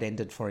the way it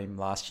ended for him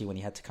last year when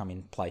he had to come in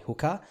and play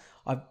hooker.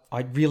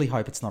 I really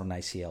hope it's not an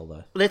ACL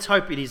though. Let's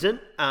hope it isn't.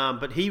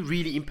 But he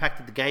really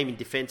impacted the game in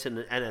defence and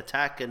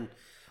attack, and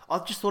I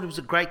just thought it was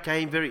a great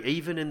game, very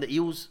even, and the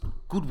Eels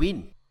good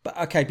win. But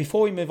okay,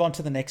 before we move on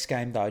to the next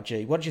game though,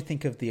 G, what did you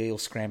think of the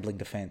Eels scrambling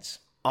defence?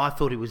 I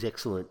thought it was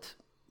excellent.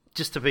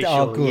 Just to be sure.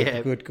 Oh,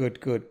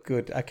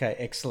 good. Okay,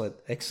 excellent.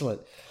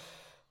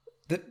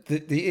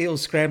 The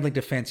Eels scrambling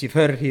defence, you've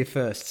heard it here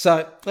first.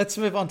 So let's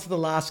move on to the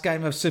last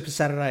game of Super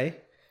Saturday,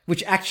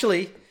 which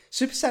actually,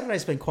 Super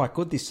Saturday's been quite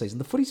good this season.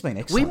 The footy's been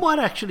excellent. We might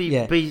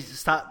actually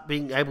start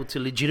being able to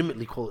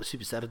legitimately call it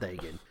Super Saturday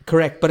again.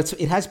 Correct, but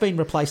it has been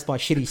replaced by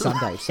Shitty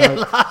Sunday. So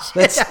last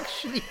year it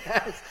actually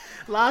has.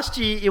 Last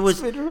year it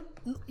was,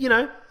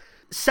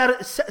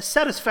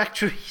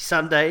 satisfactory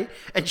Sunday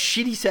and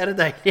Shitty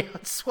Saturday. Now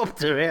it's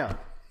swapped around.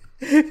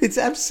 It's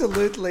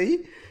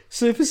absolutely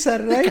Super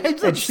Saturday and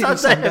Shitty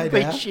Sunday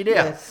now. Shit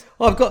out.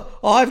 Yeah.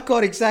 I've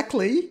got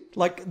exactly,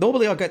 like,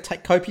 normally I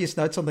take copious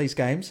notes on these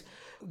games.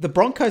 The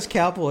Broncos,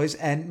 Cowboys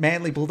and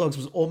Manly Bulldogs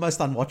was almost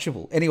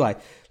unwatchable. Anyway,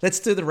 let's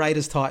do the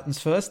Raiders Titans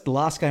first, the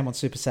last game on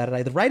Super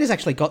Saturday. The Raiders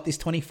actually got this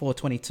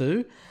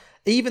 24-22,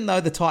 even though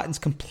the Titans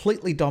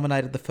completely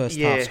dominated the first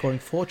half, scoring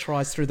 4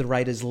 tries through the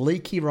Raiders'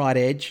 leaky right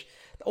edge.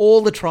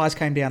 All the tries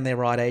came down their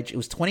right edge. It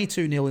was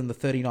 22-0 in the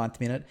 39th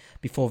minute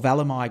before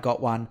Valemai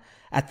got one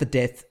at the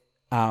death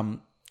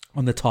on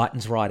the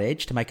Titans' right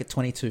edge to make it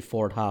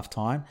 22-4 at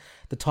halftime.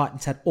 The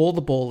Titans had all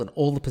the ball and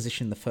all the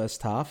position in the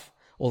first half,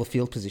 all the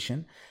field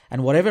position.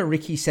 And whatever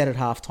Ricky said at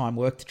halftime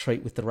worked a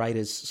treat with the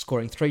Raiders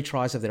scoring 3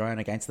 tries of their own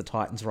against the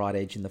Titans' right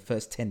edge in the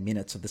first 10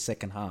 minutes of the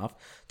second half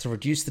to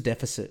reduce the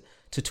deficit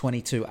to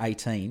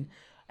 22-18,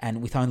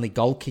 and with only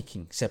goal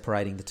kicking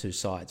separating the two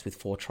sides with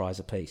 4 tries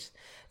apiece.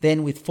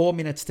 Then with 4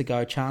 minutes to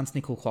go, Chance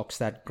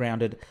Nickel-Klokstad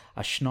grounded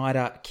a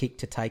Schneider kick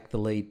to take the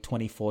lead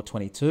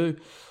 24-22.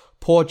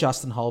 Poor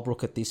Justin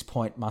Holbrook at this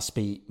point must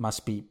be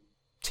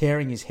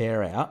tearing his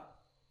hair out,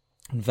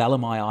 and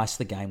Valemai iced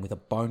the game with a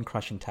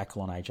bone-crushing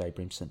tackle on AJ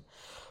Brimson.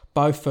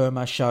 Beau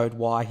Fermor showed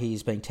why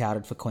he's being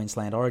touted for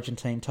Queensland Origin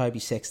team. Toby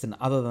Sexton,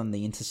 other than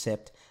the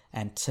intercept,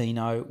 and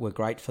Tino were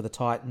great for the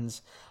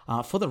Titans.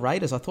 For the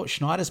Raiders, I thought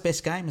Schneider's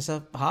best game as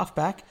a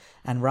halfback,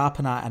 and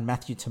Rapana and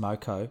Matthew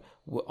Tomoko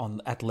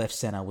at left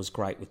centre was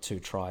great with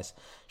 2 tries.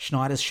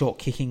 Schneider's short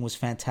kicking was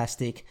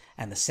fantastic,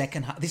 and the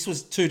second half, this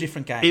was 2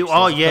 different games.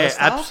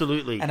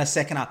 Absolutely. And a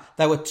second half.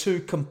 They were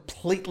 2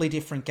 completely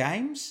different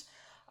games.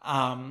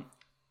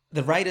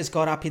 The Raiders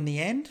got up in the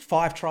end,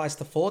 5 tries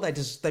to 4. They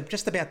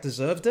just about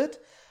deserved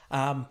it.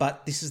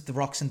 But this is the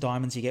rocks and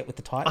diamonds you get with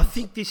the Titans. I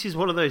think this is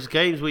one of those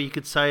games where you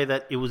could say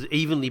that it was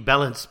evenly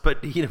balanced,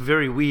 but in a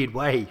very weird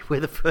way, where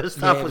the first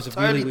half was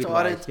totally really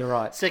Titans. You're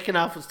right. Second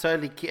half was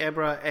totally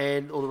Canberra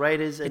and all the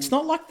Raiders. And it's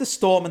not like the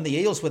Storm and the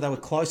Eels where they were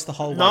close the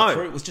whole way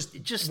through. It was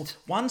just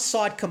one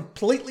side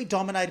completely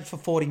dominated for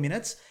 40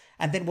 minutes.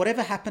 And then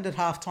whatever happened at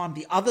halftime,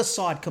 the other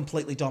side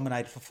completely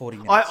dominated for 40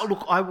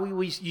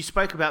 minutes. You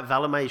spoke about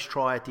Valemai's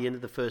try at the end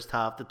of the first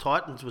half. The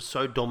Titans were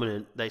so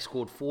dominant. They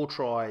scored 4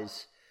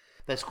 tries.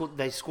 They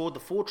scored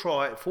the 4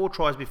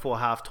 tries before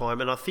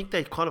halftime, and I think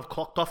they kind of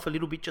clocked off a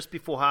little bit just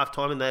before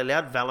halftime, and they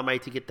allowed Valemai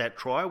to get that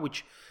try,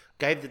 which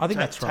gave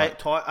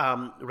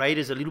the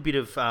Raiders a little bit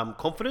of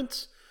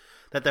confidence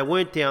that they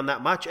weren't down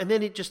that much, and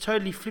then it just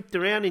totally flipped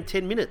around in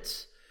 10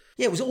 minutes.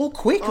 Yeah, it was all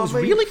quick. It was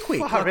really quick.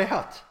 Far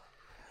out.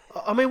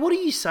 I mean, what do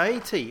you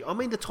say, T? I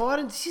mean, the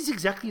Titans, this is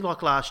exactly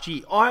like last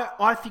year.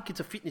 I think it's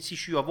a fitness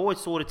issue. I've always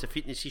thought it's a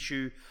fitness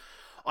issue.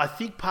 I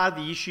think part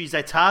of the issue is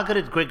they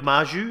targeted Greg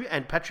Marju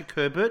and Patrick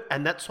Herbert,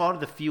 and that side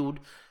of the field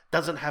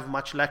doesn't have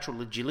much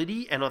lateral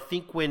agility. And I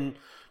think when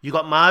you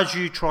got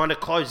Marju trying to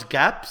close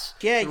gaps,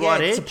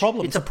 it's a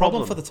problem. It's a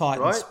problem for the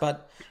Titans. Right?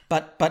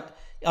 But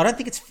I don't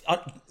think it's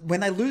when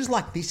they lose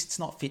like this, it's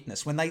not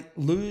fitness. When they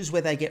lose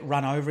where they get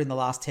run over in the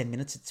last 10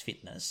 minutes, it's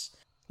fitness.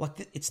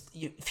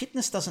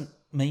 Fitness doesn't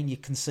mean you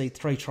concede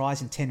 3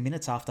 tries in 10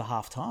 minutes after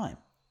half time.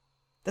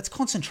 That's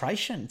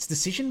concentration. It's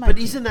decision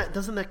making. But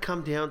doesn't that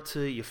come down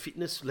to your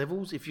fitness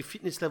levels? If your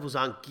fitness levels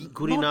aren't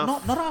good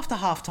enough... Not after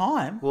half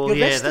time. Well, You're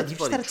yeah, rested. that's You've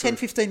just had a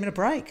 10-15 minute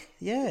break.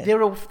 Yeah.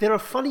 They're a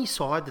funny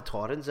side, the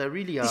Titans. They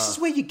really are. This is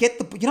where you get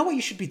the... You know what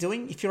you should be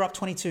doing if you're up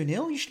 22-0?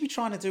 You should be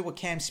trying to do what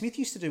Cam Smith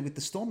used to do with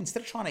the Storm.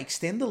 Instead of trying to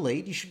extend the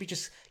lead, you should be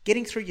just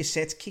getting through your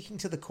sets, kicking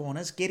to the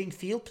corners, getting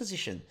field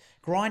position,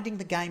 grinding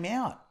the game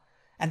out.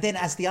 And then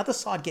as the other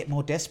side get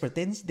more desperate,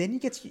 then you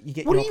get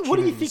What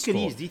do you think it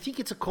is? Do you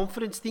think it's a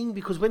confidence thing?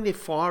 Because when they're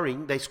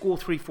firing, they score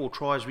 3-4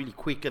 tries really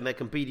quick and they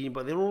can beat in,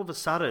 but then all of a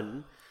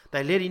sudden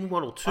they let in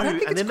 1 or 2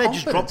 and then they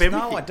just drop everything.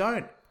 No, I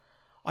don't.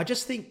 I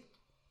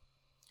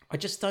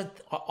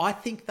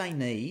think they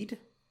need...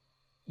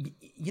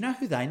 You know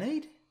who they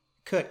need?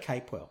 Kurt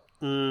Capewell.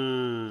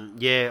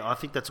 Yeah, I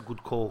think that's a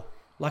good call.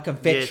 Like a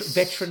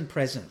veteran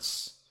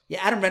presence.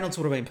 Yeah, Adam Reynolds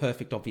would have been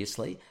perfect,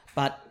 obviously,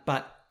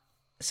 but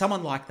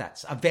someone like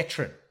that, a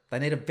veteran. They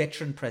need a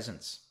veteran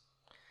presence.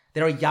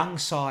 They're a young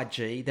side,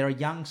 G. They're a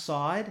young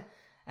side,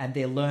 and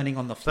they're learning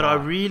on the fly. But I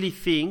really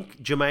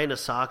think Jamayne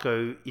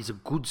Isaako is a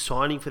good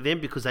signing for them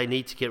because they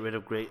need to get rid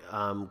of Greg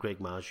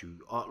Marju.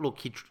 Look,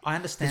 I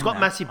understand. He's got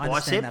massive I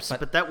understand biceps,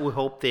 that, but that will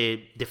help their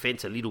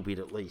defense a little bit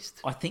at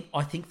least. I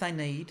think they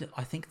need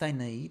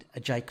a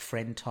Jake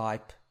Friend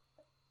type.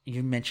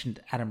 You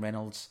mentioned Adam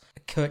Reynolds,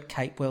 Kurt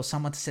Capewell,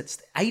 someone to set...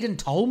 Aidan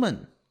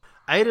Tolman.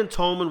 Aidan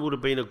Tolman would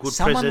have been a good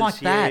someone presence. Like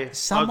that. Yeah,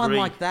 someone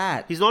like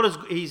that. He's not as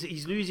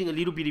he's losing a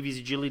little bit of his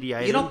agility.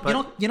 Aidan,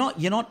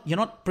 you're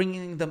not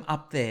bringing them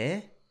up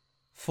there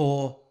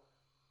for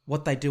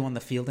what they do on the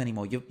field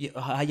anymore. You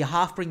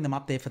half bring them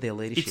up there for their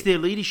leadership. It's their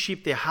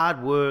leadership, their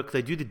hard work.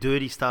 They do the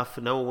dirty stuff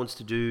that no one wants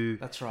to do.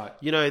 That's right.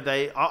 You know,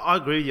 I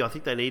agree with you. I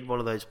think they need one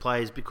of those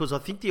players because I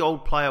think the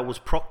old player was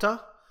Proctor,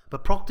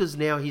 but Proctor's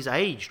now he's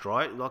aged,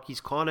 right? Like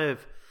he's kind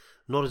of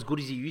not as good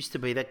as he used to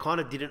be. They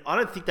kind of didn't. I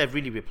don't think they've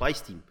really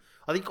replaced him.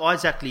 I think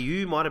Isaac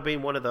Liu might have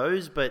been one of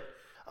those, but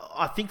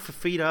I think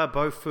Fafita,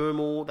 Beau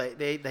Fermor,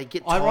 they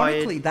get tired.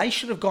 Ironically, they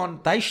should have gone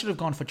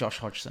for Josh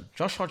Hodgson.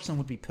 Josh Hodgson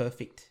would be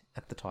perfect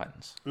at the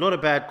Titans. Not a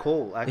bad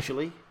call,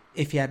 actually.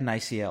 If you had an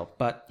ACL.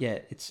 But yeah,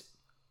 it's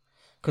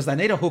because they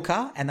need a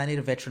hooker and they need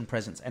a veteran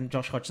presence, and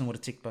Josh Hodgson would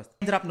have ticked both.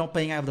 Ended up not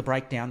being able to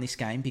break down this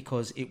game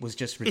because it was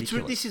just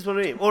ridiculous. This is what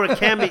I mean. Or a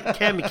Cam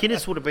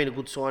McInnes would have been a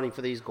good signing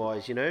for these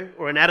guys, you know,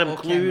 or an Adam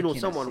Clune or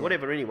someone,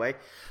 whatever. Anyway,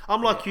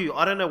 I'm like you.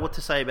 I don't know what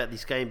to say about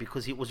this game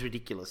because it was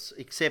ridiculous.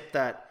 Except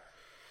that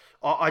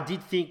I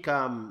did think,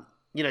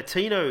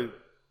 Tino.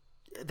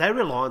 They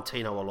rely on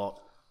Tino a lot.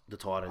 The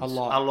Titans a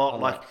lot.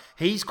 Like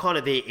he's kind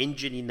of their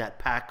engine in that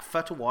pack.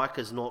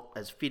 Fatuaika's not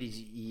as fit as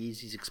he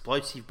is. He's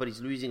explosive, but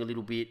he's losing a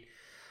little bit.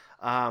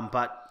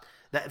 But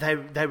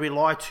they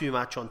rely too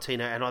much on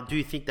Tino, and I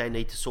do think they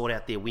need to sort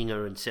out their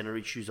winger and centre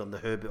issues on the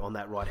Herbert on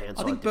that right hand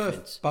side. I think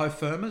defense. Beau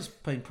Fermor's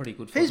been pretty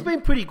good. He's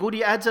been pretty good.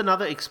 He adds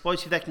another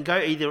explosive that can go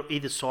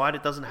either side.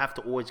 It doesn't have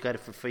to always go to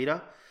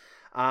Fafita.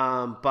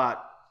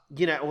 But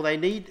they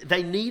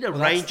need a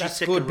rangy that's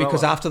second good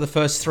because rower. after the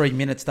first 3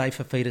 minutes, Dave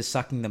Fafita's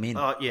sucking them in.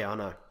 Oh yeah, I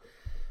know.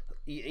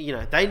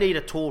 They need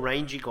a tall,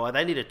 rangy guy.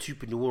 They need a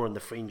Tupanua on the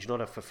fringe,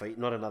 not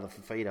another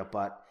Fafita.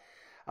 But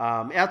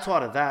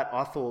outside of that,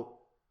 I thought,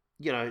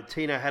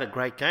 Tino had a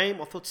great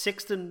game. I thought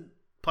Sexton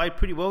played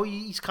pretty well.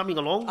 He's coming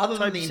along. Other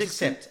than the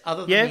intercept, I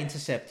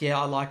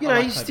like.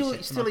 He's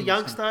still a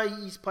youngster.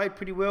 He's played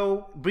pretty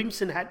well.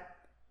 Brimson had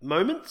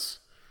moments,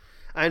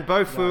 and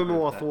Beau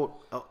Fermor I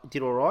thought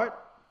did all right.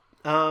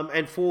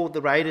 And for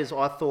the Raiders,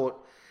 I thought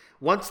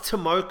once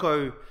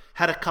Tomoko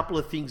had a couple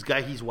of things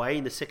go his way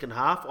in the second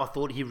half, I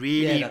thought he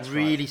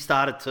really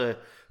started to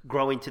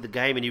grow into the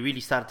game and he really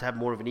started to have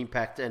more of an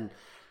impact. And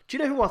do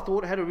you know who I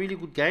thought had a really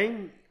good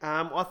game?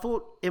 I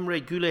thought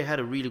Emre Gule had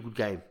a really good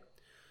game.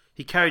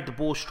 He carried the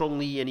ball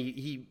strongly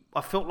and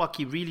I felt like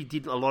he really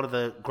did a lot of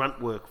the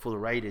grunt work for the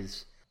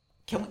Raiders.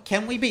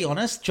 Can we be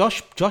honest?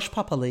 Josh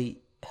Papali'i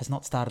has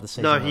not started the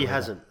season. No, he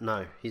hasn't.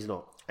 No, he's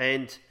not.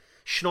 And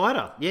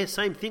Schneider,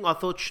 same thing. I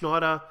thought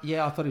Schneider...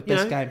 Yeah, I thought his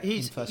best game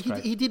in first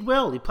grade. He did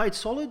well. He played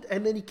solid,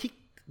 and then he kicked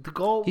the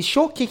goal. His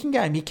short kicking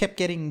game, he kept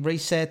getting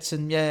resets,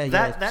 and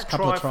that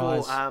try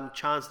for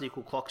Chance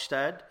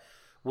Nickel-Klokstad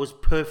was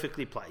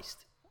perfectly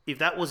placed. If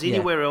that was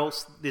anywhere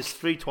else, there's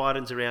 3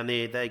 Titans around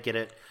there, they get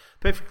it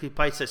perfectly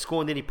placed. They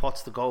score, and then he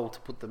pots the goal to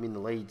put them in the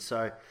lead.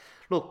 So,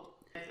 look,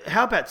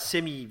 how about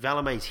Semi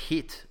Valame's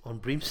hit on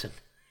Brimson?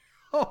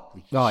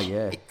 Holy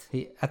shit.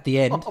 He, at the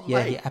end,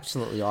 he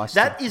absolutely iced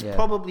That it. is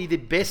probably the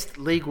best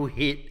legal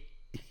hit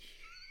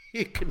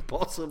you can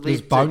possibly... It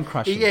was bone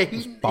crushing. Yeah, he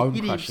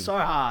hit him so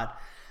hard.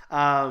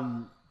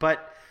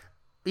 But,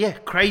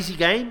 crazy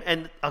game.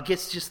 And I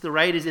guess just the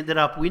Raiders ended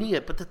up winning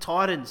it. But the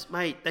Titans,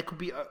 mate, they could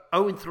be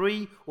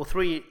 0-3 or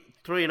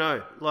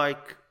 3-0.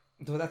 Like,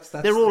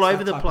 they're all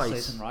over the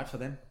place. Season, right, for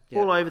them?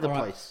 Yeah. All over the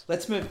place.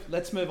 Let's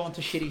move on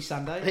to Shitty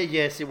Sunday.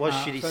 Yes, it was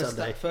Shitty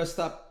Sunday. First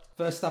up,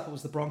 it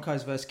was the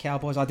Broncos versus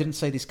Cowboys. I didn't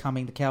see this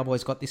coming. The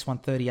Cowboys got this one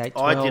 38-12.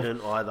 I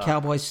didn't either.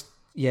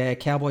 Yeah,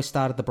 Cowboys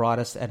started the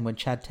brightest, and when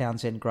Chad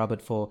Townsend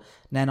grubbed for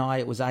Nanai,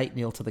 it was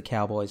 8-0 to the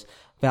Cowboys.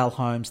 Val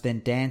Holmes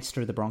then danced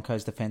through the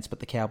Broncos' defence,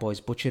 but the Cowboys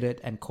butchered it,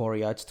 and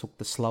Corey Oates took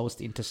the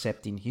slowest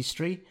intercept in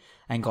history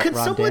and got run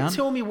down. Can someone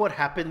tell me what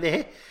happened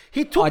there?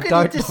 He took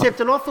an intercept,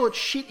 and I thought,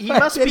 shit, he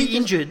must be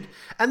injured.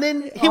 And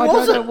then he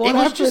wasn't. He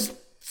was just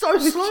so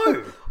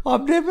slow.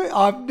 I've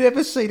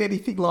never seen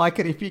anything like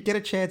it. If you get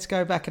a chance,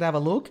 go back and have a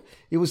look.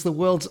 It was the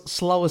world's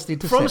slowest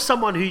intercept. From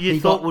someone who you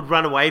thought would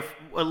run away,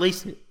 at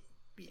least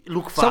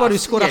look fast. Someone who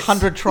scored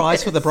 100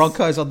 tries for the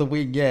Broncos on the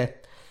wing, yeah.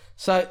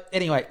 So,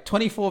 anyway,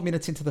 24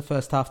 minutes into the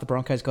first half, the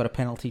Broncos got a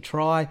penalty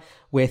try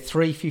where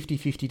 3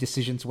 50-50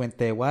 decisions went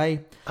their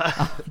way.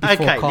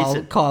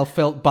 Before Kyle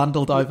Felt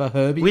bundled over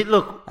Herbie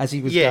as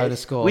he was going to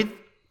score. With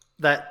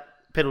that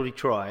penalty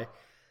try,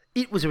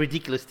 it was a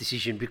ridiculous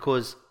decision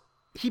because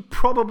he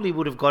probably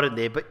would have gotten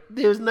there, but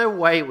there was no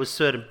way it was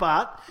certain.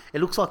 But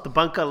it looks like the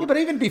bunker... Yeah, but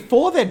even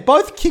before then,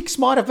 both kicks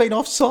might have been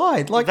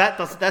offside. Like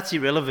That's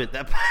irrelevant.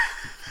 But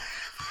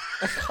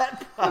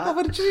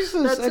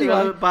Jesus, that's anyway.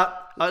 irrelevant, but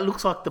it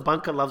looks like the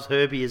bunker loves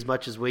Herbie as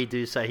much as we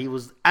do, so he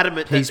was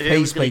adamant that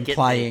he's been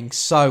playing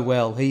so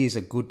well. He is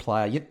a good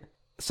player.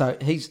 So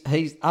he's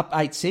up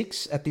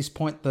 8-6 at this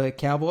point, the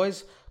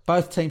Cowboys.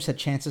 Both teams had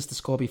chances to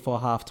score before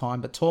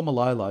half-time, but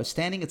Tormalolo,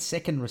 standing at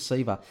second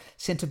receiver,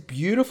 sent a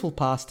beautiful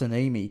pass to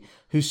Nimi,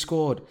 who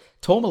scored.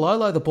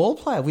 Tormalolo, the ball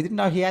player, we didn't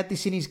know he had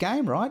this in his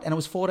game, right? And it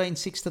was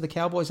 14-6 to the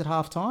Cowboys at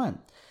half-time.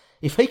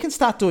 If he can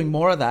start doing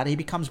more of that, he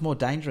becomes more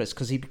dangerous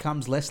because he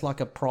becomes less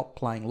like a prop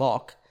playing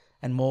lock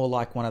and more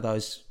like one of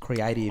those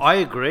creative... I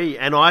agree,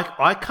 and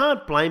I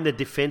can't blame the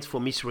defence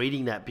for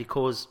misreading that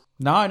because...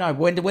 No.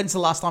 When's the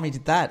last time he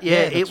did that?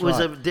 Yeah, it was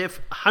right.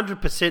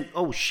 100%...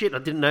 Oh, shit, I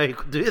didn't know he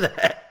could do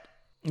that.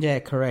 Yeah,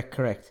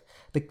 correct.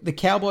 The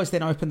Cowboys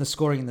then opened the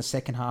scoring in the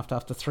second half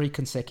after 3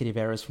 consecutive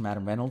errors from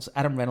Adam Reynolds.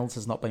 Adam Reynolds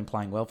has not been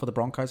playing well for the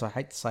Broncos. I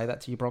hate to say that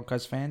to you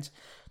Broncos fans.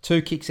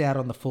 2 kicks out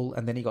on the full,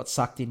 and then he got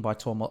sucked in by a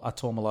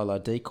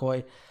Tormalolo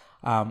decoy,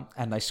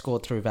 and they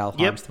scored through Val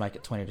Holmes to make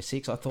it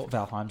 20-6. I thought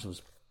Val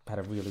Holmes had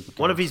a really good game.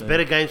 One of his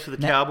better games for the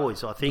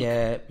Cowboys, I think.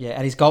 Yeah,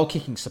 and his goal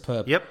kicking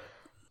superb. Yep.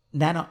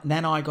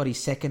 Nanai got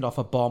his second off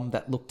a bomb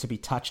that looked to be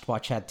touched by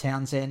Chad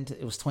Townsend.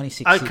 It was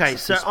 26-6. Okay,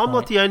 so I'm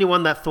not the only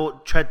one that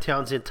thought Chad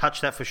Townsend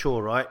touched that for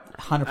sure, right?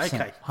 100%.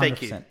 Okay,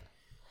 thank you.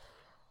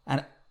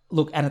 And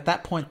at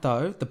that point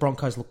though, the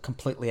Broncos looked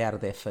completely out of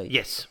their feet.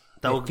 Yes,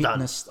 they were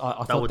fitness, done.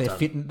 I thought their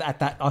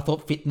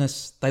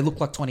fitness. They looked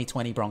like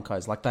 2020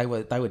 Broncos, like they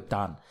were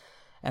done.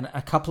 And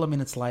a couple of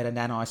minutes later,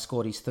 Nanai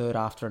scored his third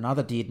after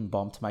another Dearden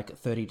bomb to make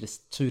it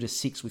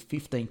 32-6 with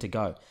 15 to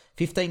go.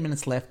 15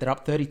 minutes left. They're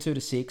up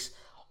 32-6.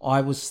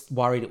 I was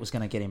worried it was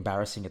going to get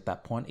embarrassing at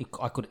that point.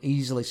 I could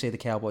easily see the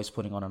Cowboys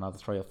putting on another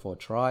 3 or 4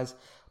 tries,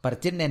 but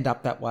it didn't end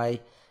up that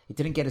way. It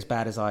didn't get as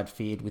bad as I had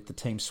feared, with the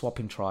team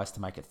swapping tries to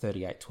make it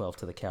 38-12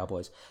 to the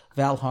Cowboys.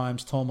 Val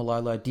Holmes,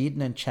 Tormalolo, Dearden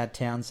and Chad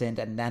Townsend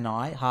and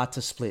Nanai, hard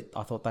to split.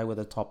 I thought they were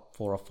the top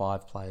 4 or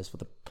 5 players for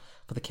the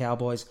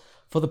Cowboys.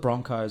 For the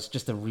Broncos,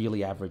 just a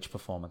really average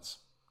performance,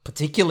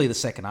 particularly the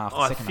second half.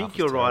 I think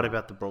you're right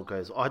about the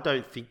Broncos. I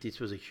don't think this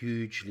was a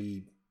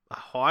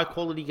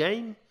high-quality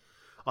game.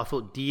 I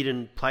thought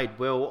Dearden played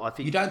well. I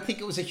think you don't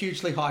think it was a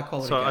hugely high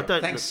quality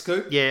game. Thanks,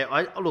 Scoop.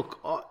 Yeah,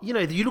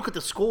 you look at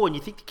the score and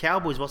you think the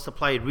Cowboys must have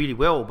played really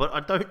well, but I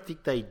don't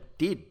think they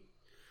did.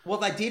 Well,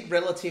 they did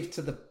relative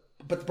to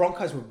but the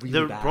Broncos were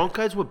really bad. The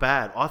Broncos were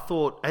bad. I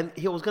thought, and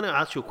I was going to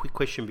ask you a quick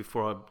question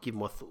before I give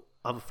my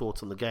other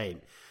thoughts on the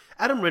game.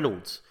 Adam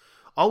Reynolds,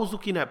 I was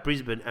looking at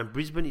Brisbane, and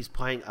Brisbane is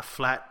playing a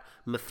flat,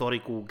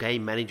 methodical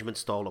game management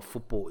style of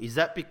football. Is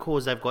that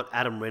because they've got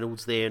Adam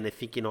Reynolds there and they're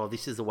thinking,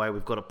 this is the way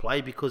we've got to play?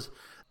 Because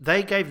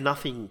they gave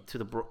nothing to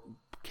the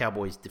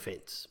Cowboys'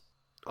 defence.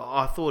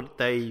 I thought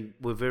they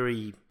were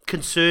very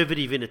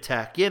conservative in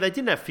attack. Yeah, they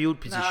didn't have field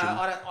position. No,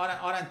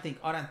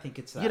 I don't think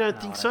it's that. You don't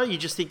think so? You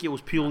just think it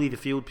was purely the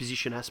field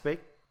position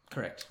aspect?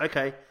 Correct.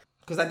 Okay.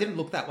 Because they didn't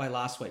look that way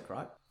last week,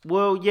 right?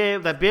 Well, yeah,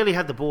 they barely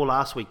had the ball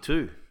last week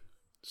too.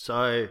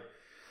 So...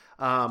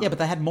 but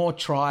they had more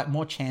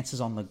chances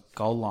on the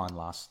goal line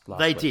last week.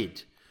 They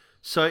did.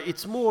 So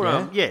it's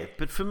more,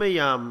 but for me...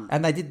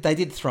 and they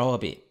did throw a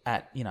bit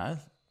at,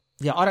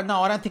 Yeah, I don't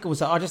know. I don't think it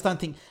was... I just don't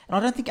think... And I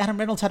don't think Adam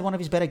Reynolds had one of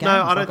his better games.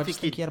 No, I don't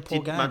think he had a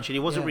poor game. Much, and he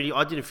wasn't really...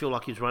 I didn't feel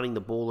like he was running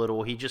the ball at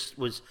all. He just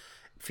was...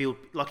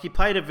 Like he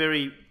played a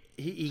very...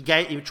 He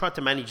tried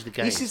to manage the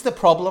game. This is the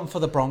problem for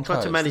the Broncos.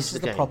 Tried to manage this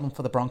is the problem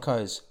for the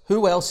Broncos.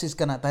 Who else is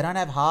going to... They don't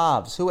have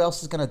halves. Who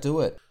else is going to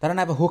do it? They don't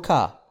have a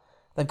hooker.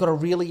 They've got a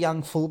really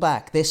young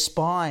fullback. They're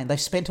spine.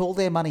 They've spent all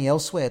their money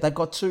elsewhere. They've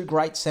got 2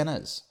 great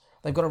centres.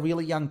 They've got a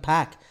really young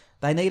pack.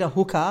 They need a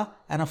hooker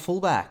and a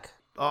fullback.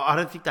 I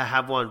don't think they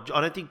have one.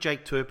 I don't think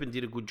Jake Turpin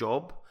did a good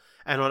job.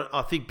 And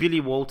I think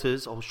Billy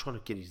Walters... I was trying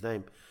to get his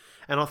name.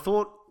 And I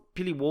thought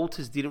Billy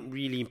Walters didn't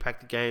really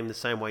impact the game the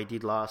same way he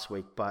did last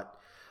week. But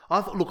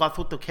I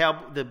thought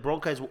the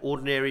Broncos were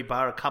ordinary,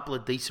 bar a couple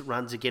of decent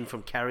runs again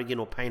from Carrigan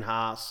or Payne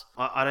Haas.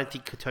 I don't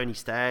think Tony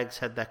Staggs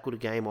had that good a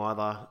game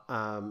either.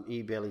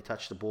 He barely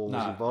touched the ball,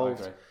 was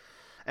involved.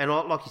 And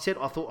like you said,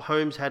 I thought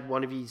Holmes had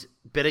one of his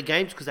better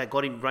games because they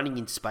got him running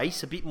in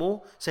space a bit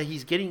more. So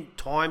he's getting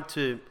time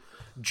to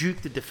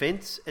juke the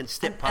defence and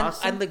step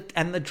past them.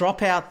 And the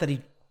dropout that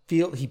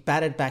he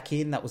batted back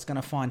in that was going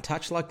to find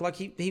touch. Like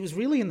he was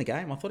really in the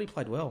game. I thought he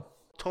played well.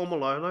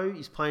 Taumalolo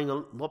is playing a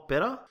lot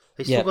better.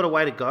 He's still got a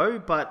way to go,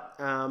 but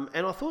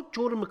and I thought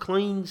Jordan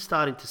McLean's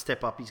starting to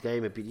step up his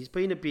game a bit. He's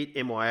been a bit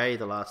MIA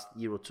the last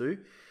year or two.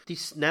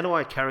 This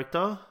Nanai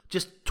character,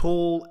 just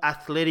tall,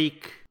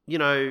 athletic,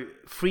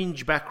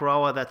 fringe back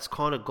rower that's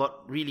kind of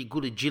got really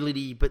good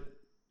agility, but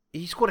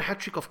he scored a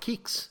hat-trick off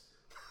kicks.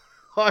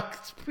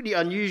 It's pretty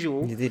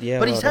unusual. He did, yeah.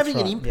 But he's having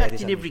an impact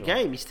in unusual. every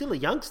game. He's still a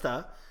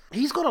youngster.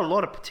 He's got a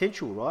lot of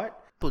potential, right?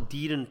 But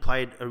Dearden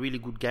played a really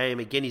good game.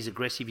 Again, he's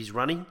aggressive, he's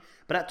running.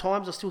 But at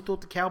times, I still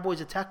thought the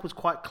Cowboys' attack was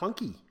quite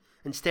clunky.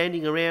 And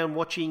standing around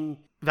watching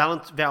Val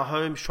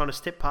Holmes trying to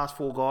step past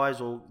 4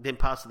 guys or then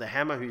pass to the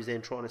Hammer, who's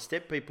then trying to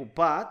step people.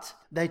 But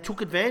they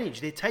took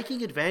advantage. They're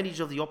taking advantage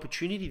of the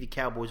opportunity, the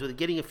Cowboys, or they're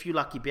getting a few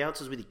lucky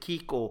bounces with a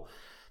kick, or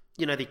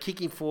they're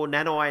kicking for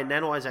Nanai, and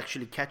Nanai's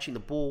actually catching the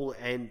ball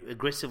and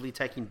aggressively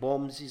taking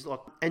bombs.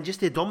 And just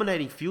they're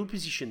dominating field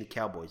position, the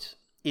Cowboys.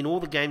 In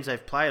all the games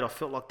they've played, I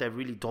felt like they've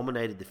really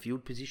dominated the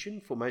field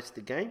position for most of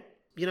the game.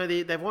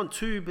 They've won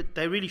 2, but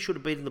they really should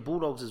have beaten the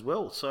Bulldogs as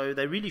well. So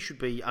they really should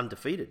be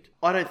undefeated.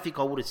 I don't think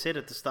I would have said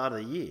at the start of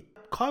the year.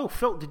 Kyle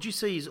Felt, did you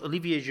see his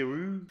Olivier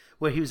Giroud,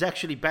 where he was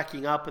actually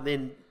backing up and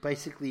then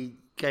basically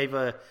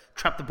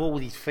trapped the ball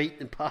with his feet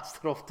and passed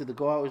it off to the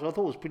guy, which I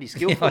thought was pretty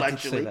skillful,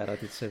 actually. I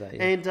did see that,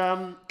 yeah.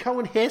 And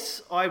Cohen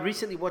Hess, I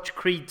recently watched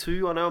Creed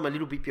 2. I know I'm a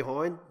little bit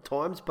behind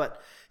times,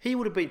 but he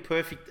would have been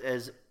perfect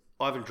as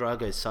Ivan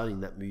Drago's son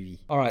in that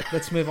movie. All right,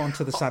 let's move on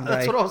to the Sunday.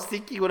 That's what I was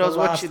thinking when I was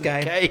watching the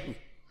game.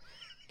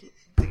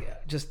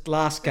 Just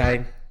last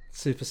game,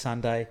 Super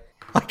Sunday.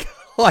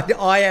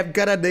 I am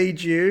going to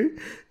need you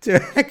to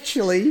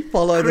actually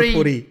follow the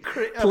footy.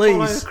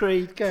 Please.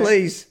 Creed,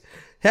 please.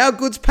 How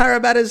good's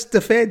Parramatta's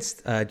defence?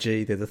 They're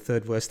the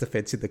 3rd worst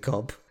defence in the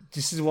comp.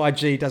 This is why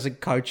G doesn't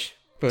coach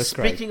first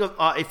grade. Speaking of,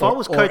 if I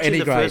was coaching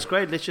the first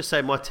grade, let's just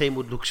say my team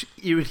would look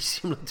eerily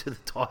similar to the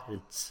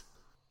Titans.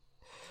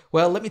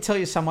 Well, let me tell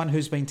you someone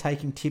who's been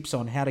taking tips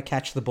on how to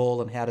catch the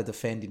ball and how to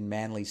defend in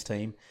Manly's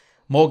team.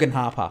 Morgan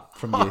Harper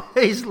from you.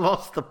 He's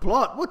lost the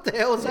plot. What the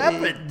hell's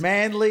happened?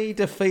 Manly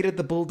defeated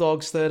the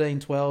Bulldogs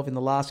 13-12 in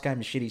the last game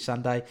of Shitty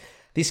Sunday.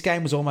 This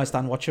game was almost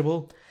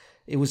unwatchable.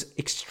 It was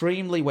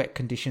extremely wet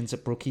conditions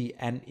at Brookie,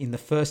 and in the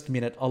first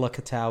minute, Ola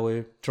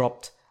Katawu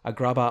dropped a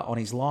grubber on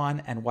his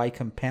line and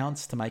Wakeham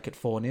pounced to make it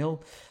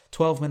 4-0.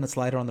 12 minutes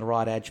later on the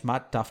right edge,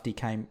 Matt Dufty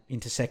came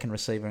into second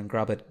receiver and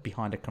grubbered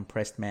behind a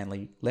compressed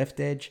Manly left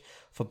edge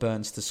for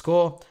Burns to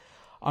score.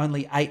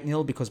 Only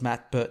 8-0 because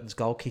Matt Burton's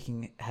goal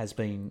kicking has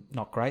been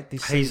not great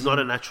this season. He's not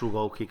a natural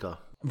goal kicker.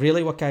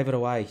 Really, what gave it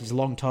away? His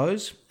long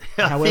toes?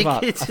 However, I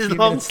think it's his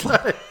long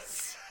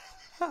toes.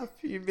 A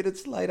few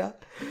minutes later,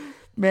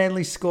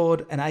 Manly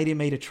scored an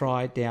 80-metre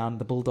try down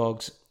the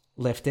Bulldogs'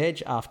 left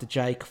edge after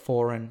Jake gave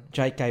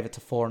it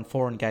to Foran.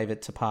 Foran gave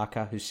it to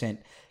Parker, who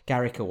sent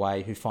Garrick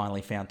away, who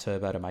finally found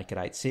Turbo to make it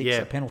 8-6. Yeah.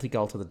 A penalty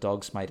goal to the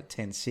Dogs made it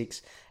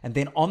 10-6. And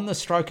then on the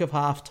stroke of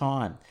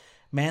half-time,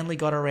 Manly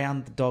got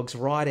around the Dogs'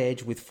 right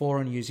edge with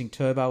Foran using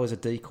Turbo as a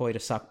decoy to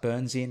suck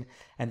Burns in,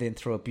 and then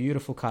threw a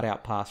beautiful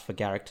cutout pass for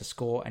Garrick to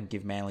score and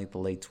give Manly the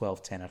lead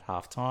 12-10 at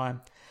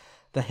half-time.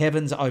 The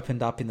heavens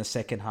opened up in the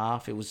second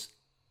half. It was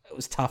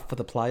tough for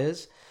the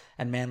players,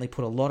 and Manly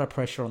put a lot of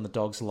pressure on the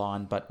Dogs'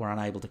 line, but were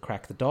unable to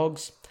crack the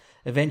Dogs.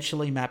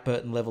 Eventually, Matt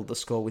Burton levelled the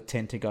score with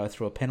 10 to go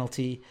through a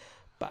penalty,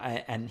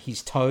 and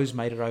his toes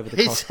made it over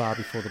the crossbar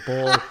before the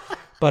ball,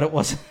 but it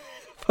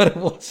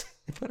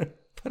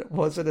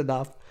wasn't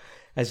enough,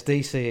 as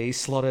DCE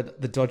slotted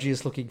the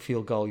dodgiest looking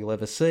field goal you'll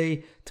ever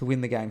see to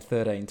win the game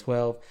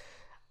 13-12.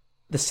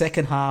 The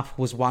second half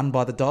was won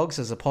by the Dogs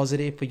as a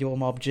positive for your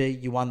Mob G.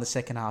 You won the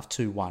second half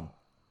 2-1.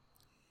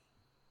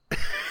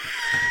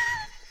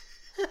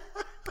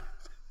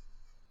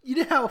 You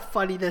know how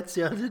funny that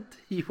sounded?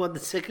 You won the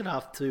second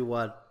half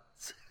 2-1.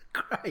 It's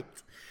great.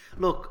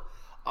 Look,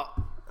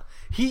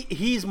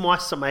 here's my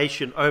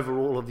summation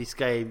overall of this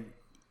game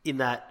in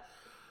that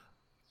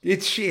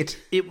it's shit.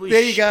 It was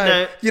there you go.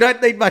 No, you don't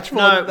need much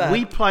more than that.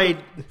 We played,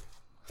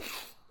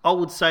 I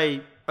would say,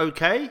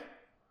 okay.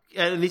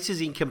 And this is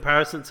in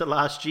comparison to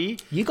last year.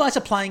 You guys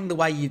are playing the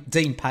way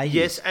Dean Pay is.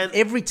 Yes, and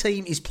every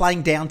team is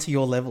playing down to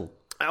your level.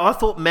 I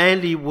thought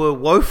Manly were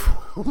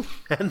woeful,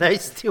 and they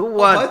still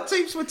won. Both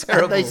teams were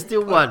terrible. And they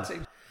still won.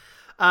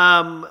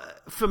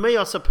 For me,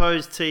 I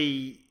suppose,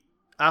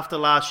 after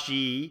last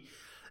year,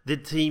 the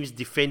team's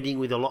defending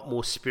with a lot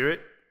more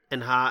spirit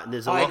and heart, and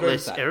there's a lot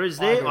less errors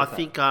there. I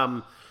think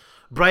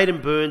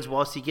Braden Burns,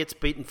 whilst he gets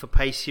beaten for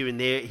pace here and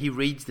there, he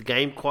reads the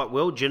game quite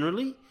well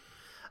generally.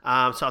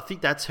 So I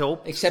think that's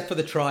helped. Except for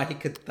the try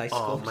they scored.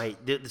 Oh,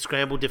 mate, the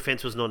scramble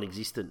defence was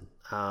non-existent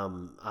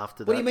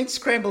after that. What do you mean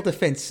scramble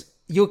defence?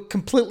 You're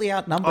completely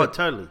outnumbered. Oh,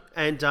 totally.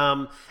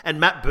 And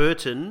Matt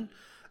Burton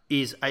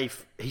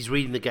he's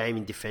reading the game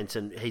in defence,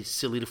 and he's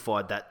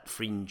solidified that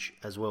fringe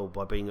as well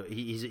by being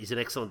he's an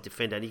excellent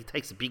defender, and he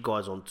takes the big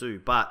guys on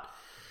too. But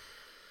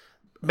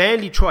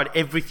Manly tried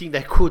everything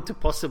they could to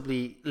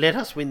possibly let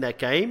us win that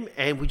game,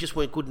 and we just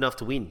weren't good enough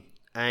to win.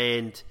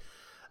 And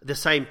the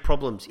same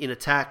problems in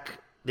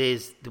attack.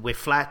 We're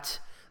flat.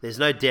 There's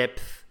no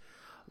depth.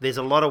 There's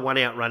a lot of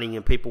one-out running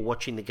and people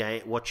watching the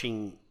game,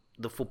 watching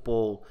the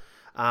football.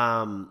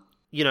 I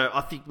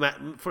think,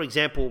 for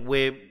example,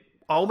 I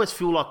almost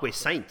feel like we're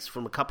Saints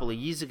from a couple of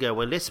years ago.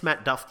 Unless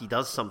Matt Duffy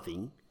does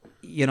something,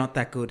 you're not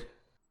that good.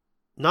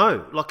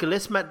 No,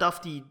 unless Matt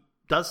Duffy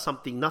does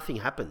something, nothing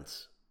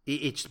happens.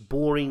 It's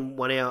boring,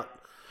 one out,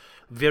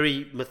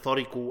 very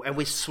methodical, and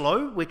we're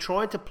slow. We're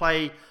trying to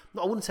play,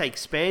 I wouldn't say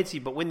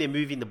expansive, but when they're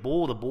moving the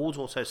ball's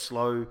also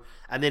slow,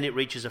 and then it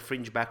reaches a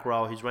fringe back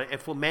row who's running.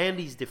 And for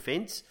Manly's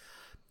defence,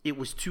 it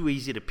was too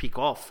easy to pick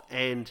off,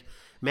 and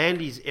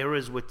Manly's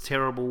errors were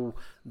terrible.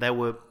 They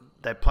were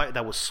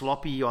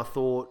sloppy, I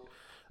thought,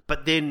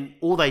 but then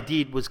all they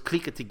did was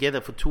click it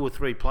together for 2 or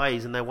 3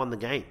 plays, and they won the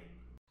game.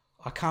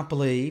 I can't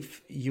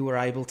believe you were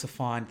able to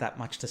find that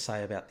much to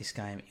say about this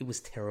game. It was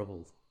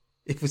terrible.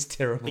 It was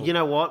terrible. But you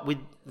know what? With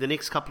the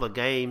next couple of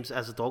games,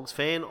 as a Dogs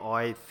fan,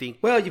 I think.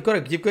 Well, you've got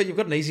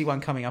an easy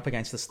one coming up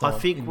against the Storm. I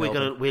think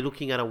we're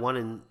looking at a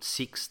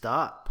 1-6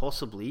 start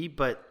possibly.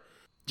 But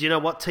do you know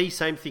what?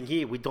 Same thing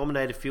here. We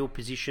dominated field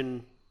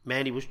position.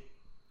 Manny was,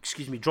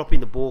 dropping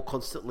the ball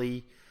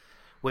constantly.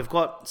 We've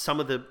got some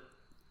of the.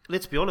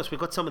 Let's be honest. We've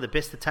got some of the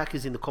best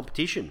attackers in the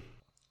competition.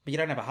 But you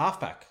don't have a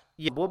halfback.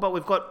 Yeah, but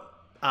we've got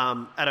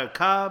Addo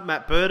Carr,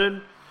 Matt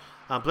Burton.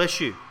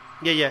 Bless you.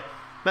 Yeah.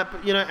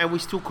 And we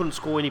still couldn't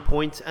score any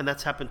points, and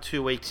that's happened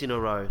 2 weeks in a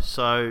row.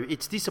 So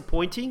it's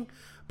disappointing,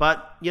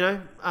 but,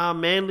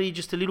 Manly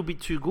just a little bit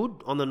too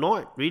good on the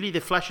night. Really, the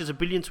flashes of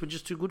brilliance were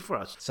just too good for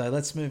us. So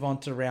let's move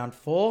on to round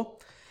 4.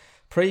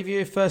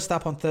 Preview, first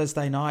up on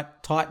Thursday night,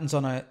 Titans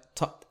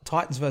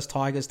versus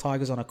Tigers.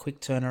 Tigers on a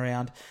quick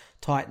turnaround.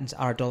 Titans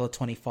are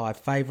 $1.25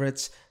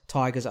 favourites.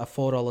 Tigers are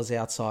 $4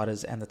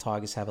 outsiders, and the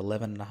Tigers have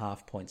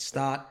 11.5 point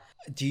start.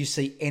 Do you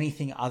see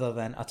anything other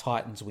than a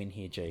Titans win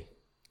here, G?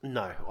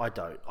 No, I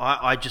don't.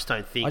 I just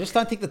don't think... I just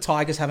don't think the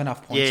Tigers have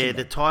enough points. Yeah,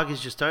 the Tigers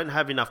just don't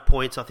have enough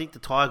points. I think the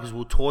Tigers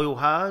will toil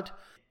hard.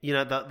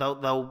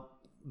 They'll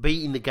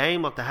be in the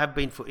game like they have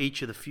been for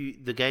each of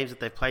the games that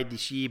they've played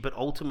this year, but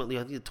ultimately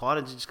I think the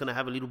Titans are just going to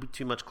have a little bit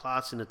too much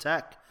class in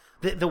attack.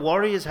 The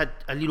Warriors had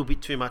a little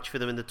bit too much for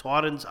them, and the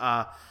Titans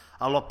are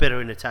a lot better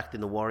in attack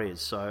than the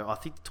Warriors. So I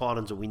think the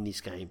Titans will win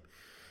this game.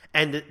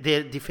 And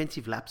their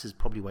defensive lapses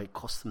probably won't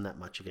cost them that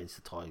much against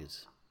the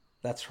Tigers.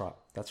 That's right.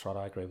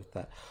 I agree with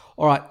that.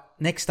 All right,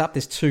 next up,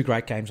 there's 2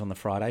 great games on the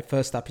Friday.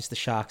 First up is the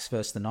Sharks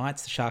versus the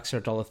Knights. The Sharks are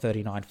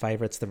 $1.39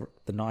 favourites. The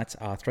Knights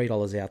are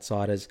 $3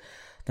 outsiders.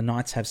 The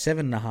Knights have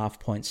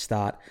 7.5 point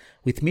start.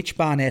 With Mitch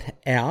Barnett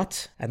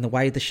out and the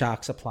way the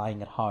Sharks are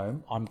playing at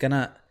home, I'm going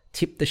to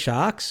tip the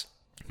Sharks,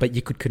 but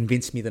you could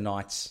convince me the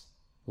Knights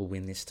will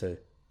win this too.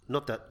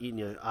 Not that,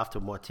 after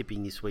my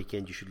tipping this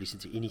weekend, you should listen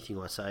to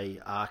anything I say.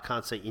 I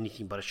can't say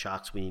anything but a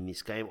Sharks winning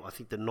this game. I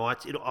think the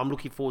Knights, I'm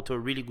looking forward to a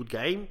really good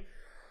game.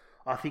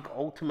 I think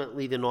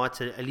ultimately the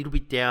Knights are a little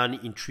bit down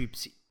in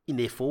troops in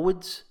their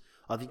forwards.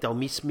 I think they'll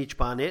miss Mitch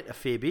Barnett a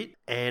fair bit.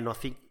 And I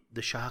think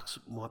the Sharks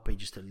might be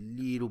just a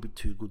little bit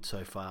too good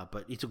so far.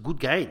 But it's a good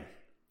game.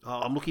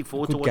 I'm looking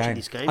forward to watching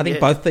this game. I think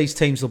both these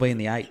teams will be in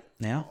the 8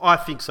 now. I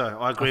think so.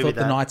 I agree with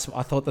that.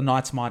 I thought the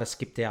Knights might have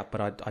skipped out,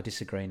 but I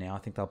disagree now. I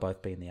think they'll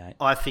both be in the 8.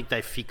 I think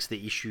they fixed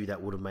the issue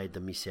that would have made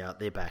them miss out.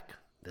 They're back,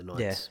 the Knights.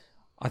 Yeah.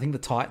 I think the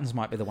Titans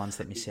might be the ones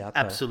that miss out.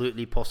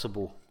 Absolutely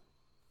possible.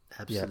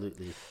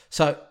 Absolutely. Yeah.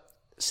 So,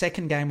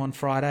 second game on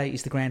Friday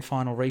is the grand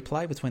final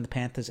replay between the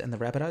Panthers and the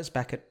Rabbitohs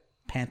back at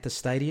Panthers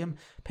Stadium.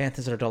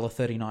 Panthers are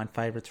 $1.39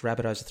 favourites.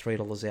 Rabbitohs are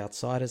 $3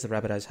 outsiders. The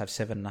Rabbitohs have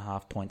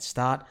 7.5 point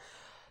start.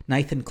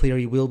 Nathan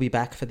Cleary will be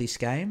back for this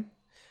game,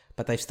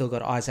 but they've still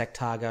got Isaac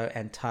Targo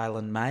and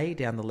Tylan May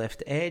down the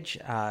left edge.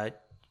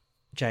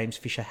 James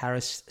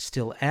Fisher-Harris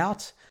still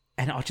out.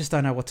 And I just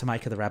don't know what to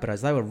make of the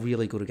Rabbitohs. They were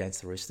really good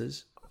against the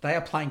Roosters. They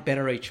are playing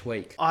better each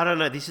week. I don't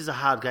know. This is a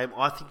hard game.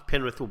 I think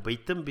Penrith will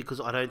beat them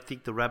because I don't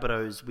think the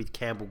Rabbitohs with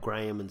Campbell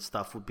Graham and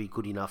stuff would be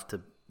good enough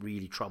to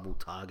really trouble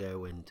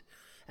Targo and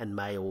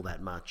May all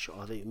that much.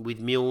 I think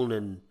with Milne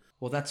and...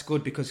 Well, that's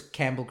good because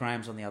Campbell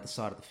Graham's on the other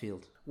side of the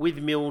field. With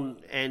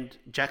Milne and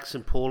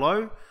Jackson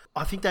Paulo,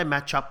 I think they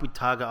match up with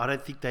Targo. I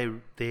don't think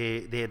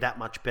they're that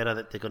much better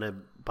that they're going to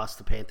bust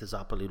the Panthers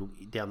up a little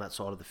down that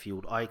side of the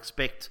field. I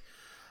expect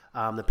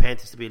the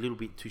Panthers to be a little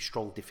bit too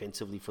strong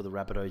defensively for the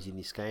Rabbitohs in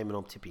this game, and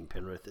I'm tipping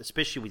Penrith,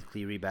 especially with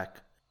Cleary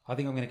back. I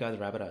think I'm going to go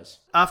the Rabbitohs.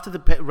 After the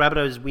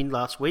Rabbitohs win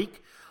last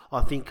week,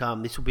 I think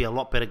this will be a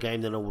lot better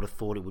game than I would have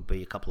thought it would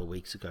be a couple of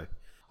weeks ago.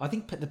 I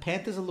think the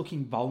Panthers are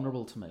looking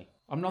vulnerable to me.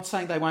 I'm not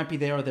saying they won't be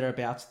there or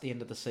thereabouts at the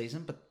end of the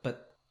season,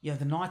 but yeah,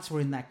 the Knights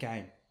were in that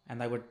game and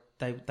they were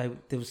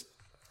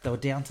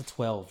down to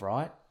 12,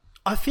 right?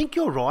 I think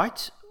you're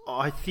right.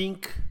 I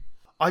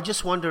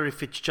just wonder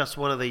if it's just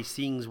one of these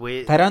things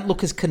where they don't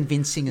look as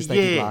convincing as they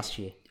did last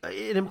year. And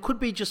it could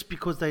be just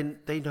because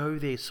they know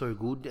they're so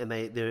good and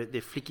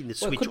they're flicking the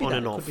switch on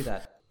and off. It could be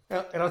that.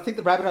 And I think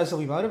the Rabbitohs will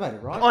be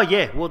motivated, right? Oh,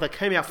 yeah. Well, they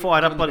came out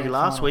fired up bloody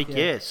last final, week,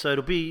 yeah. So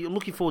it'll be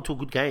looking forward to a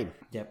good game.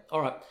 Yep.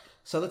 All right.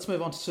 So let's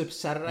move on to Super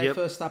Saturday. Yep.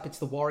 First up, it's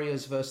the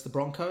Warriors versus the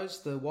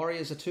Broncos. The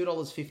Warriors are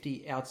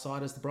 $2.50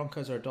 outsiders. The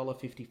Broncos are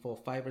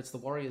 $1.54 favourites. The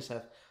Warriors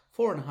have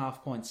 4.5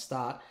 points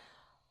start.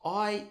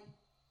 I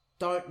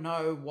don't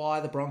know why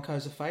the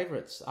Broncos are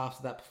favourites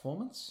after that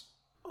performance.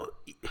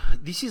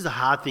 This is the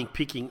hard thing,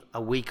 picking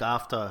a week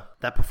after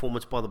that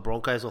performance by the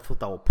Broncos. I thought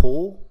they were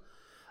poor.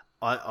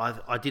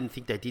 I didn't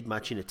think they did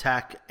much in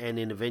attack, and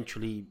then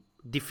eventually,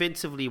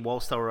 defensively,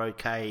 whilst they were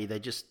okay, they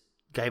just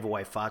gave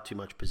away far too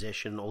much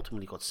possession and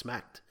ultimately got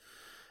smacked.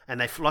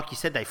 And they, like you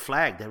said, they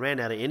flagged. They ran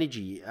out of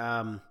energy.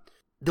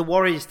 The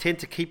Warriors tend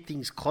to keep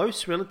things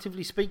close,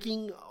 relatively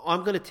speaking.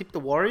 I'm going to tip the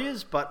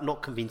Warriors, but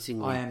not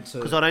convincingly. I am too.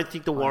 Because I don't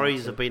think the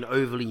Warriors have been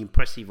overly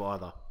impressive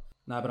either.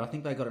 No, but I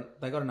think they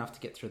got enough to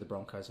get through the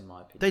Broncos, in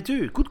my opinion. They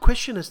do. Good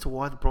question as to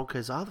why the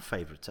Broncos are the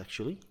favourites,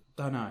 actually.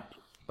 Don't know,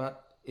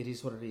 but it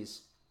is what it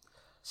is.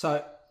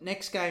 So,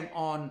 next game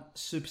on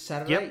Super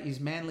Saturday is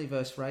Manly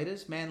versus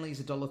Raiders.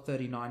 Manly's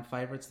 $1.39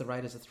 favourites. The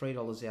Raiders are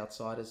 $3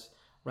 outsiders.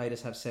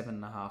 Raiders have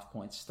 7.5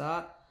 points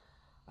start.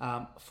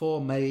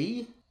 For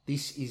me,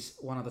 this is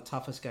one of the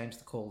toughest games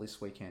to call this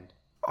weekend.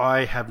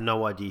 I have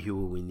no idea who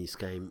will win this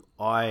game.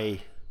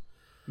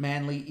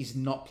 Manly is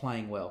not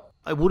playing well.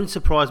 It wouldn't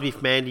surprise me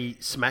if Manly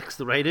smacks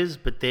the Raiders,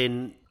 but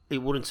then it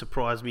wouldn't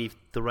surprise me if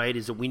the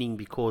Raiders are winning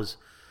because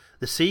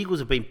the Sea Eagles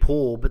have been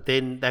poor, but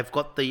then they've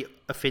got the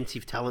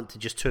offensive talent to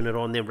just turn it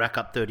on, then rack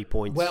up 30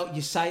 points. Well,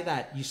 you say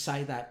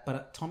that,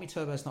 but Tommy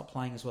Turbo's not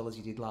playing as well as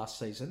he did last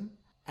season,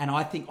 and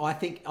I think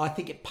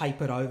it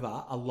papered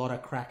over a lot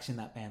of cracks in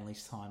that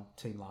Manly's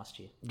team last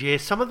year. Yeah,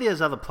 some of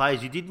those other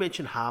players, you did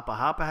mention Harper.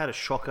 Harper had a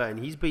shocker, and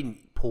he's been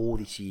poor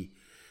this year.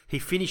 He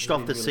finished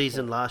off the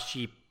season last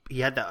year. He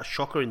had that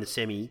shocker in the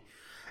semi,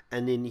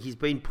 and then he's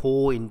been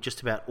poor in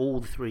just about all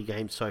the 3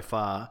 games so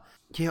far.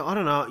 Yeah, I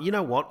don't know. You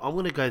know what? I'm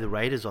going to go the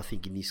Raiders, I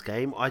think, in this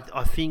game.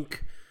 I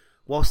think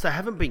whilst they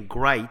haven't been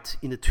great,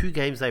 in the 2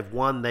 games they've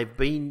won, they've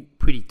been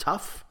pretty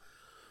tough.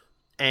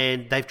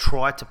 And they've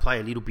tried to play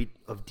a little bit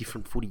of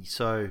different footy.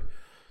 So,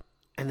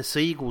 and the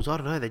Sea Eagles, I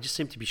don't know, they just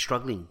seem to be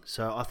struggling.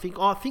 So I think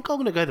I'm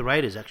going to go the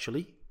Raiders,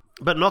 actually.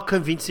 But not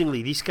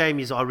convincingly. This game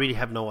is, I really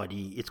have no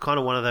idea. It's kind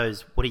of one of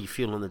those, what do you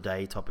feel on the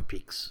day type of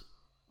picks.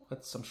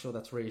 I'm sure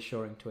that's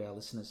reassuring to our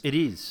listeners. It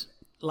is.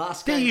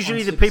 Last They're game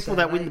usually the people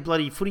that win the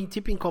bloody footy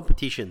tipping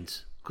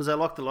competitions because they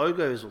like the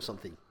logos or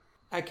something.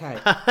 Okay.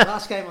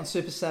 Last game on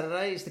Super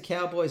Saturday is the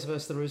Cowboys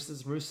versus the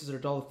Roosters. Roosters are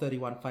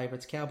 $1.31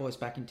 favourites. Cowboys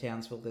back in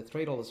Townsville. They're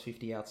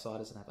 $3.50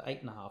 outsiders and have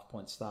 8.5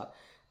 points start.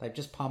 They've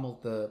just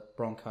pummeled the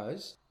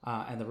Broncos,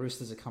 and the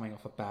Roosters are coming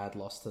off a bad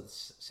loss to the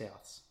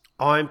Souths.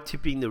 I'm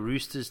tipping the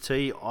Roosters,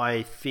 T.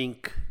 I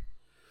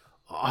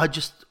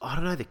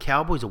don't know, the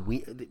Cowboys are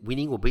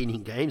winning or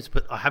beating games,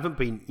 but I haven't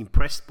been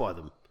impressed by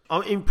them.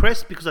 I'm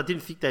impressed because I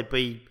didn't think they'd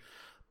be,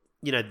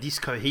 this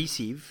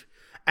cohesive.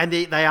 And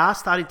they are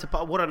starting to...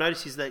 What I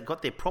noticed is they've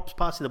got their props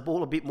passing the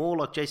ball a bit more,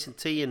 like Jason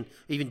T and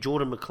even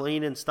Jordan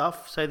McLean and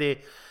stuff. So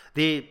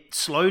they're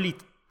slowly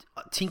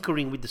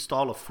tinkering with the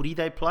style of footy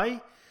they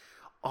play.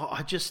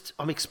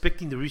 I'm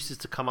expecting the Roosters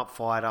to come up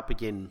fired up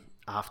again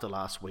after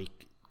last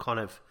week.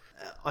 Kind of...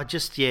 I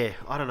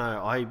don't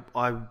know.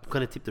 I'm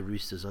going to tip the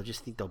Roosters. I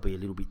just think they'll be a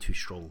little bit too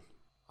strong.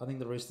 I think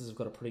the Roosters have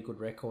got a pretty good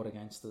record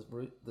against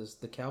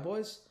the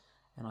Cowboys,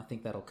 and I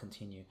think that'll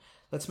continue.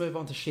 Let's move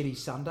on to Shitty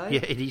Sunday.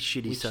 Yeah, it is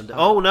Shitty Sunday.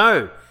 Oh,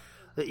 no.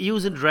 The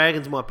Eels and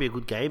Dragons might be a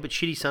good game, but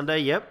Shitty Sunday,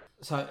 yep.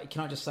 So,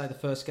 can I just say the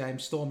first game,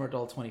 Storm are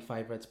 $1.20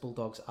 favourites.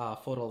 Bulldogs are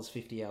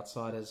 $4.50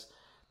 outsiders.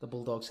 The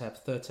Bulldogs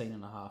have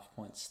 13.5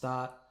 points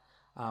start.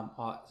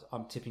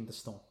 I'm tipping the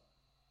Storm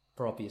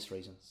for obvious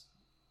reasons.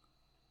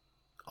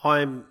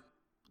 I'm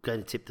going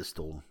to tip the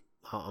Storm.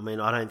 I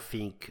mean, I don't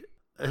think...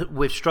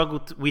 We've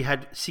struggled. We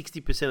had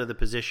 60% of the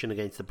possession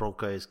against the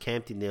Broncos,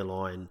 camped in their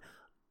line.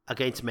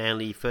 Against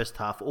Manly, first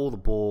half, all the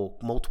ball,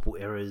 multiple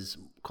errors,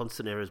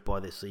 constant errors by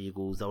the Sea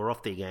Eagles. They were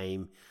off their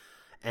game,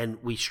 and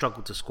we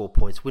struggled to score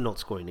points. We're not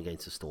scoring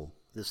against the Storm.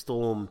 The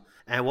Storm,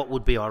 and what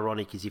would be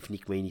ironic is if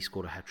Nick Meaney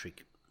scored a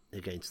hat-trick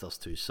against us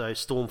too. So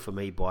Storm for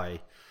me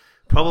by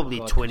probably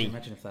 20. Could you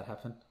imagine if that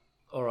happened?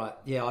 All right.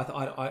 Yeah,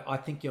 I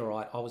think you're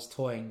right. I was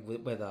toying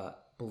with whether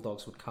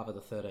Bulldogs would cover the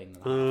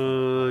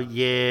 13.5.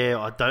 Yeah,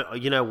 I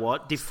don't. You know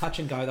what? It's touch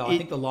and go though. I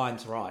think the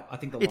line's right.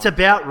 It's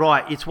about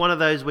right. It's one of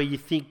those where you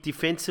think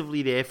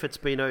defensively the effort's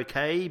been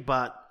okay,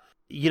 but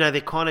they're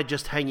kind of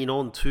just hanging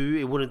on too.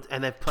 It wouldn't,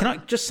 and they've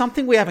played. Just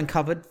something we haven't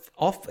covered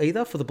off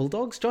either for the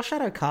Bulldogs. Josh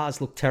Addo-Carr's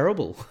looked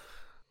terrible.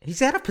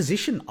 He's out of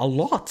position a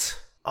lot.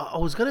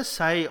 We'll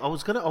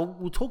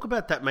talk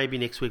about that maybe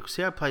next week. We'll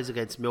see how he plays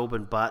against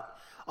Melbourne, but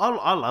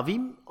I love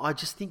him. I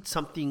just think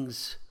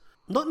something's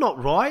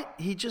not right.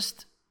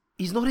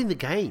 He's not in the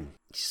game.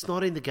 He's just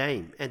not in the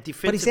game. And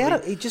defensively,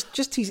 but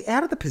he's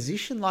out of the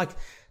position. Like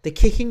they're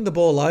kicking the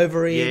ball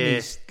over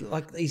him.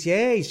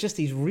 Yeah.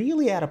 He's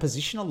really out of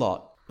position a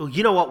lot. Well,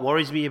 you know what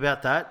worries me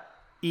about that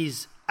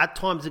is at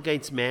times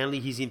against Manly,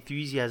 his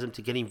enthusiasm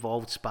to get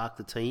involved sparked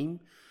the team.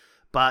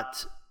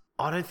 But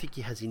I don't think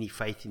he has any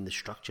faith in the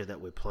structure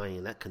that we're playing,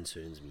 and that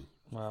concerns me.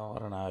 Well, I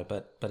don't know,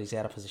 but he's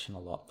out of position a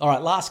lot. All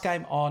right, last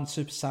game on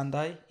Super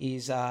Sunday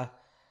is the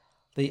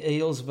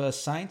Eels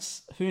versus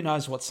Saints. Who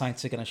knows what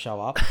Saints are going to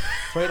show up?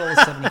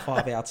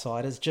 $3.75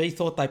 outsiders. G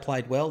thought they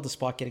played well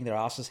despite getting their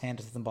asses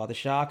handed to them by the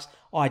Sharks.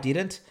 I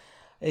didn't.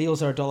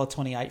 Eels are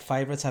 $1.28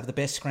 favourites, have the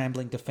best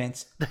scrambling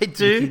defence. They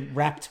do.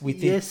 Wrapped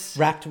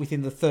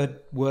within the third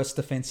worst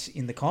defence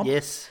in the comp.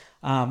 Yes.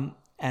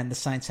 And the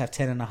Saints have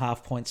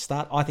 10.5 points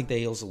start. I think the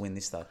Eels will win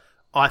this, though.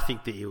 I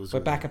think the Eels will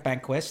We're back at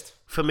Bankwest.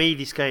 For me,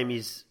 this game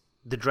is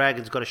the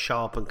Dragons got to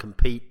show up and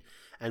compete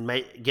and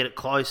get it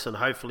close, and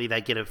hopefully they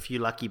get a few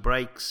lucky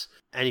breaks.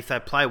 And if they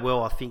play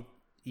well, I think,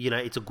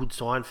 it's a good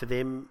sign for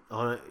them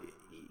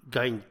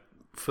going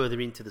further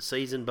into the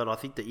season. But I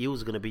think the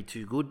Eels are going to be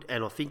too good,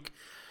 and I think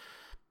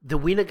the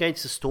win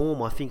against the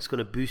Storm, I think, is going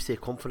to boost their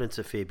confidence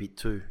a fair bit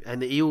too.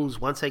 And the Eels,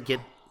 once they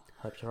get...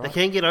 Hope you're right.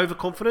 They can get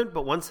overconfident,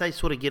 but once they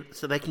sort of get...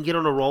 So they can get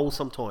on a roll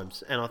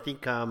sometimes. And I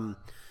think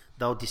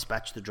they'll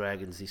dispatch the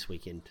Dragons this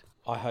weekend.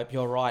 I hope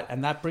you're right.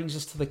 And that brings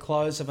us to the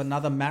close of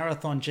another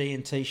Marathon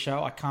G&T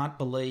show. I can't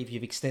believe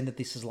you've extended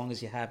this as long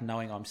as you have,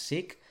 knowing I'm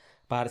sick.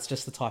 But it's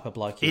just the type of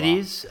bloke you are. It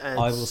is. I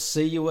will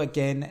see you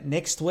again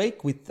next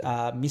week with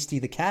Misty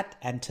the Cat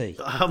and tea.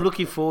 I'm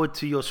looking forward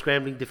to your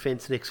scrambling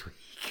defence next week.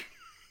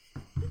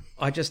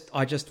 I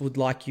just would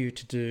like you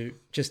to do...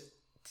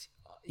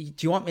 Do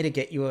you want me to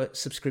get you a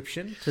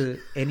subscription to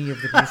any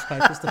of the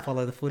newspapers to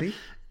follow the footy?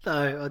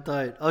 No, I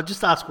don't. I'll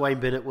just ask Wayne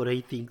Bennett what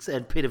he thinks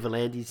and Peter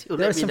V'landys.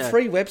 There are some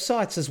free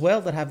websites as well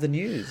that have the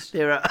news.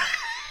 There are.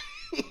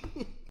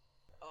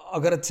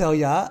 I've got to tell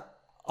you, I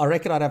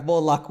reckon I'd have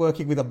more luck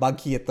working with a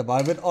monkey at the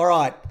moment. All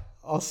right,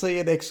 I'll see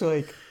you next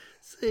week.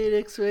 See you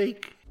next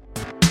week.